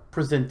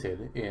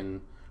presented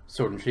in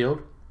Sword and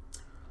Shield.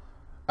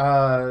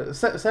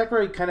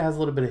 Sakurai kind of has a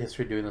little bit of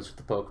history doing this with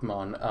the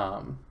Pokemon.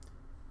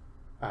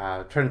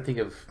 Trying to think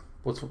of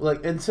what's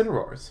like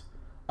Incineroars.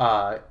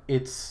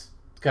 It's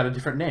got a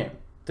different name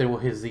than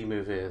what his Z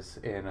move is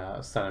in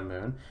Sun and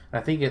Moon, and I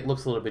think it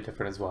looks a little bit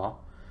different as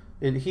well.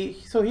 And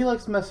he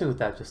likes messing with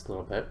that just a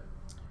little bit.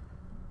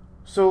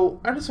 So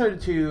I decided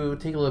to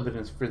take a little bit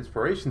of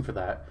inspiration for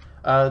that.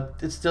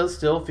 It does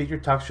still feature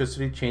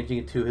Toxtricity changing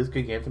into his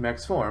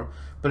Gigantamax form,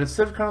 but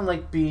instead of kind of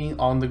like being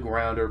on the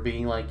ground or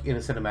being like in a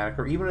cinematic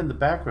or even in the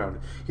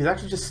background, he's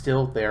actually just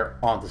still there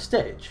on the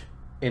stage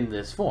in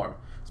this form.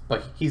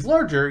 But he's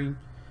larger,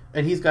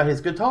 and he's got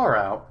his guitar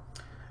out.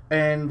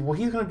 And what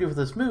he's going to do with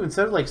this move,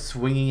 instead of like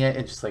swinging it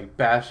and just like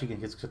bashing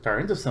his guitar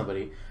into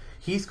somebody,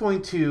 he's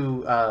going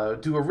to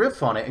do a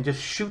riff on it and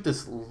just shoot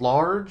this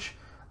large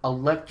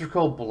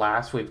electrical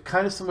blast wave,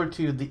 kind of similar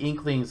to the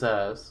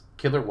Inkling's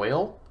Killer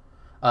Whale.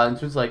 In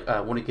terms of like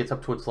when it gets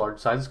up to its large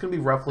size, it's going to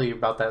be roughly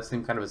about that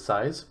same kind of a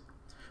size,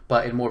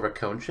 but in more of a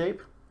cone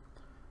shape.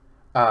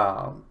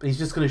 He's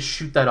just going to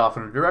shoot that off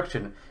in a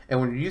direction. And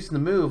when you're using the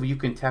move, you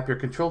can tap your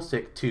control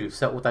stick to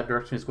set what that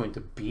direction is going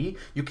to be.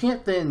 You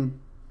can't then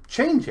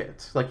change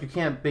it. Like, you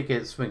can't make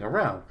it swing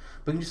around.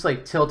 But you can just,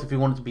 like, tilt if you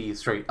want it to be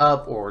straight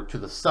up or to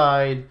the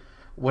side,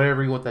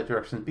 whatever you want that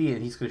direction to be.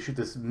 And he's going to shoot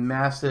this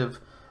massive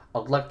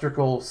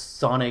electrical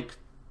sonic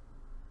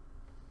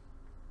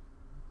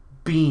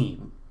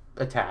beam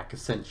attack,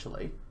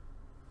 essentially.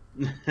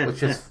 Which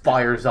just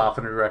fires off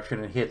in a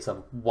direction and hits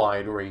a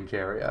wide range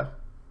area.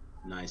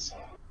 Nice.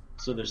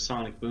 So there's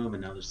Sonic Boom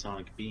and now there's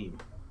Sonic Beam.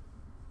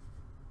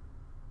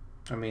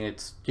 I mean,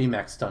 it's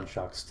G-Max Stun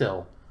Shock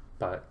still,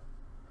 but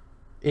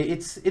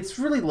it's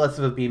really less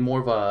of a beam, more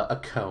of a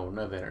cone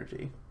of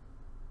energy.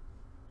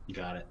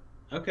 Got it.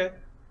 Okay.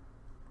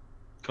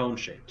 Cone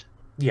shaped.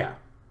 Yeah.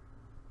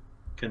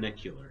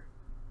 Canicular.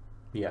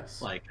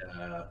 Yes. Like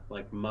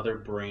Mother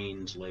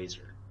Brain's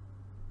laser.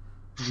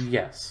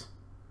 Yes.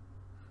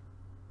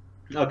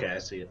 Okay, I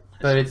see it.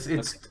 But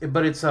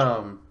it's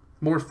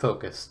more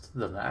focused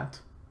than that.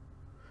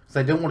 Because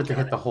I don't want it to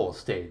hit the whole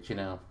stage, you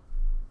know.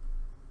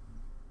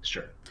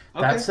 Sure.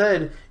 That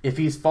said, if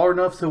he's far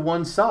enough to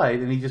one side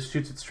and he just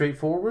shoots it straight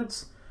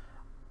forwards,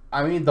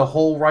 I mean, the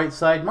whole right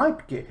side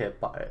might get hit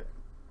by it.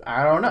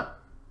 I don't know.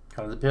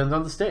 Kind of depends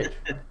on the stage.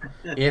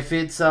 If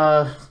it's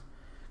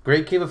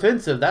Great Cave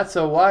Offensive, that's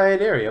a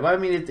wide area. But I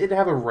mean, it'd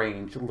have a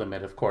range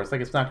limit, of course.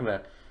 Like, it's not going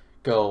to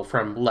go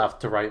from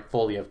left to right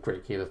fully of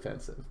Great Cave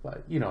Offensive.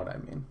 But you know what I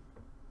mean.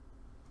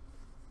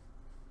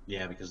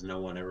 Yeah, because no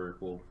one ever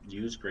will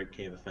use Great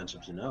Cave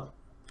Offensive to know.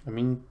 I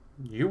mean,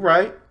 you're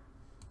right.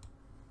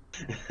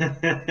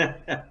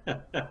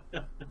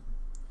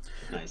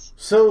 Nice.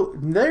 So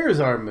there's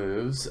our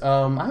moves.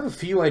 I have a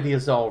few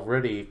ideas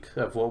already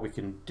of what we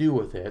can do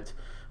with it,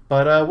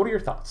 but what are your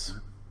thoughts?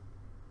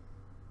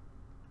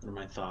 What are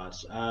my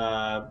thoughts?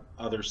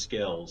 Other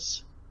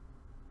skills.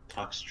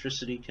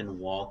 Toxtricity can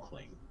wall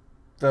cling.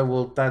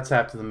 That's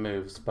after the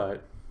moves,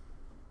 but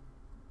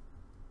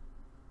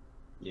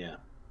Yeah.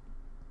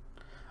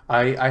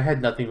 I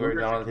had nothing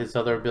written down on his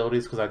other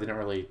abilities because I didn't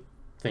really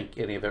think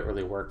any of it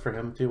really worked for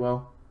him too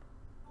well.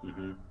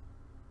 Mm-hmm.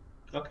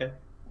 Okay.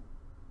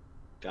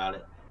 Got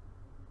it.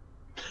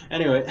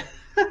 Anyway,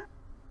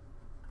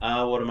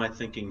 what am I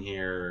thinking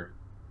here?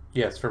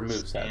 Yes, for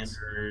movesets.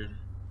 Standard.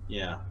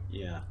 Yeah.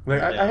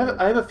 Like,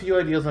 I have a few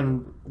ideas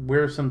on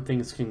where some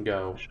things can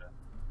go,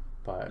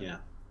 but yeah.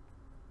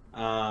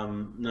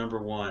 Number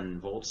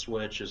 1, Volt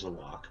Switch is a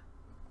lock.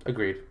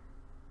 Agreed.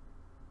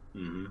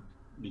 Mm-hmm.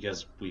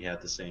 Because we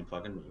had the same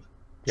fucking move.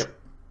 Yep.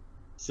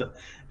 So,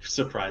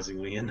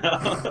 surprisingly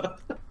enough.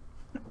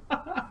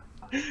 That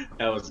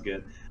was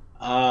good.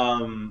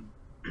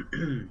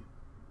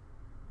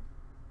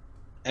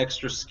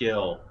 Extra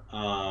skill.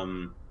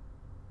 I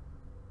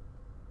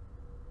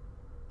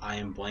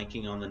am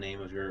blanking on the name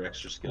of your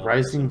extra skill.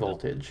 Rising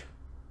Voltage.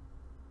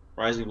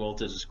 Rising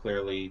Voltage is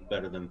clearly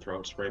better than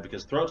Throat Spray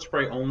because Throat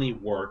Spray only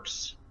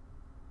works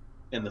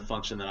in the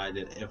function that I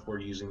did if we're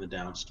using the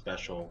down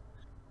special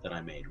that I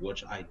made,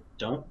 which I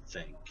don't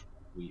think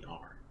we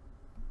are.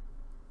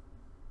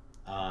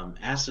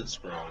 Acid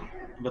Spray,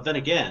 but then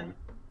again,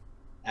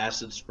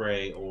 Acid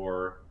Spray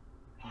or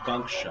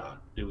Gunk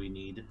Shot, do we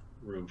need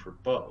room for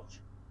both?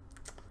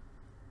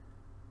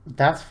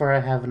 That's where I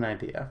have an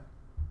idea.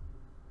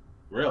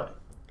 Really?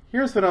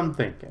 Here's what I'm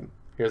thinking.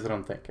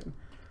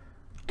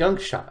 Gunk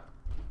Shot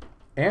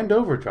and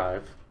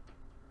Overdrive,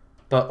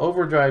 but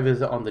Overdrive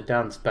is on the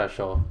down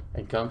special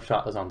and Gunk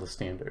Shot is on the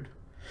standard.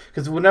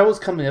 Because when I was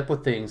coming up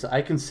with things,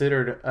 I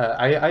considered,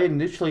 I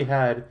initially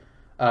had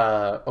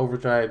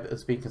Overdrive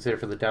as being considered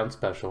for the down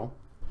special,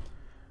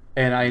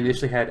 and I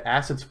initially had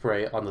Acid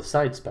Spray on the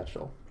side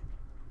special.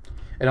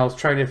 And I was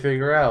trying to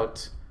figure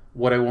out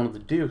what I wanted to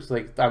do. Cause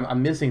like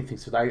I'm missing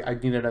things. So I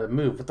need another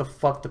move. What the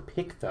fuck to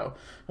pick though?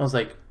 And I was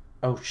like,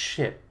 oh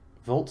shit,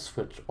 Volt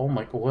Switch. Oh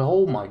my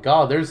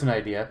god, there's an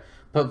idea.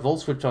 Put Volt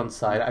Switch on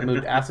side. I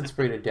moved Acid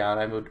Spray to down.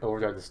 I moved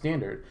Overdrive to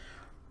standard.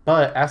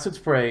 But Acid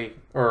Spray,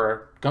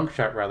 or Gunk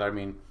Shot rather, I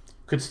mean,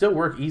 could still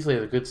work easily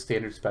as a good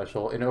standard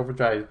special. And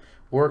Overdrive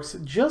works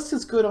just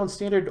as good on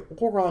standard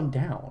or on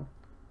down.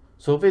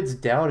 So if it's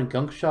down and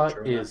Gunk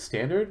Shot is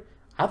standard,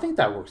 I think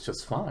that works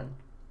just fine.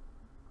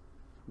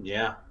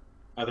 Yeah.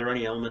 Are there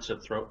any elements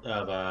of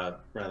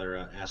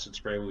Acid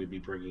Spray we'd be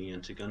bringing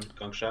into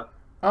Gunk Shot?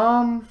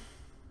 I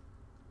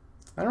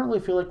don't really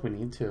feel like we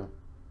need to.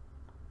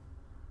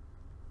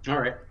 All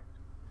right.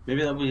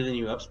 Maybe that'll be the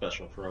new up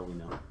special for all we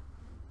know.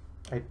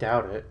 I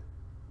doubt it.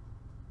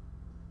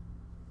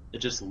 It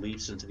just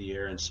leaps into the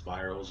air and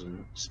spirals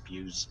and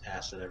spews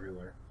acid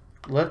everywhere.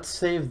 Let's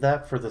save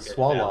that for the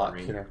Swallow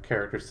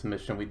character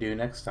submission we do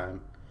next time,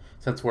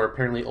 since we're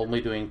apparently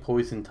only doing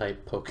poison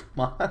type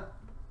Pokemon.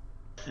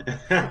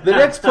 The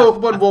next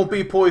Pokemon won't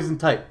be poison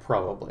type,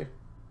 probably.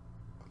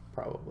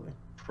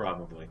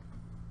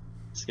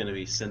 It's gonna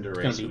be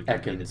Cinderace. It's gonna be we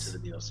can beat it Ekans. to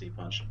the DLC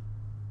punch.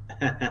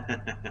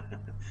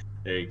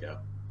 There you go.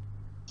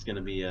 It's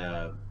gonna be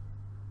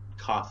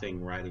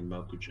coughing riding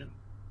Mokujin.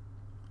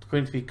 It's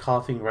going to be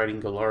coughing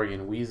riding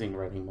Galarian, wheezing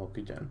riding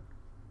Mokujin.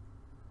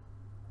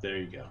 There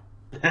you go.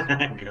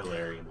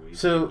 Galarian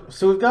wheezing.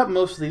 So we've got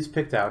most of these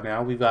picked out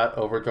now. We've got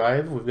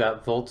Overdrive, we've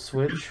got Volt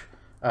Switch,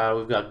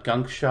 we've got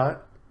Gunk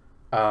Shot,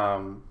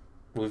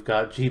 we've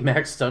got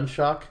G-Max Stun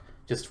Shock.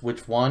 Just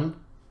which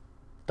one?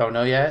 Don't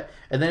know yet.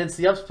 And then it's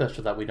the up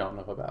special that we don't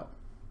know about.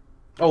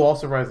 Oh,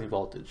 also Rising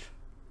Voltage.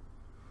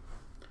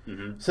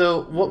 Mm-hmm.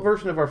 So what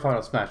version of our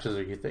Final Smashes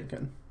are you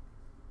thinking?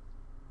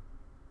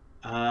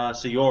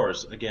 So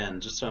yours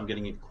again, just so I'm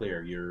getting it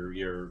clear,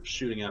 you're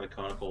shooting out a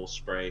conical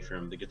spray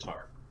from the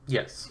guitar.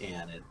 Yes.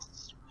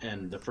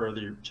 And the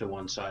further to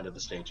one side of the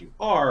stage you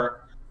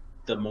are,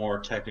 the more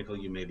technical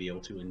you may be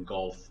able to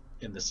engulf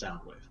in the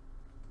sound wave.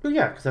 Well,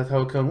 yeah, because that's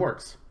how a cone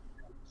works.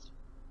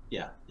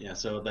 Yeah.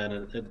 So then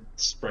it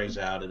sprays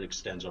out, it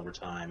extends over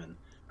time, and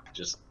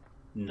just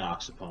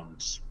knocks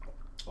opponents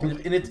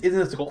And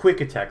it's a Cool.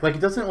 quick attack. Like,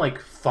 it doesn't, like,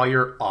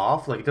 fire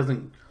off. Like, it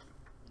doesn't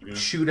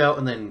shoot out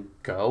and then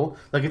go.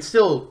 Like, it's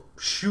still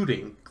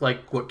shooting,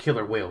 like what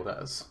Killer Whale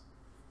does.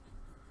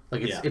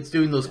 Like, it's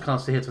doing those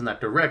constant hits in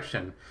that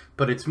direction.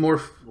 But it's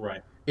more...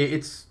 Right.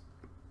 It's...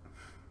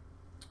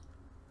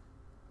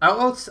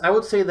 I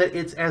would say that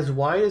it's as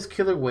wide as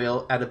Killer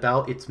Whale at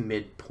about its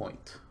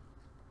midpoint.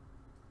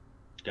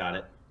 Got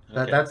it.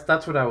 Okay.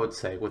 That's what I would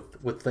say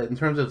in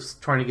terms of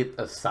trying to get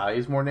a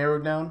size more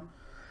narrowed down,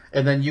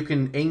 and then you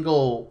can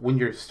angle when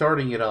you're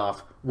starting it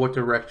off what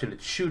direction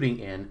it's shooting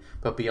in,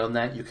 but beyond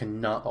that you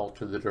cannot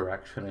alter the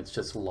direction. It's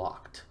just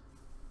locked.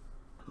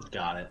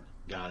 Got it.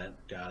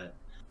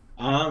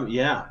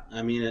 Yeah.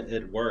 I mean,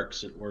 it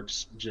works. It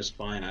works just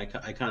fine. I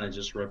kind of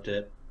just ripped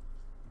it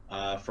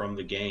from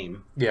the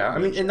game. Yeah, I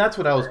mean, and that's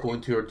what I was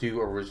going to do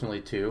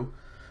originally too,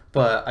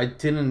 but I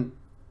didn't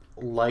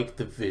like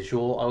the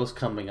visual I was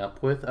coming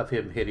up with of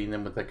him hitting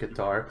them with the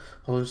guitar.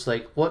 I was just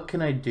like, what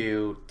can I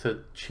do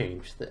to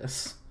change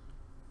this?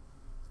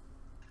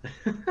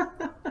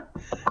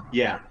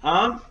 Yeah.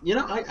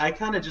 I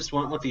kind of just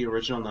went with the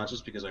original, not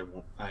just because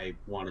I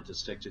wanted to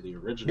stick to the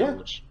original,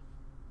 which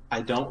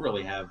I don't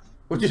really have.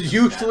 Which is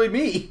usually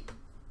me.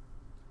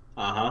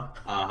 Why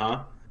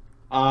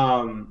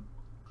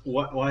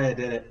I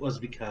did it was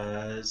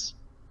because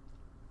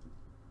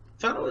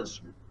I thought it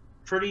was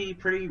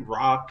pretty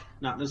rock,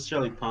 not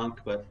necessarily punk,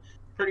 but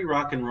pretty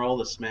rock and roll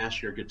to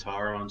smash your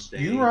guitar on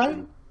stage. You're right.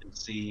 And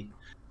see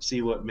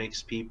what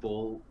makes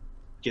people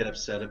get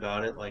upset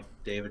about it, like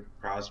David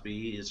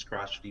Crosby, his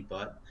crotchety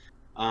butt.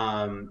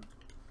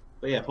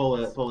 But yeah,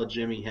 pull a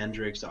Jimi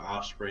Hendrix, a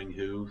Offspring,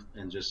 Who,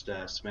 and just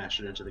smash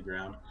it into the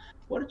ground.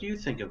 What did you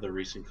think of the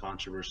recent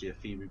controversy of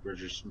Phoebe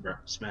Bridgers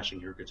smashing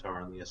her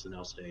guitar on the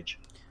SNL stage?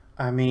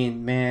 I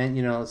mean, man,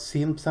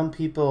 some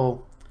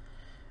people,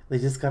 they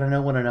just gotta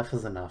know when enough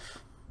is enough.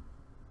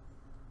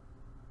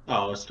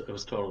 Oh, it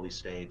was totally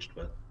staged,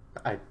 but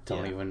I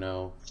don't even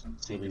know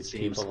who these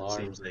people are.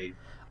 Seems they,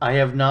 I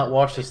have not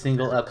watched a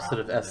single episode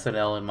of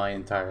SNL in my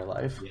entire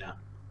life.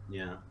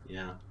 Yeah.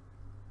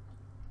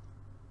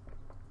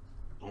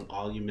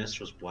 All you missed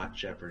was Black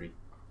Jeopardy.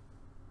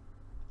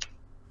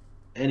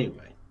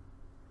 Anyway,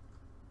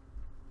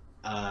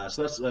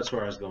 so that's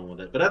where I was going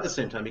with it. But at the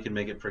same time, you can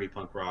make it pretty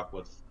punk rock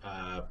with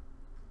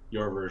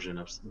your version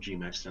of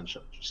G-Max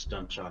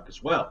Stunt Shock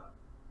as well.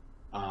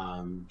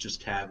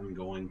 Just have him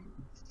going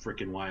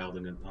freaking wild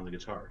on the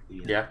guitar.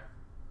 Yeah.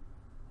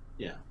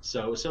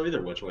 So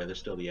either which way, there's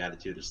still the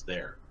attitude is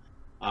there.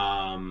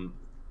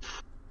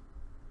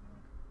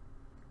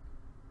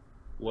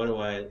 What do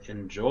I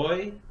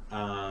enjoy?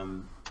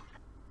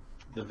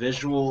 The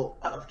visual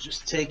of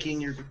just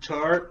taking your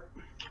guitar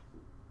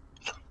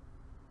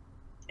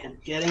and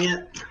getting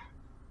it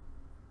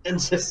and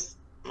just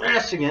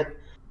smashing it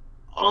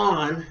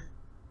on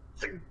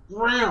the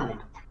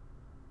ground.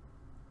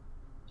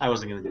 I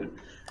wasn't going to do it.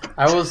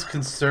 I was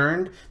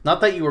concerned,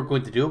 not that you were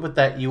going to do it, but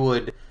that you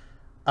would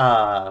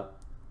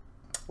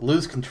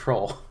lose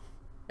control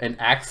and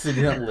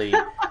accidentally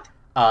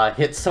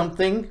hit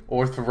something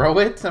or throw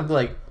it. I'm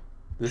like,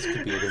 this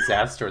could be a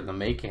disaster in the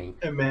making.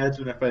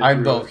 Imagine if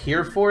I'm both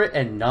here for it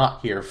and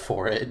not here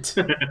for it.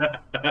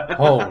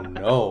 Oh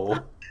no.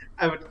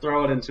 I would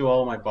throw it into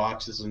all my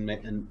boxes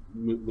and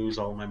lose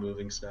all my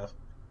moving stuff.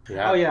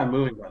 Yeah. Oh yeah, I'm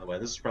moving, by the way.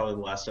 This is probably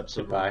the last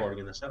episode Goodbye. We're recording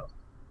in this house.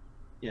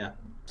 Yeah.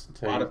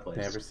 Until A lot you of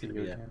places. never see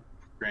you again.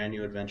 Brand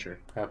new adventure.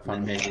 Have fun.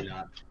 And maybe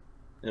not.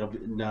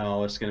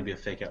 It's gonna be a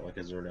fake out like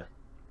a Zerta.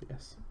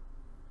 Yes.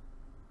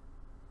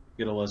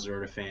 Get a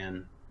Lazerta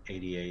fan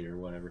 88 or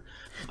whatever.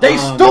 They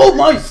stole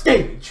my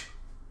stage!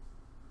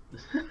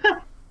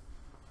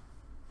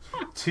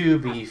 To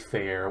be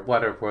fair,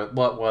 what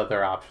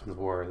other options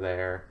were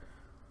there?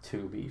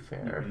 To be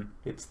fair,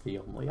 it's the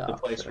only option.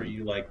 The place where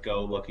you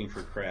go looking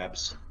for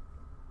crabs.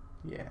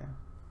 Yeah.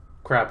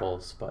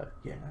 Crabbles, but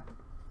yeah.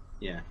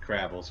 Yeah,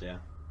 Crabbles, yeah.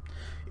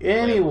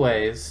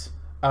 Anyways,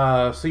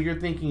 so you're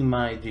thinking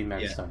my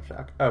G-Max Stunt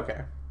Shock.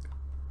 Okay.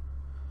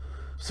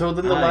 So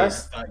then the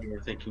last... I thought you were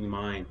thinking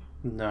mine.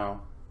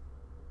 No.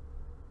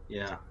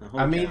 Yeah.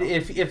 I mean,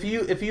 if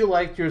you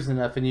liked yours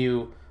enough and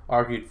you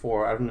argued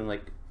for it, I'm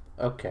like,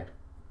 okay.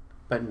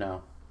 But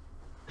no.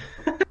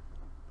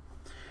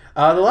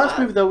 The last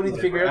movie, though, we need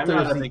to figure out... I'm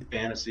not a big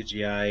fan of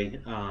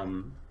CGI.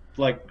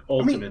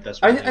 Ultimate,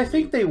 that's what I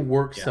think they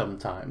work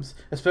sometimes.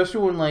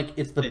 Especially when,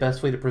 it's the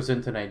best way to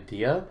present an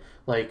idea.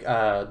 Like,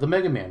 the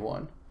Mega Man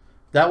one.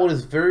 That one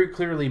is very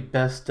clearly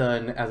best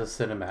done as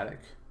a cinematic.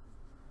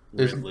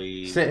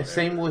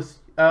 Same with...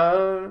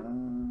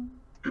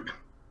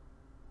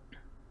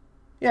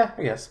 yeah,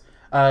 I guess.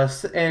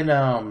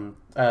 And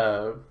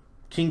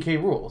King K.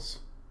 Rool's.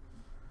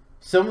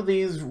 Some of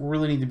these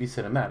really need to be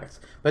cinematics,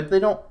 but they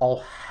don't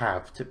all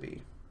have to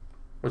be.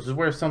 Which is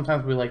where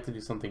sometimes we like to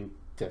do something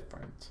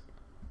different.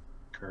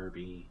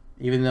 Kirby.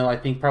 Even though I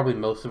think probably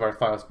most of our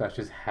Final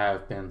Smashes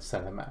have been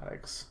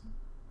cinematics.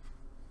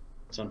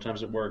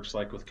 Sometimes it works,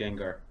 like with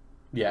Gengar.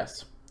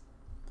 Yes.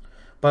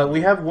 But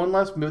we have one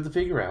last move to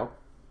figure out,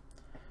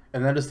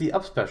 and that is the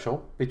up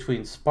special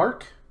between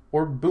Spark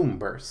or Boom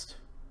Burst.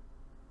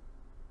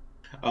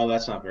 Oh,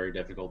 that's not very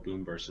difficult.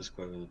 Boomburst is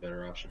clearly the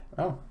better option.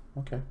 Oh,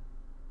 okay.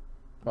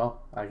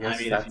 Well, I guess I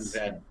mean, that's.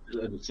 if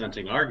you've had a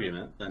dissenting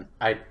argument, then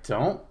I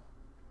don't.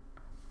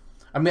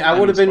 I mean, I I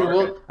would have mean, been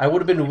Spark it. I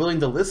would have been willing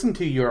to listen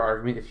to your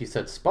argument if you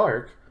said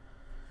Spark,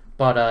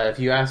 but if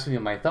you ask me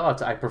my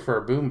thoughts, I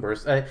prefer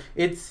Boomburst.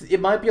 It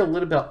might be a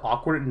little bit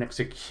awkward in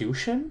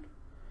execution,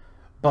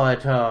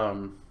 but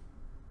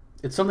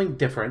it's something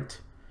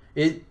different.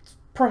 It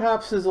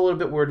perhaps is a little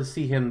bit weird to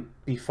see him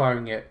be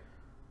firing it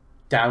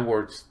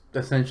downwards,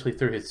 essentially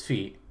through his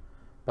feet,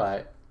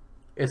 but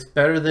it's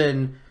better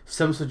than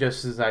some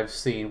suggestions I've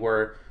seen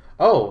where,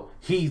 oh,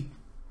 he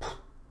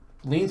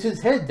leans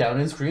his head down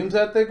and screams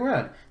at the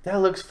ground.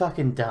 That looks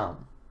fucking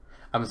dumb.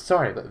 I'm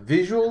sorry, but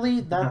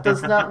visually, that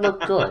does not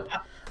look good.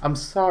 I'm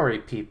sorry,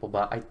 people,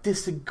 but I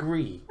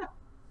disagree.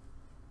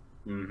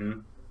 Mm-hmm.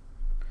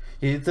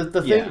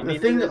 The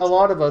thing a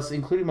lot of us,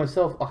 including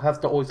myself,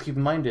 have to always keep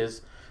in mind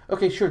is,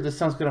 okay, sure, this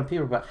sounds good on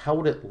paper, but how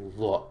would it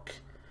look?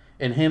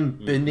 And him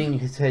bending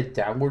his head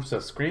downwards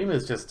to scream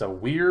is just a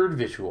weird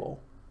visual.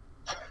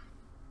 A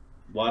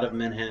lot of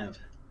men have.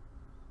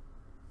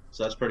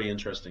 So that's pretty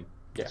interesting.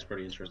 Yeah. That's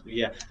pretty interesting.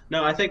 Yeah.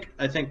 No, I think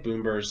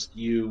Boomburst,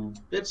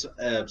 it's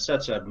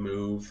such a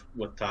move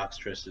with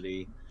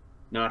Toxtricity.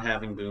 Not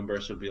having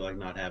Boomburst would be like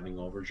not having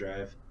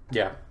Overdrive.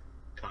 Yeah.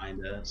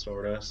 Kinda,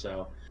 sorta.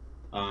 So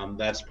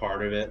that's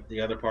part of it. The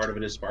other part of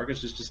it is Spark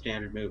is just a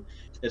standard move.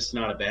 It's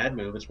not a bad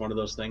move. It's one of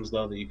those things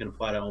though that you can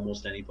apply to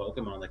almost any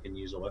Pokemon that can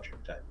use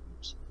electric type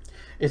moves.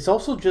 It's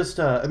also just,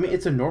 I mean,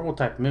 it's a normal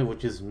type move,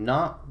 which is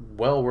not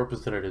well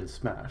represented in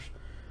Smash.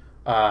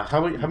 How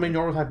many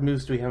normal type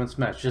moves do we have in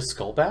Smash? Just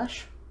Skull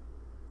Bash?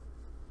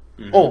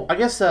 Mm-hmm. Oh, I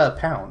guess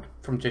Pound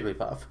from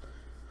Jigglypuff.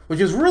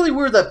 Which is really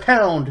weird that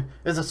Pound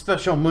is a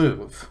special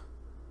move.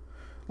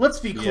 Let's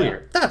be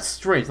clear. Yeah. That's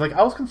strange. Like,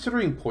 I was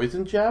considering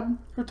Poison Jab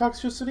for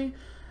Toxtricity,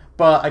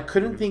 but I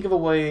couldn't think of a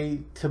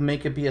way to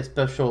make it be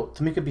special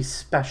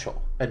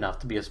enough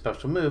to be a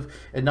special move,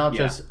 and not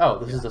just,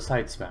 this is a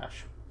side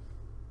smash.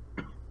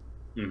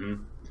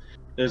 Mm-hmm.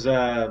 There's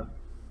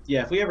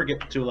if we ever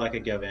get to like a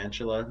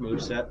Galvantula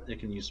moveset, it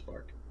can use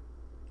Spark.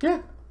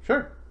 Yeah,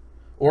 sure.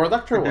 Or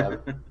Electro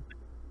Web.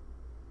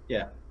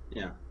 Yeah.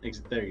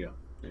 There you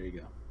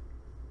go.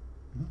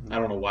 Mm-hmm. I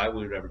don't know why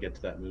we would ever get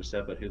to that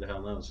moveset, but who the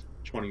hell knows?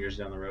 20 years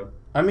down the road.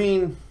 I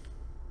mean,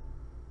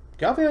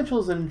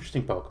 Galvantula is an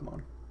interesting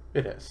Pokemon.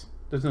 It is.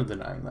 There's no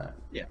denying that.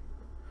 Yeah.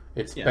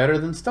 It's better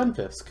than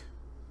Stunfisk.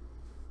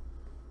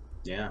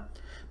 Yeah.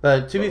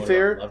 But to be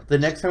fair, the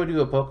next time we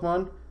do a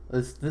Pokemon,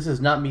 this is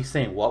not me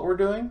saying what we're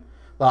doing,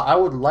 but I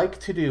would like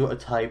to do a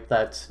type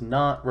that's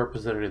not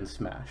represented in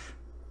Smash.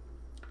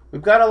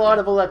 We've got a lot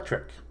of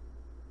Electric.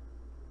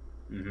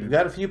 Mm-hmm. We've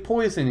got a few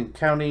Poison,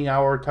 counting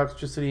our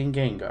Toxtricity and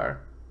Gengar.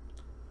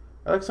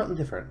 I like something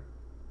different.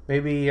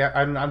 Maybe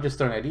I'm just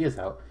throwing ideas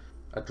out.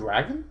 A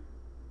Dragon?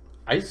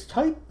 Ice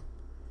type?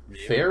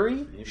 Maybe. Fairy?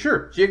 Maybe.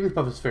 Sure,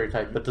 Jigglypuff is Fairy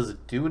type, but does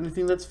it do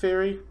anything that's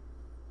Fairy?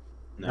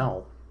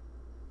 No.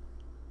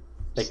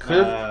 They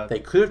could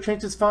have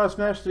changed its Final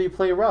Smash to be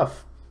Play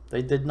Rough.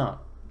 They did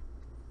not.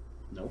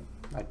 Nope.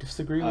 I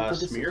disagree with the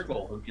decision.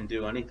 Smeargle, who can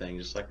do anything,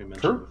 just like we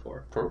mentioned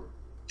before. True.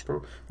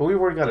 But we've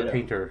already got a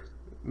Painter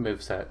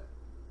moveset.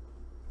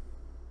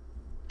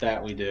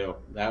 That we do.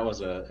 That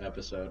was a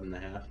episode and a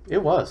half.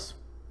 It was.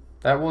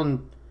 That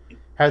one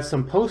had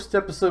some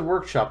post-episode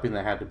workshopping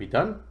that had to be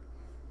done.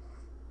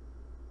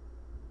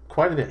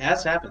 Quite a bit. It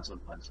has happened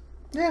sometimes.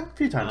 Yeah, a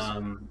few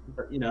times.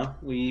 But,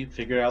 we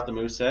figured out the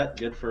moveset.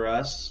 Good for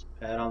us.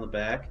 Pat on the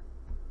back.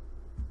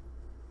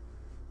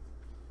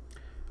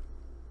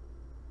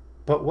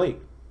 But wait.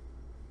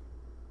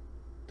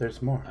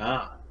 There's more.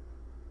 Ah.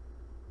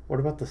 What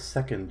about the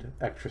second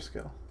extra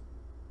skill?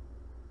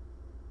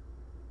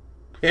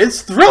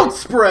 It's Throat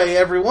Spray,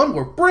 everyone!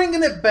 We're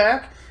bringing it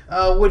back!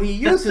 When he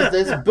uses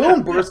this,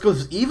 Boomburst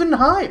goes even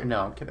higher!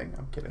 No, I'm kidding.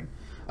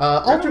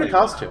 Alternate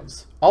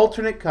costumes.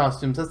 Alternate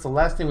costumes. That's the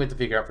last thing we have to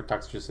figure out for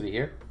Toxtricity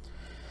here.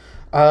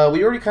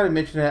 We already kind of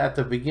mentioned it at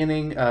the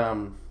beginning.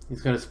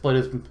 He's going to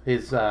split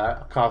his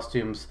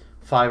costumes.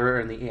 5 are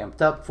in the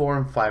amped up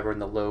form, 5 are in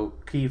the low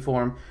key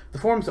form. The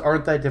forms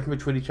aren't that different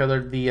between each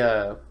other.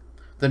 The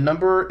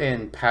number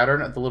and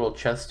pattern of the little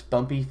chest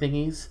bumpy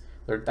thingies,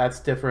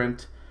 that's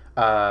different.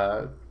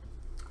 I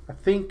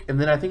think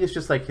it's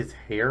just like his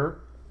hair,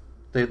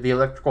 the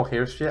electrical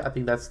hair shit. I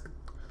think that's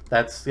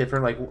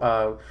different. Like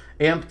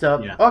amped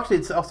up. Yeah. Oh, actually,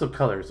 it's also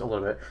colors a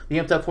little bit. The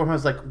amped up form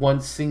has like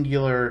one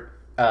singular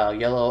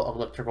yellow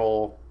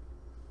electrical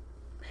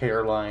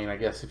hairline, I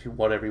guess,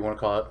 whatever you want to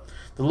call it.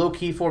 The low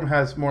key form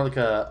has more like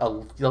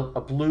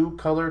a blue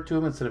color to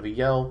him instead of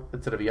yellow,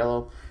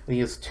 and he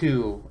has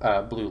 2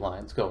 blue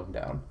lines going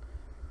down.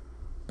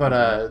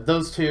 But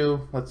those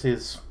two, that's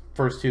his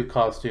first 2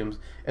 costumes,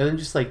 and then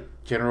just like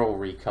general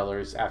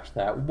recolors after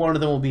that. One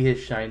of them will be his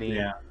shiny.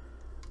 Yeah.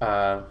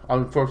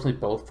 Unfortunately,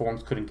 both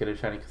forms couldn't get a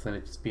shiny because then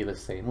it'd just be the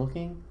same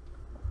looking.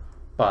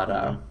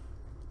 But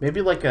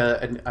maybe like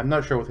I'm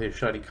not sure what his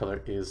shiny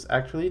color is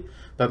actually,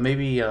 but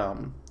maybe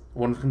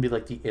one can be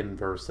like the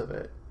inverse of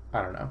it.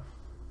 I don't know.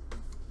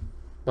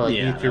 But like,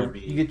 Yeah, that would be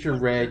you get your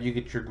much red, better. you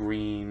get your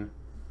green,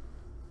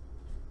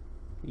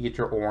 you get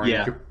your orange,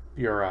 Yeah.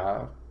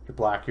 your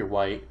black, your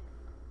white,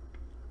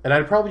 and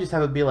I'd probably just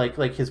have it be like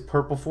his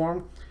purple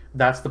form.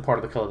 That's the part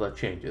of the color that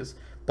changes.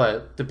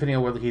 But depending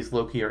on whether he's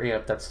Loki or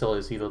Amp, that still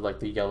is either like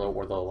the yellow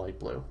or the light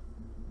blue.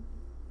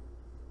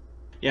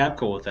 Yeah, I'm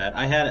cool with that.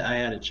 I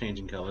had it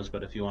changing colors,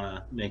 but if you want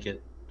to make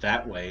it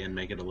that way and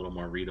make it a little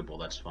more readable,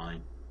 that's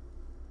fine.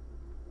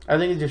 I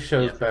think it just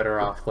shows Yeah. better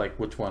off like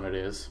which one it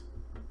is.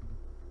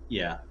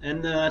 Yeah,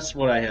 and that's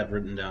what I have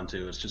written down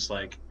too. It's just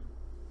like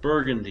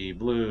burgundy,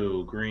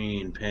 blue,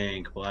 green,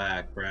 pink,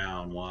 black,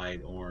 brown,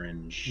 white,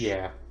 orange.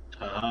 Yeah.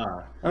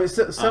 Ta-da. I mean,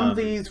 some of Um,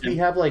 these we and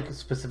have like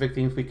specific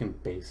things we can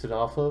base it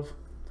off of.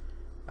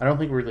 I don't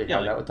think we really yeah,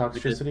 have like that with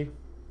we did Toxtricity.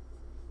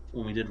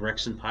 when we did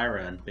Rex and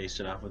Pyra and based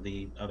it off of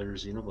the other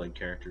Xenoblade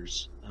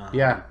characters.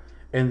 Yeah.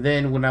 And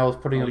then when I was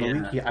putting Oh on the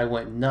yeah. wiki, I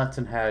went nuts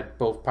and had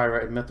both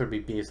Pyra and Mythra be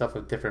based off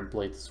of different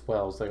blades as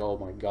well. It's like, oh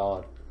my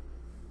god,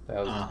 that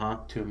was Uh-huh.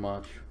 too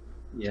much.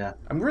 Yeah.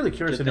 I'm really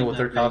curious Good to know thing what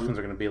their that costumes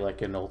are going to be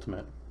like in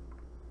Ultimate.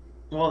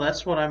 well,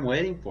 that's what I'm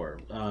waiting for.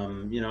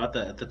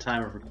 At the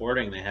time of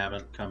recording, they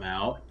haven't come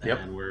out, Yep.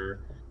 and we're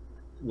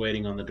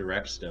waiting on the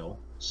direct still.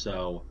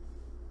 So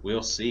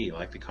we'll see.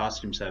 Like the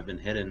costumes have been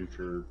hidden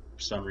for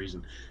some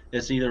reason.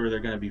 It's either they're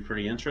going to be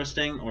pretty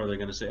interesting, or they're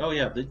going to say, "Oh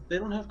yeah, they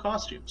don't have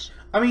costumes."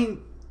 I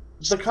mean,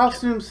 the Skip.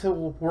 costumes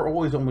were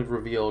always only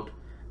revealed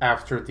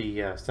after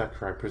the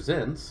Sakurai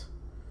Presents.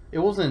 It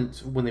wasn't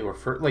when they were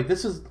first. Like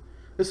this is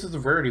the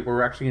rarity where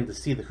we're actually going to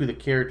see who the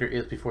character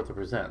is before the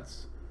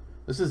Presents.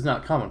 This is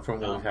not common from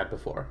what Oh, we've had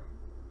before.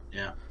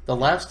 yeah. The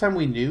last time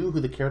we knew who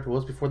the character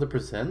was before the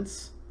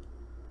Presents,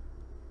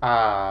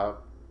 uh,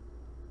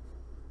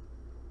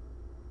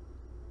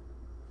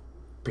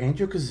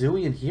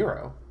 Banjo-Kazooie and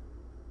Hero.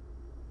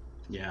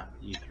 Yeah,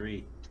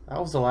 E3. That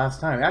was the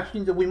last time.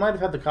 Actually, we might have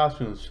had the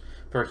costumes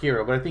for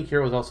Hero, but I think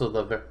Hero was also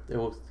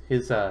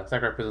his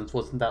Sakurai Presents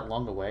wasn't that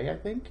long away. I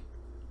think,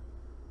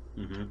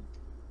 Mm-hmm.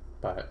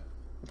 but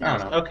I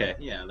don't know. Okay,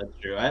 yeah, that's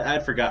true.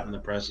 I'd forgotten the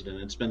precedent.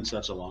 It's been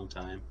such a long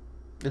time.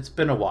 It's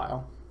been a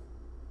while.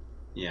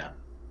 Yeah,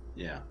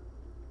 yeah.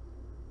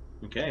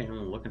 Okay,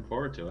 I'm looking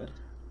forward to it.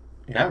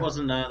 Yeah, That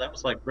wasn't. That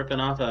was like ripping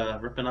off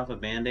a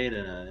band-aid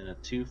in a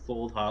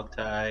two-fold hog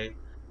tie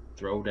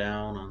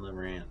throwdown on the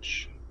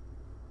ranch.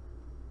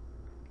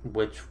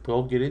 which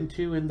we'll get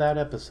into in that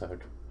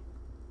episode.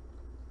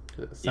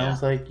 'Cause it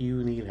sounds Yeah, like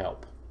you need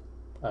help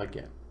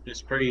again.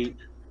 it's pretty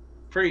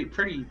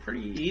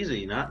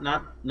easy.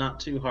 Not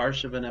too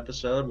harsh of an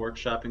episode.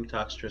 Workshopping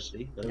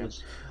Toxtricity, but it Yeah.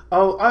 was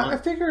Oh, I fun.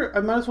 figure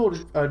I might as well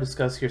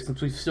discuss here since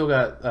we've still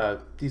got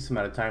a decent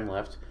amount of time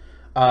left.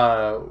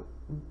 Uh,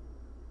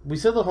 we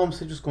said the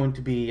homestead was going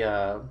to be.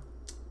 Forgot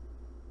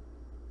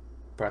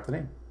the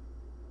name.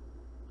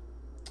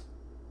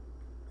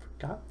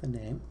 Forgot the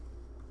name.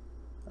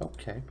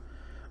 Okay.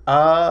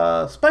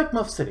 Spike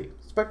Muff City.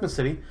 Spike Muff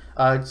City.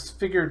 Just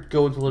figured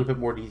go into a little bit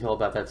more detail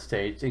about that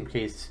stage in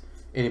case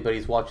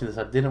anybody's watching this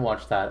that didn't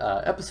watch that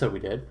episode we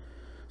did.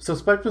 So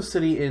Spike Muff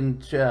City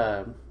in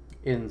Sword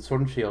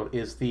and Shield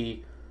is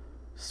the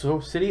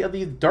city of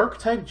the Dark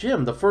type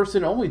gym, the first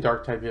and only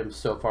Dark type gym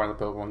so far in the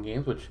Pokemon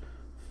games, which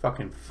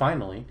fucking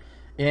finally.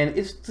 And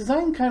it's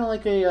designed kind of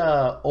like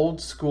a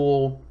old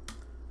school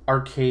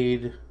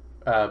arcade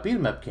beat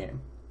 'em up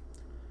game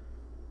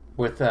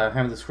with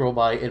having to scroll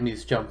by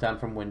enemies jump down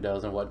from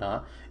windows and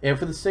whatnot. And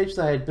for the stage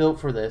that I had built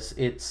for this,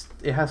 it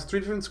has 3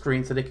 different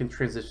screens that it can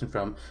transition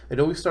from. It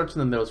always starts in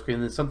the middle screen,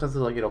 and then sometimes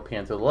it'll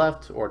pan to the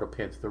left or it'll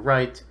pan to the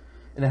right,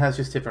 and it has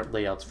just different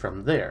layouts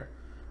from there.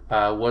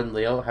 One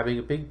layout having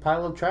a big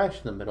pile of trash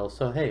in the middle,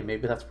 so hey,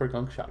 maybe that's where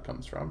Gunk Shot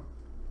comes from.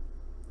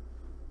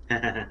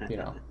 You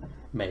know,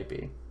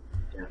 maybe.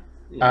 Yeah,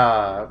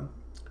 yeah.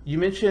 You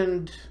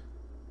mentioned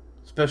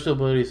special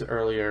abilities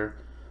earlier.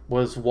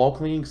 Was wall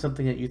clinging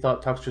something that you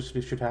thought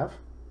Toxtricity should have?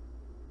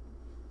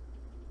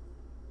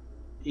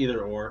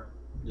 Either or,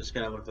 just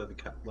kind of looked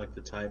like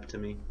the type to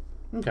me.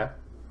 Okay.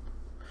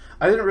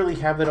 I didn't really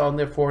have it on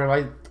there for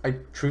him. I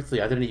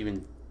truthfully, I didn't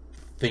even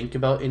think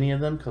about any of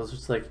them because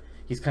it's like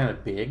he's kind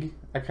of big.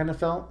 I kind of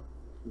felt.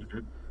 Hmm.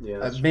 Yeah,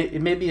 that's true.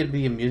 Maybe it'd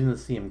be amusing to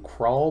see him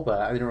crawl,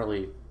 but I didn't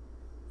really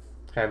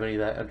have any of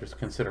that under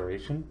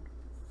consideration.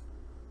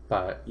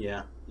 But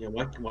Yeah, yeah.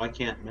 Why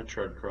can't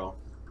Metroid crawl?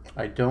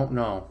 I don't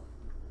know.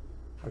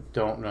 I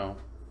don't know.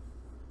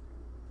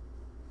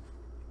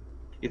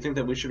 You think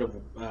that we should have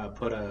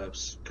put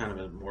kind of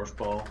a morph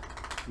ball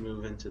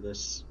move into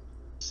this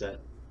set?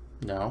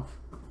 No.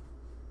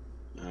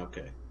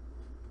 Okay.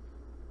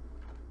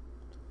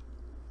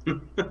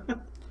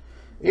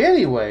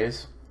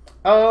 Anyways,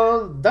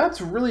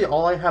 that's really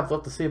all I have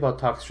left to say about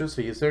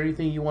Toxtricity. Is there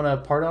anything you want to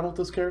part on with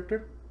this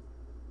character?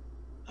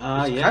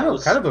 It's Yeah, it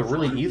was kind of a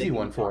really fun easy thinking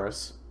one for about.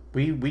 us.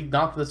 We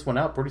knocked this one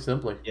out pretty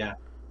simply, Yeah,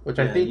 which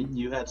I yeah. think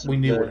You had we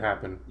some knew would good.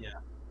 happen. Yeah,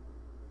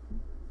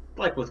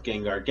 like with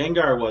Gengar.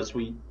 Gengar was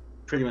we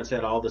pretty much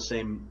had all the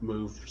same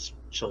moves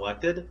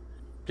selected.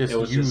 Just It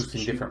was used just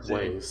in different choosing.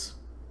 ways.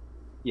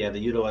 Yeah, the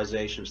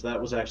utilization. So that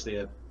was actually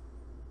a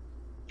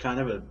kind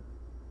of a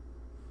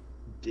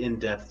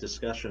in-depth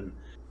discussion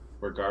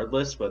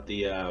regardless, but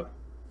the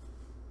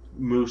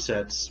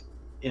moveset's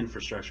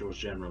infrastructure was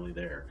generally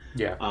there.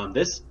 Yeah.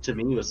 This to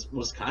me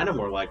was kind of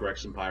more like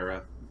Rex and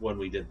Pyra when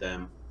we did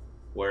them,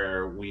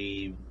 where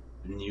we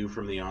knew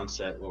from the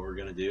onset what we were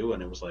going to do,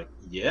 and it was like,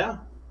 yeah,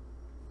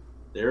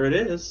 there it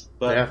is.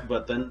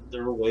 But then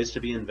there were ways to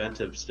be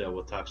inventive still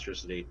with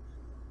Toxtricity.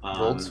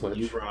 Volt Switch.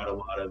 You brought a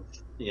lot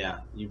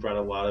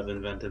of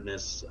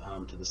inventiveness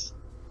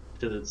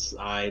to the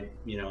side,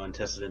 and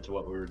tested into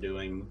what we were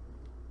doing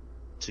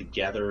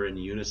together in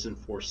unison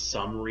for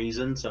some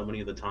reason. So many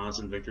of the taunts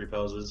and victory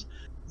poses,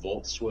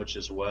 Volt Switch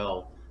as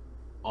well,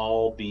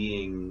 all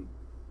being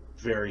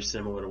very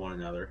similar to one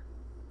another.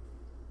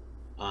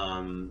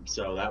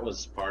 So that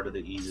was part of the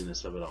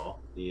easiness of it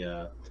all.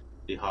 The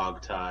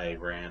hog tie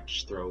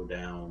ranch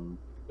throwdown,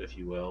 if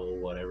you will,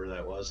 whatever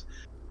that was.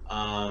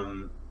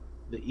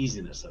 The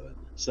easiness of it.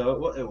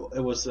 So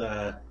it was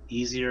a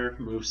easier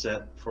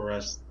moveset for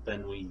us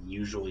than we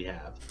usually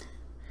have.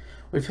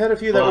 We've had a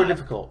few that were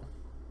difficult.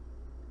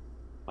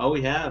 Oh,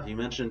 we have. You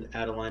mentioned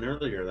Adeline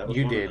earlier. That was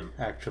you one did, of them.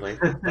 actually.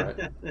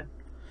 But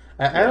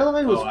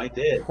Adeline was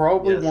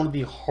probably one of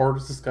the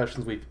hardest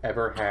discussions we've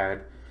ever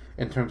had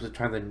in terms of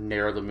trying to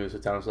narrow the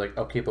movesets down. It's like,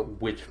 okay,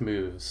 but which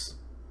moves?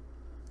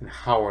 And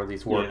how are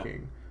these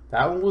working?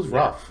 That one was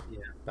rough. Yeah.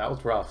 That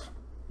was rough.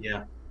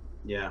 Yeah.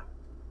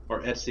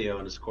 Or Ezio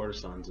and his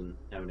courtesans and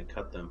having to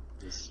cut them.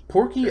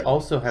 Porky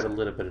also had a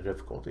little bit of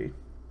difficulty.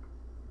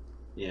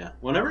 Yeah.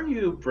 Whenever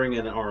you bring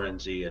in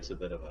RNG, it's a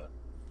bit of a...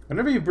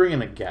 Whenever you bring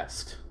in a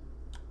guest.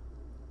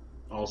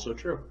 Also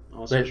true.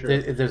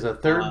 There's a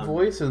third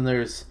voice and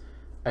there's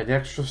an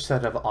extra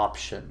set of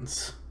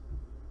options.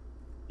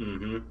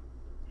 Given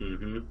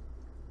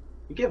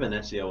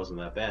Ezio wasn't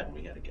that bad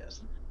when we had a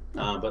guest.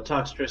 But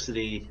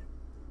Toxtricity,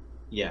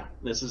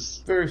 this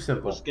is... very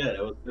simple. It was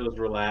good. It was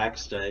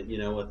relaxed,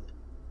 with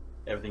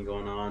everything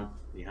going on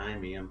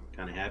behind me. I'm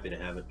kind of happy to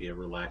have it be a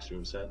relaxed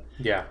moveset.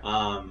 Yeah.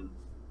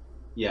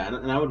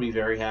 And I would be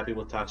very happy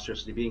with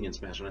Toxtricity being in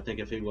Smash. And I think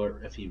if he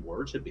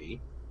were to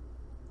be,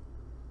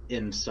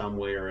 in some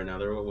way or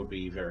another, it would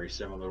be very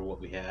similar to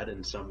what we had.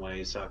 In some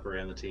ways,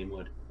 Sakurai and the team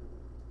would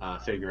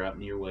figure out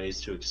new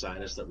ways to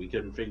excite us that we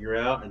couldn't figure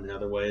out. And in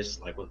other ways,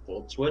 like with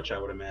Volt Switch, I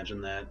would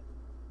imagine that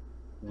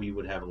we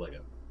would have a leg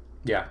up.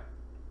 Yeah.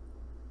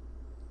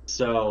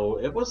 So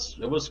it was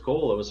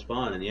cool. It was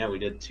fun, and we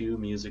did 2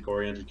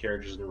 music-oriented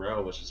characters in a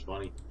row, which is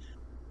funny.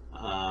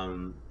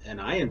 And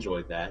I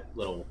enjoyed that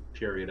little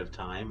period of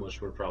time,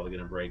 which we're probably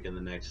going to break in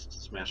the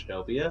next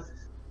Smashtopia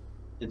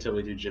until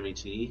we do Jimmy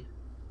T.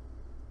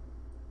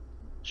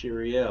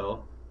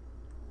 Cheerio.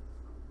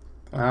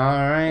 All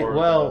right.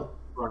 Well,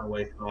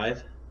 Runaway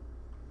 5.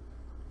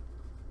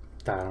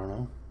 I don't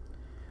know.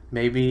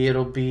 Maybe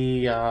it'll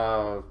be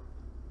a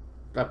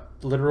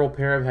literal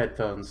pair of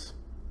headphones.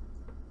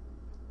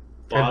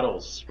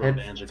 Bottles from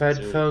Banjo-Kazooie.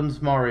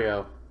 Headphones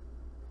Mario.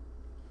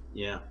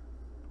 Yeah.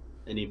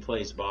 And he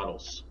plays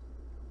bottles.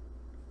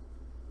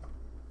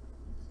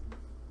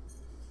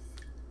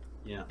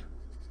 Yeah.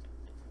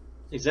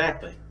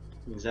 Exactly.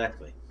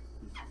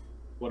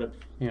 What a...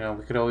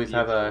 we could always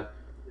have a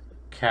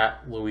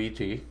cat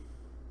Luigi.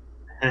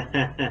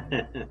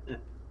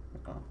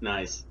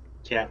 Nice.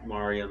 Cat,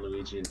 Mario,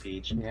 Luigi, and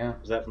Peach. Yeah.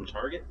 Was that from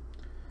Target?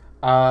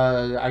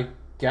 I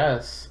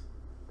guess.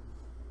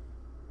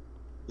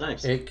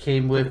 Nice. It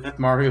came with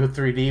Mario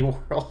 3D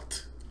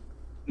World.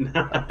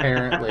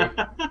 Apparently.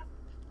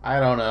 I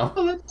don't know.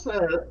 Well, let's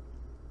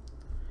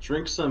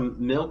drink some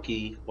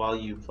Milky while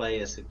you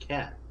play as a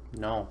cat.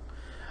 No.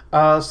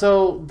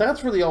 So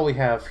that's really all we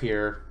have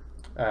here.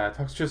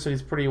 Toxtricity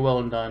is pretty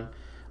well done.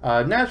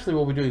 Naturally,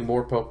 we'll be doing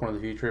more Pokemon in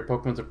the future.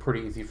 Pokemon's a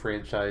pretty easy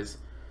franchise.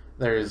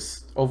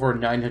 There's over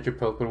 900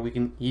 Pokemon. We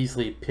can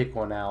easily pick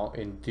one out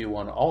and do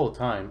one all the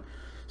time.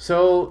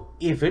 So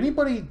if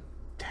anybody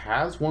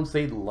has ones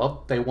they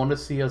want to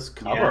see us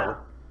cover,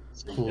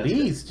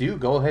 please do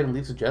go ahead and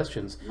leave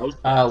suggestions.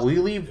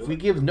 We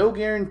give no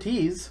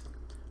guarantees.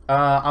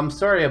 I'm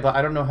sorry, but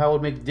I don't know how it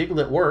would make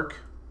Diglett work.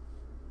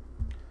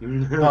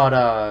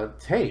 But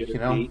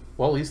hey,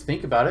 well, at least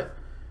think about it.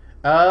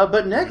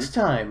 But next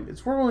time,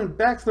 we're going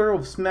back to the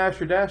world of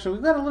Smash or Dash, and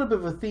we've got a little bit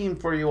of a theme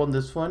for you on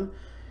this one.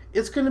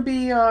 It's going to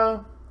be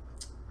a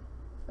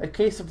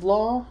case of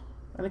law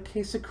and a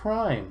case of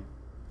crime.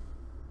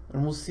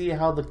 And we'll see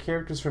how the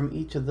characters from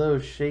each of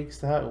those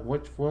shakes out, and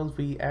which ones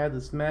we add to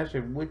Smash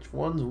and which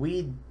ones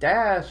we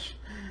dash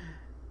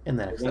in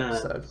the next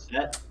episode.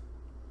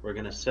 We're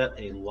going to set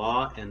a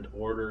Law and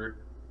Order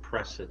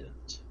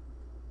precedent.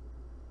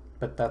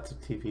 But that's a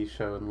TV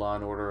show, and Law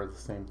and Order are the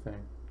same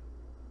thing.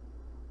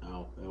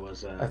 Oh, it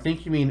was... I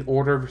think you mean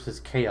Order versus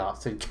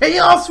Chaos, and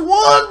Chaos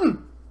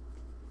won!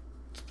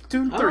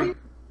 Splatoon 3.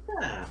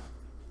 Yeah.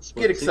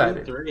 Get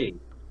excited. 3.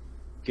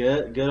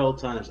 Good old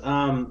times.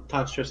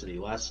 Toxtricity,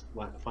 last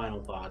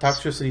final thoughts.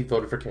 Toxtricity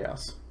voted for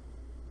Chaos.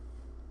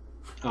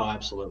 Oh,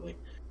 absolutely.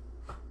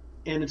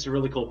 And it's a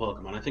really cool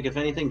Pokemon. I think if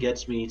anything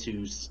gets me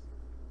to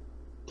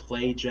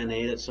play Gen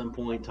 8 at some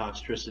point,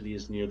 Toxtricity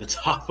is near the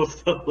top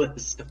of the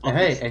list.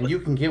 Honestly. Hey, and you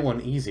can get one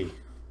easy.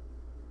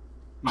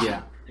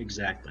 Yeah,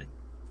 Exactly.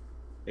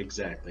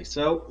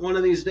 So one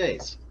of these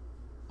days.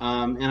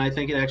 And I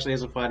think it actually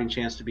has a fighting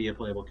chance to be a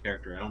playable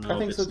character. I don't know I if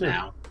think it's so too.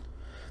 now.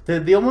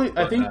 The only I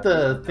But, think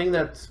the thing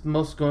that's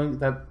most going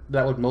that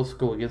would most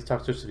go against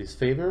Toxtricity's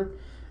favor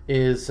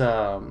is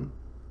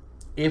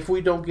if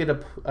we don't get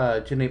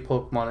a Gen 8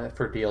 Pokemon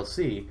for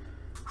DLC,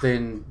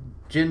 then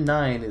Gen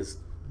 9 is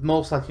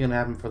most likely going to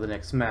happen for the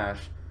next Smash,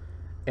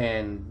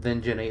 and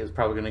then Gen 8 is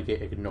probably going to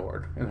get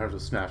ignored in terms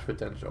of Smash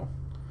potential.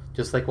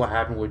 Just like what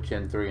happened with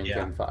Gen 3 and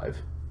Gen 5.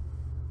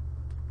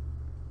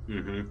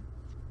 Mm-hmm.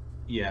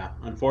 Yeah,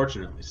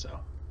 unfortunately so.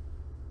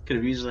 Could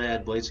have easily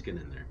had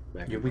Blaziken in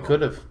there. Yeah, we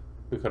could have.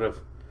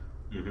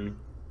 Mm-hmm.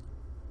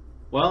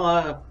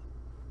 Well,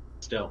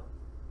 still,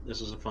 this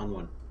is a fun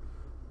one.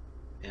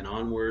 And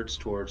onwards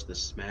towards the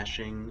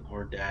smashing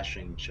or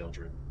dashing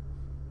children.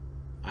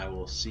 I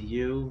will see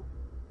you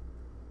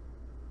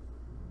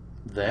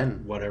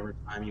Then. whatever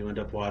time you end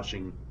up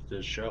watching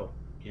the show.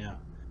 Yeah.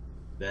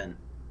 Then.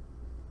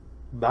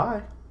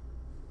 Bye.